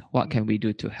supplies. What can we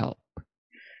do to help?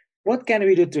 What can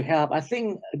we do to help? I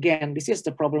think, again, this is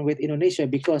the problem with Indonesia,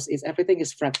 because everything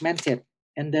is fragmented.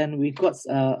 And then we got,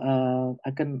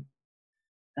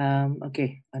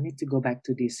 okay, I need to go back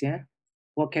to this, yeah?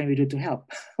 What can we do to help?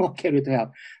 What can we do to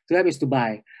help? To help is to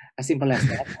buy, as simple as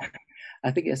that.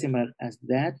 I think as simple as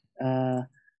that.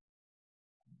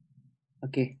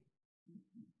 Okay.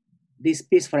 This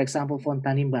piece, for example, from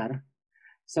Tanimbar.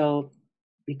 So,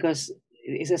 because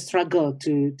it's a struggle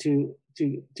to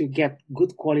get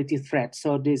good quality thread.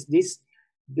 So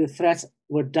the threads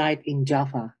were dyed in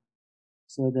Java,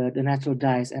 so the natural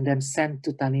dyes, and then sent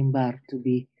to Tanimbar to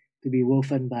be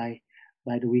woven by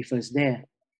the weavers there.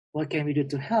 What can we do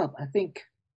to help? I think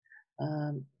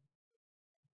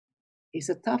it's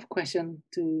a tough question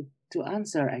to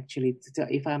answer, actually.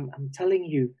 If I'm telling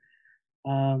you,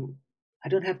 I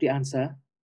don't have the answer.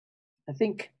 I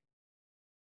think,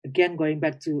 again, going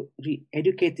back to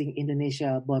educating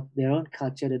Indonesia about their own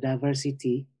culture, the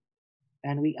diversity,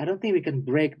 and I don't think we can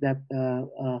break that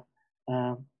the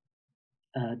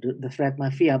thread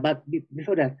mafia. But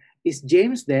before that, is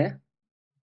James there?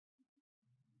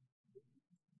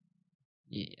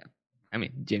 Yeah, I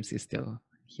mean, James is still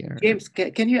here. James,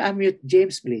 can you unmute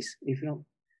James, please? If you know,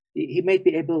 he might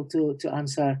be able to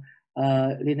answer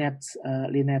Lynette's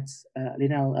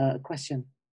question.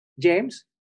 James?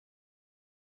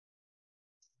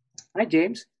 Hi,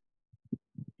 James.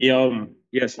 Yeah,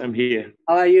 yes, I'm here.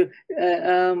 How are you?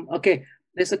 Okay,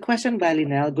 there's a question by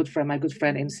Linel, my good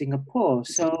friend in Singapore.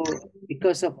 So,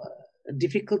 because of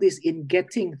difficulties in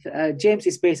getting, James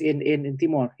is based in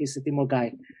Timor. He's a Timor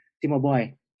guy, Timor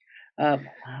boy.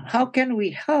 How can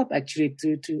we help actually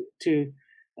to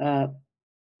the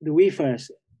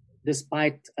weavers,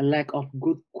 despite a lack of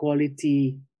good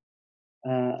quality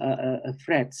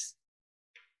threads?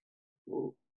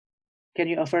 Can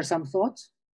you offer some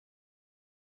thoughts?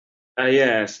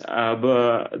 Yes,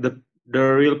 but the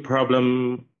real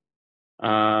problem,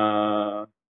 the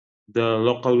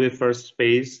local wafer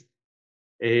space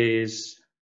is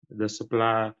the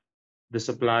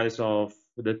supplies of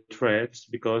the threads,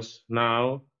 because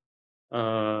now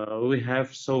we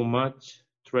have so much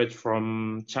thread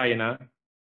from China.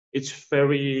 It's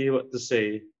very, what to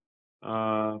say,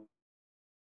 the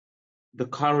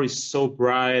color is so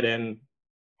bright and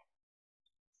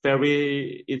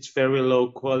it's very low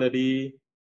quality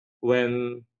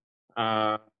when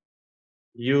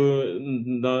you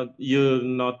not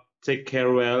take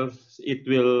care well, it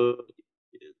will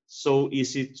so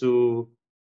easy to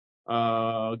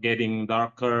getting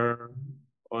darker,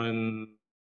 and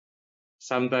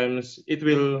sometimes it's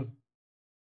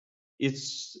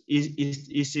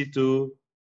easy to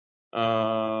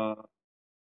uh,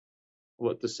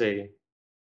 what to say,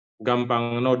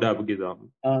 gampang noda begitu.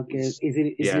 Okay, It's, is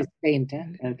it yeah, stained?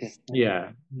 Okay.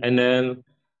 yeah. And then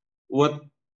what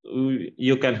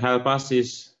you can help us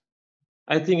is,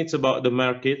 I think it's about the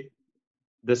market,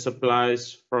 the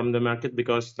supplies from the market,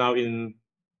 because now in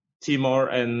Timor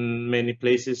and many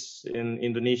places in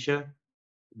Indonesia,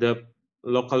 the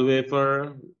local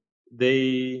wafer,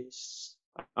 they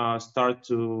start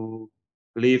to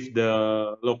leave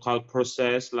the local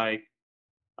process, like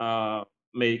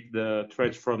make the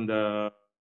threads from the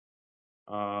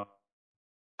uh,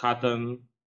 cotton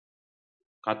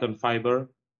fiber.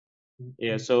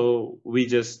 Yeah, so we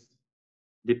just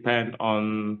depend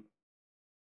on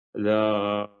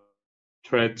the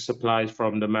thread supplies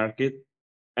from the market,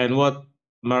 and what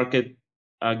market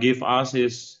give us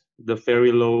is the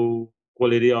very low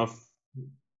quality of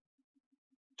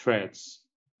threats.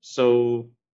 So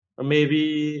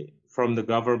maybe from the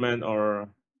government or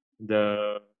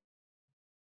the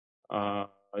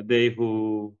they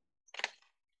who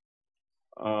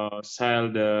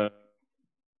sell the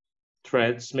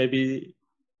threads, maybe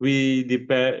we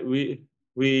depend we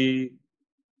we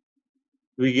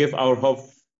give our hope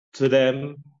to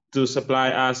them to supply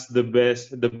us the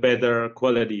better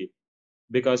quality,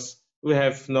 because we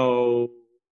have no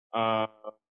uh,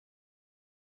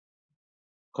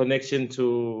 connection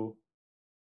to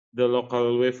the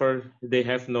local wafer. They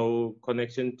have no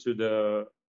connection to the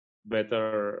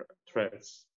better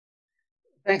threads.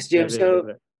 Thanks, James.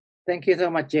 So thank you so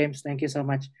much, James. Thank you so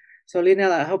much. So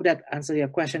Linel, I hope that answers your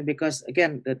question, because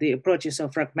again, the approach is so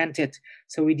fragmented.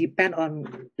 So we depend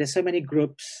on, there's so many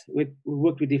groups we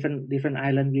work with different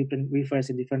island wafers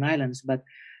in different islands, but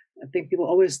I think people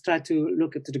always try to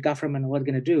look at the government and what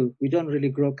they're going to do. We don't really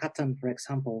grow cotton, for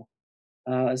example.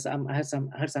 I heard some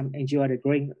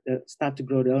NGO that start to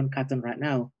grow their own cotton right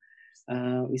now.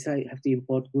 We say have to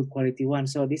import good quality one.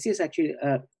 So this is actually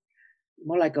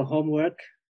more like a homework.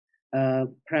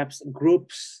 Perhaps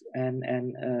groups and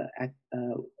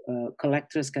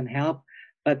collectors can help,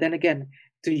 but then again,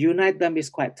 to unite them is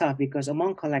quite tough, because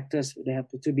among collectors they have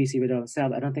to too busy with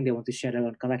themselves. I don't think they want to share their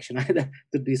own collection either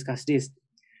to discuss this.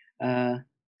 Yeah,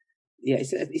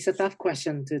 it's a tough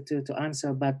question to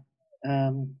answer, but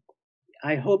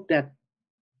I hope that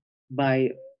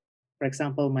by, for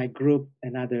example, my group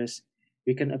and others,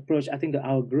 we can approach. I think that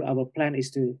our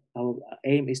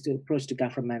aim is to approach the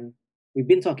government. We've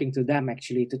been talking to them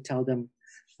actually to tell them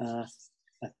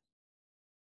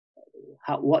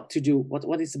what to do,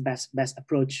 what is the best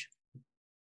approach.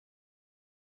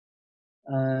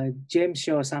 James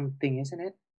show something, isn't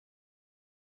it?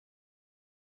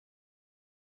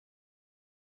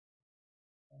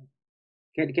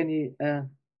 Can you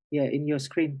yeah, in your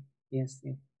screen? Yes.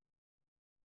 Yeah.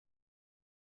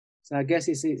 So I guess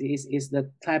is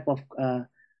the type of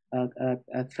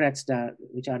threads that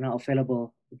which are now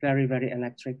available, very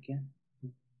electric. Yeah.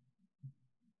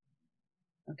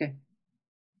 Okay.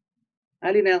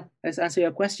 Alinel, let's answer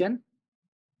your question.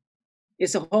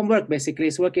 It's a homework, basically.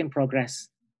 It's work in progress.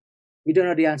 We don't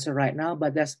know the answer right now,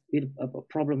 but that's a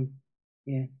problem.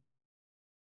 Yeah.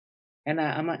 And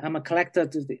I'm a collector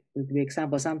to the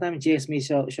example. Sometimes James me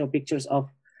show pictures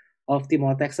of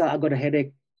Timor textile. I got a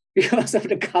headache because of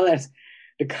the colors.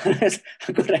 The colors,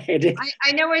 I got a headache.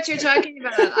 I know what you're talking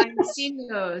about. I've seen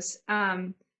those.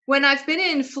 When I've been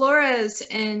in Flores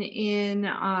and in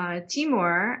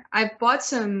Timor, I've bought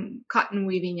some cotton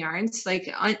weaving yarns,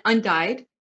 like undyed,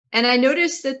 and I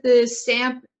noticed that the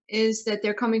stamp is that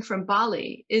they're coming from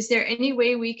Bali. Is there any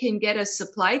way we can get a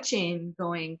supply chain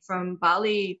going from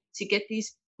Bali to get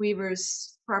these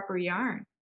weavers proper yarn?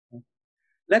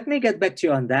 Let me get back to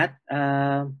you on that.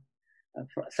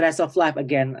 Threads of Life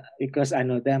again, because I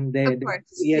know them. They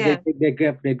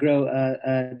grow.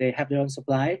 They have their own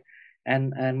supply,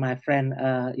 and my friend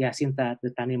Yasinta,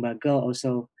 the Tanimbar girl,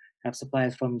 also have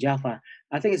supplies from Java.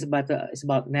 I think it's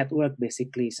about network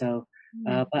basically. So,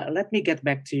 but let me get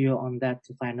back to you on that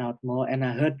to find out more. And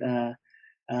I heard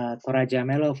Toraja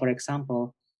Melo, for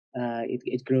example,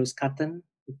 it grows cotton.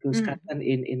 It grows cotton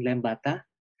in Lembata.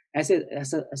 As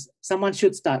someone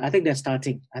should start. I think they're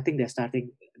starting.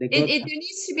 There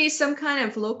needs to be some kind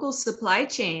of local supply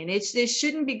chain. It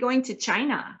shouldn't be going to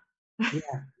China.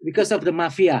 Yeah, because of the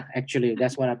mafia. Actually,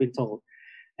 that's what I've been told.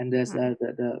 And there's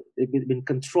they've been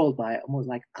controlled by almost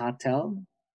like cartel.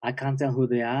 I can't tell who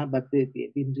they are, but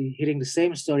they've been hearing the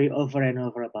same story over and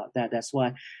over about that. That's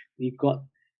why you can't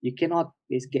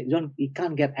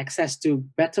get access to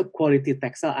better quality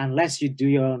textile unless you do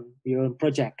your own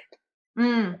project.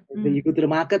 You go to the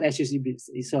market, as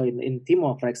you saw in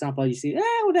Timor, for example, you see,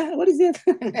 what is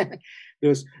it?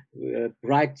 Those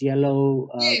bright yellow.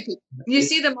 You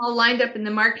see them all lined up in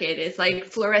the market. It's like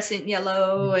fluorescent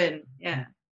yellow, and yeah.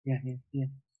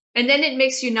 And then it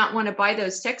makes you not want to buy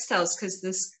those textiles because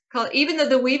this color, even though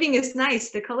the weaving is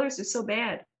nice, the colors are so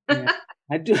bad.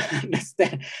 I do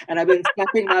understand, and I've been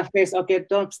slapping my face. Okay,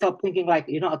 don't stop thinking like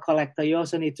you're not a collector. You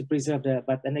also need to preserve the.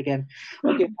 But then again,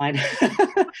 okay, fine.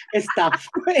 It's tough.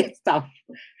 It's tough.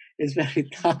 It's very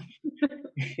tough.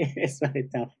 It's very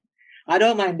tough. I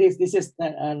don't mind this. This is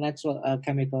a natural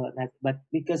chemical, but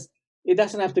because it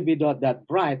doesn't have to be that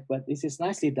bright, but this is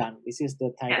nicely done. This is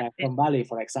the tie-dye from Bali,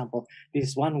 for example. This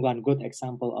is one good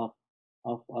example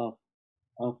of a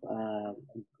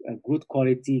good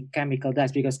quality chemical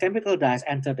dyes, because chemical dyes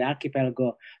entered the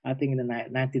archipelago, I think, in the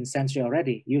 19th century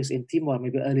already, used in Timor,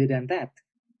 maybe earlier than that.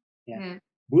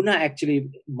 Buna actually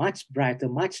much brighter,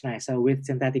 much nicer with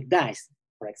synthetic dyes,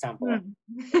 for example.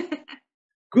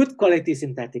 Good quality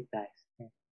synthetic dyes.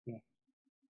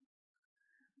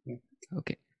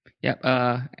 Okay.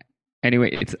 Yeah.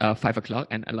 Anyway, it's 5 o'clock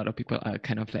and a lot of people are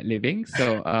kind of like leaving.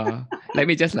 So let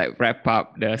me just like wrap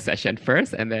up the session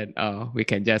first, and then we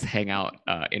can just hang out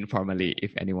informally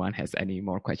if anyone has any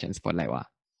more questions for Lewa.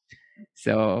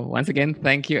 So once again,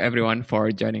 thank you everyone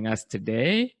for joining us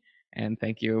today. And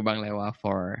thank you, Bang Lewa,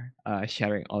 for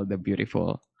sharing all the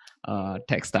beautiful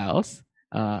textiles.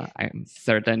 I'm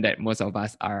certain that most of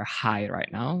us are high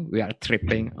right now. We are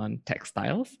tripping on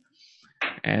textiles.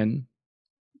 And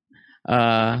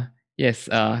yes,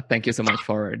 thank you so much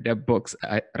for the books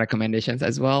recommendations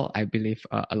as well. I believe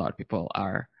a lot of people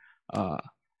are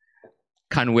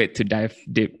can't wait to dive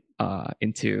deep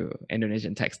into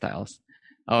Indonesian textiles.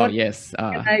 Oh, yes.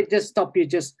 Can I just stop you?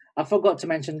 I forgot to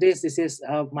mention this. This is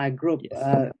my group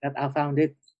that I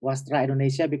founded, Wastra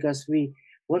Indonesia, because we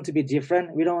want to be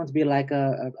different. We don't want to be like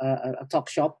a talk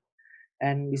shop.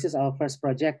 And this is our first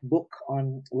project, book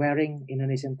on wearing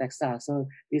Indonesian textiles. So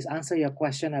this answer your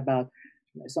question about,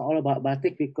 it's not all about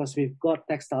batik, because we've got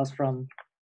textiles from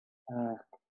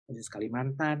this is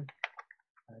Kalimantan,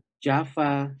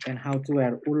 Java, and how to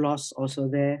wear Ulos also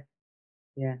there.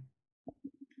 Yeah.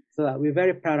 So we're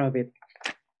very proud of it.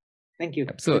 Thank you.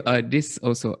 So this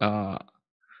also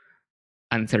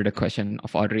answer the question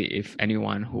of Audrey, if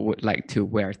anyone who would like to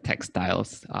wear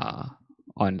textiles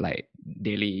on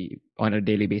a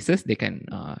daily basis, they can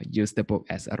use the book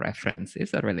as a reference.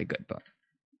 It's a really good book.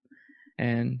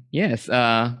 And yes,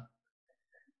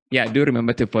 do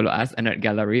remember to follow us and Art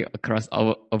Gallery across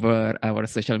over our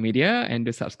social media, and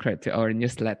do subscribe to our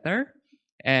newsletter.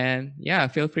 And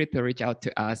feel free to reach out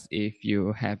to us if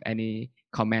you have any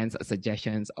comments or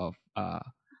suggestions of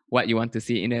what you want to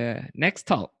see in the next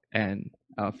talk and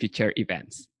future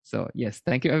events. So yes,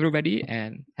 thank you everybody,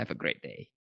 and have a great day.